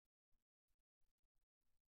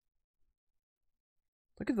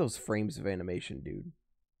 Look at those frames of animation, dude.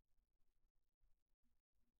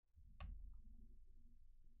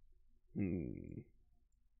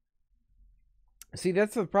 See,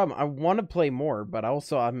 that's the problem. I want to play more, but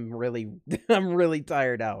also I'm really I'm really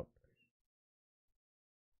tired out.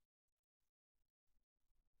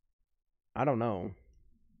 I don't know.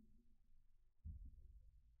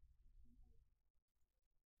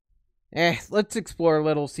 Let's explore a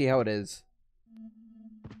little, see how it is.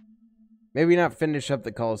 Maybe not finish up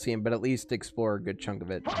the Colosseum, but at least explore a good chunk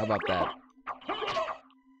of it. How about that?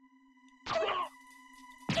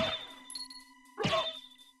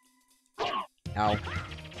 Ow.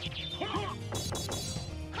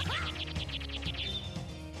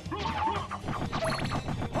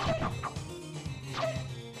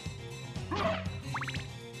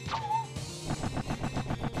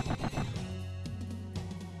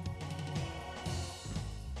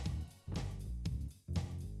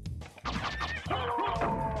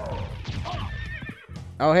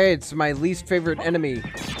 Oh, hey, it's my least favorite enemy.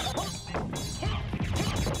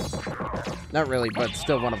 Not really, but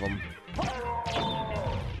still one of them.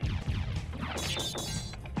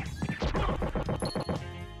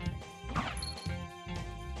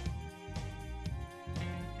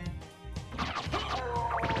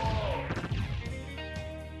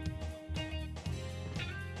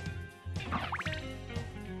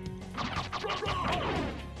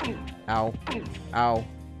 Ow. Ow.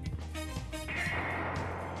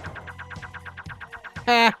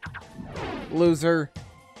 Ha! Loser.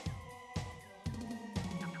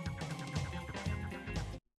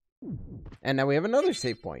 And now we have another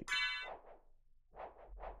save point.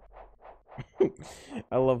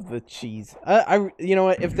 I love the cheese. You know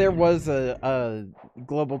what? If there was a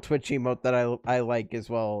global Twitch emote that I like as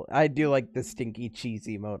well, I do like the stinky cheese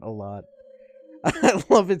emote a lot. I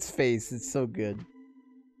love its face. It's so good.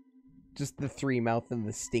 Just the three mouth and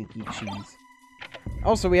the stinky cheese.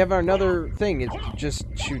 Also, we have another thing. It just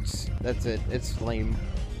shoots. That's it. It's lame.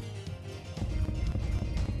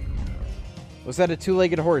 Was that a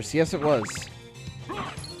two-legged horse? Yes, it was.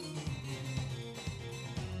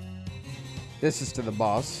 This is to the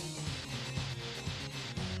boss.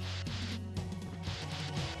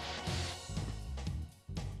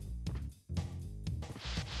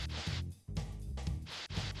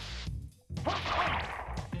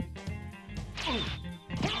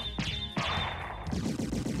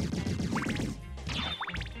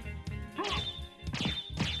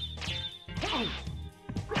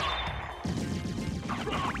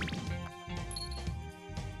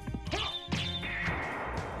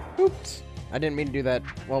 Oops. I didn't mean to do that.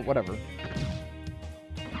 Well, whatever.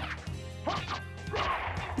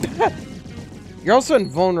 You're also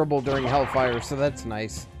invulnerable during Hellfire, so that's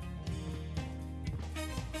nice.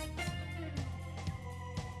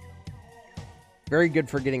 Very good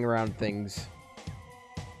for getting around things.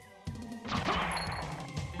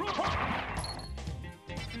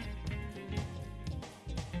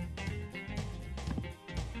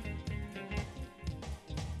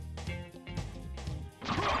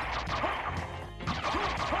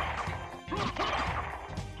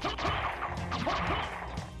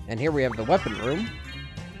 And here we have the weapon room.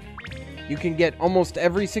 You can get almost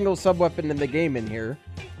every single sub-weapon in the game in here.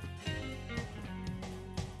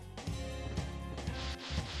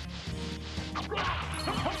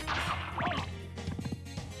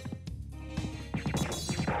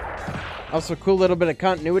 Also, cool little bit of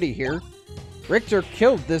continuity here. Richter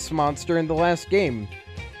killed this monster in the last game.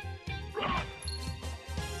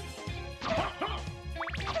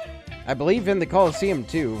 I believe in the Colosseum,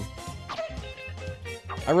 too.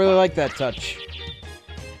 I really like that touch.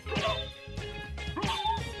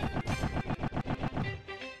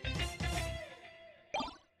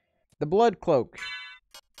 The Blood Cloak.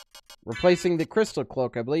 Replacing the Crystal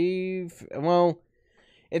Cloak, I believe. Well,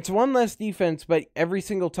 it's one less defense, but every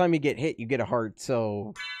single time you get hit, you get a heart,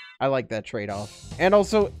 so I like that trade-off. And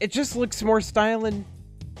also, it just looks more styling.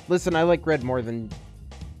 Listen, I like red more than...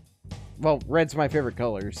 Well, red's my favorite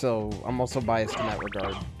color, so I'm also biased in that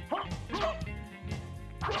regard.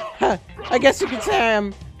 Huh, I guess you could say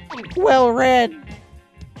I'm well read.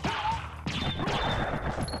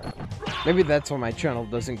 Maybe that's why my channel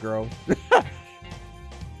doesn't grow.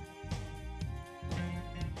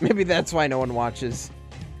 Maybe that's why no one watches.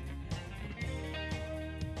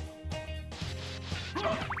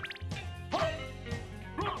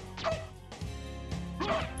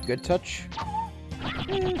 Good touch.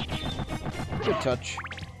 Good touch.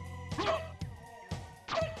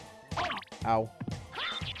 Ow.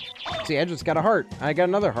 See, I just got a heart. I got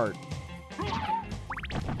another heart.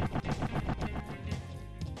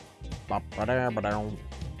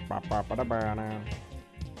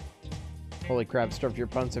 Holy crap, Storf, your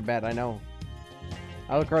puns are bad, I know.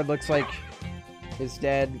 Alucard looks like his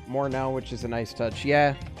dad more now, which is a nice touch.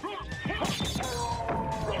 Yeah.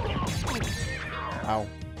 Ow.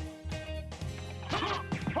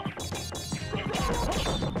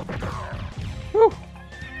 Whew.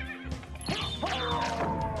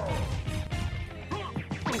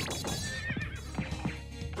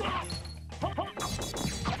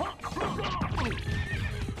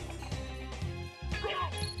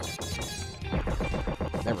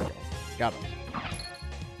 There we go. Got him.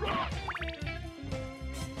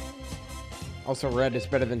 Also, red is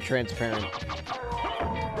better than transparent.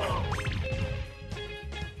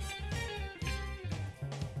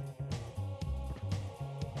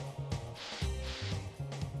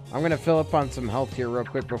 I'm gonna fill up on some health here real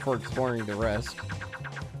quick before exploring the rest.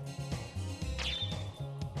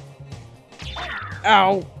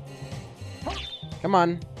 Ow! Come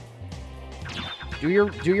on. Do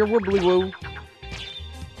your wobbly woo.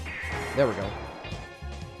 There we go.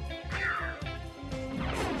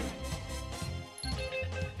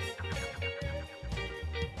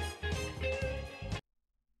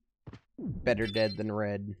 Better dead than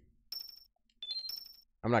red.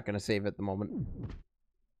 I'm not gonna save at the moment.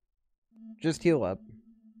 Just heal up.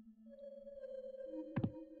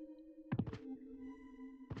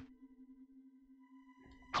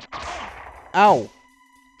 Ow!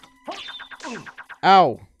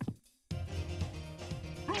 Ow!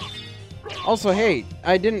 Also, hey,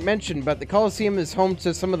 I didn't mention, but the Colosseum is home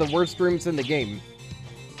to some of the worst rooms in the game.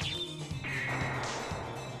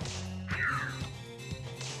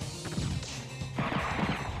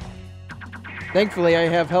 Thankfully, I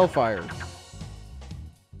have Hellfire.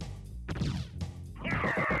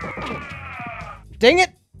 Dang it!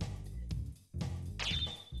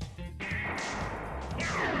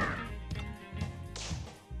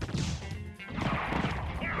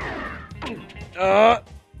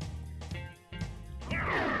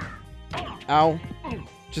 Ow.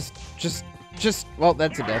 Just, well,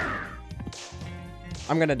 that's a death.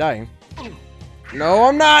 I'm gonna die. No,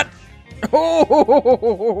 I'm not!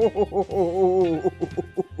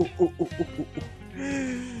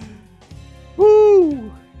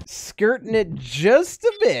 Woo! Skirting it just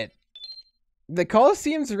a bit. The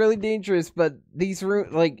Colosseum's really dangerous, but these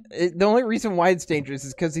rooms, like, the only reason why it's dangerous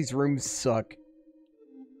is because these rooms suck.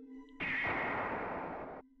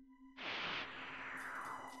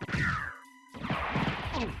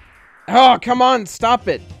 Oh, come on, stop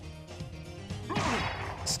it.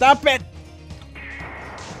 Stop it!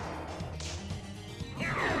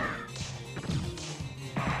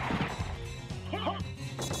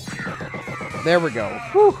 There we go.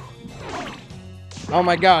 Whew. Oh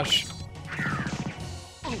my gosh.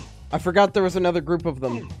 I forgot there was another group of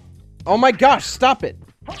them. Oh my gosh, stop it.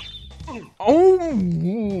 Oh,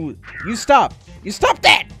 you stop. You stop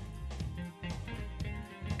that!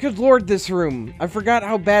 Good lord, this room. I forgot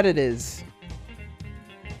how bad it is.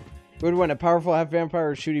 Who would win, a powerful half-vampire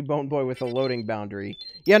or shooty bone boy with a loading boundary?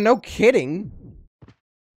 Yeah, no kidding.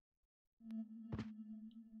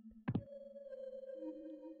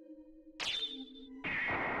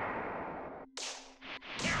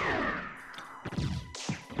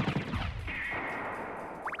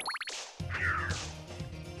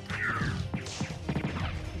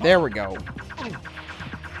 There we go.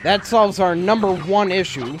 That solves our number one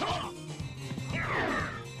issue.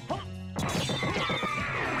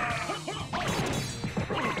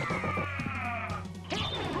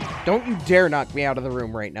 Don't you dare knock me out of the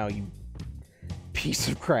room right now, you piece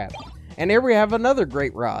of crap. And here we have another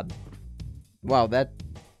great rod. Wow, that...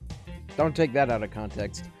 Don't take that out of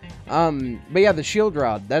context. But yeah, the shield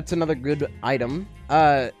rod. That's another good item.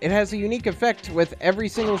 It has a unique effect with every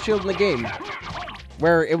single shield in the game,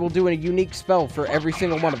 where it will do a unique spell for every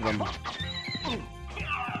single one of them.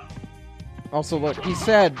 Also, look, he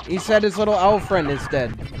said his little owl friend is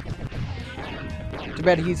dead. Too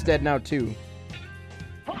bad he's dead now, too.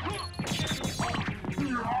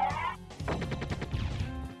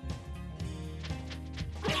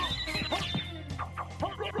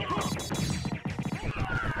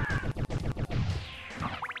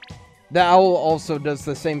 The owl also does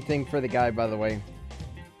the same thing for the guy, by the way.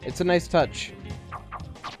 It's a nice touch.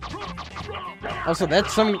 Also,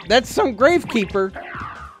 that's some gravekeeper.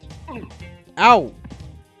 Ow.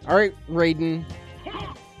 Alright, Raiden.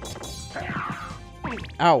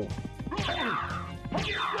 Ow.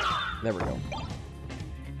 There we go.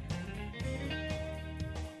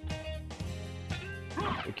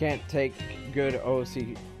 You can't take good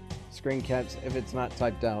OC screen caps if it's not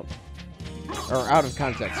typed out. Or out of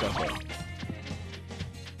context, okay.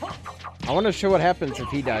 I want to show what happens if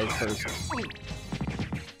he dies first.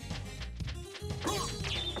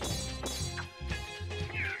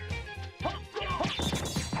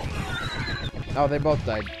 Oh, they both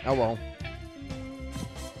died. Oh well.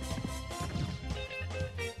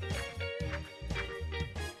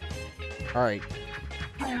 Alright.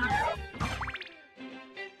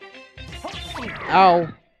 Ow.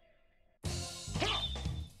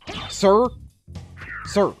 Sir?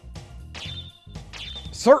 Sir.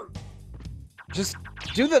 Sir! Just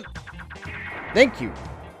do the... Thank you.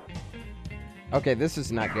 Okay, this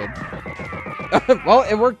is not good. Well,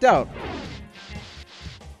 it worked out.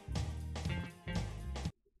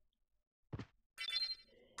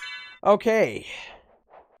 Okay.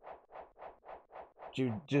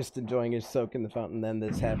 Jude just enjoying his soak in the fountain, then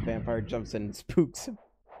this half vampire jumps in and spooks him.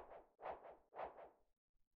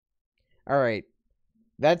 Alright.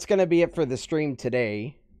 That's gonna be it for the stream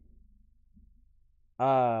today.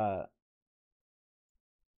 I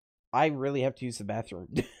really have to use the bathroom.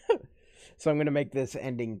 So I'm gonna make this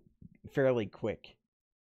ending fairly quick.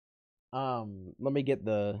 Let me get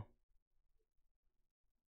the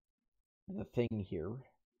thing here.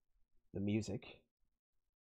 The music.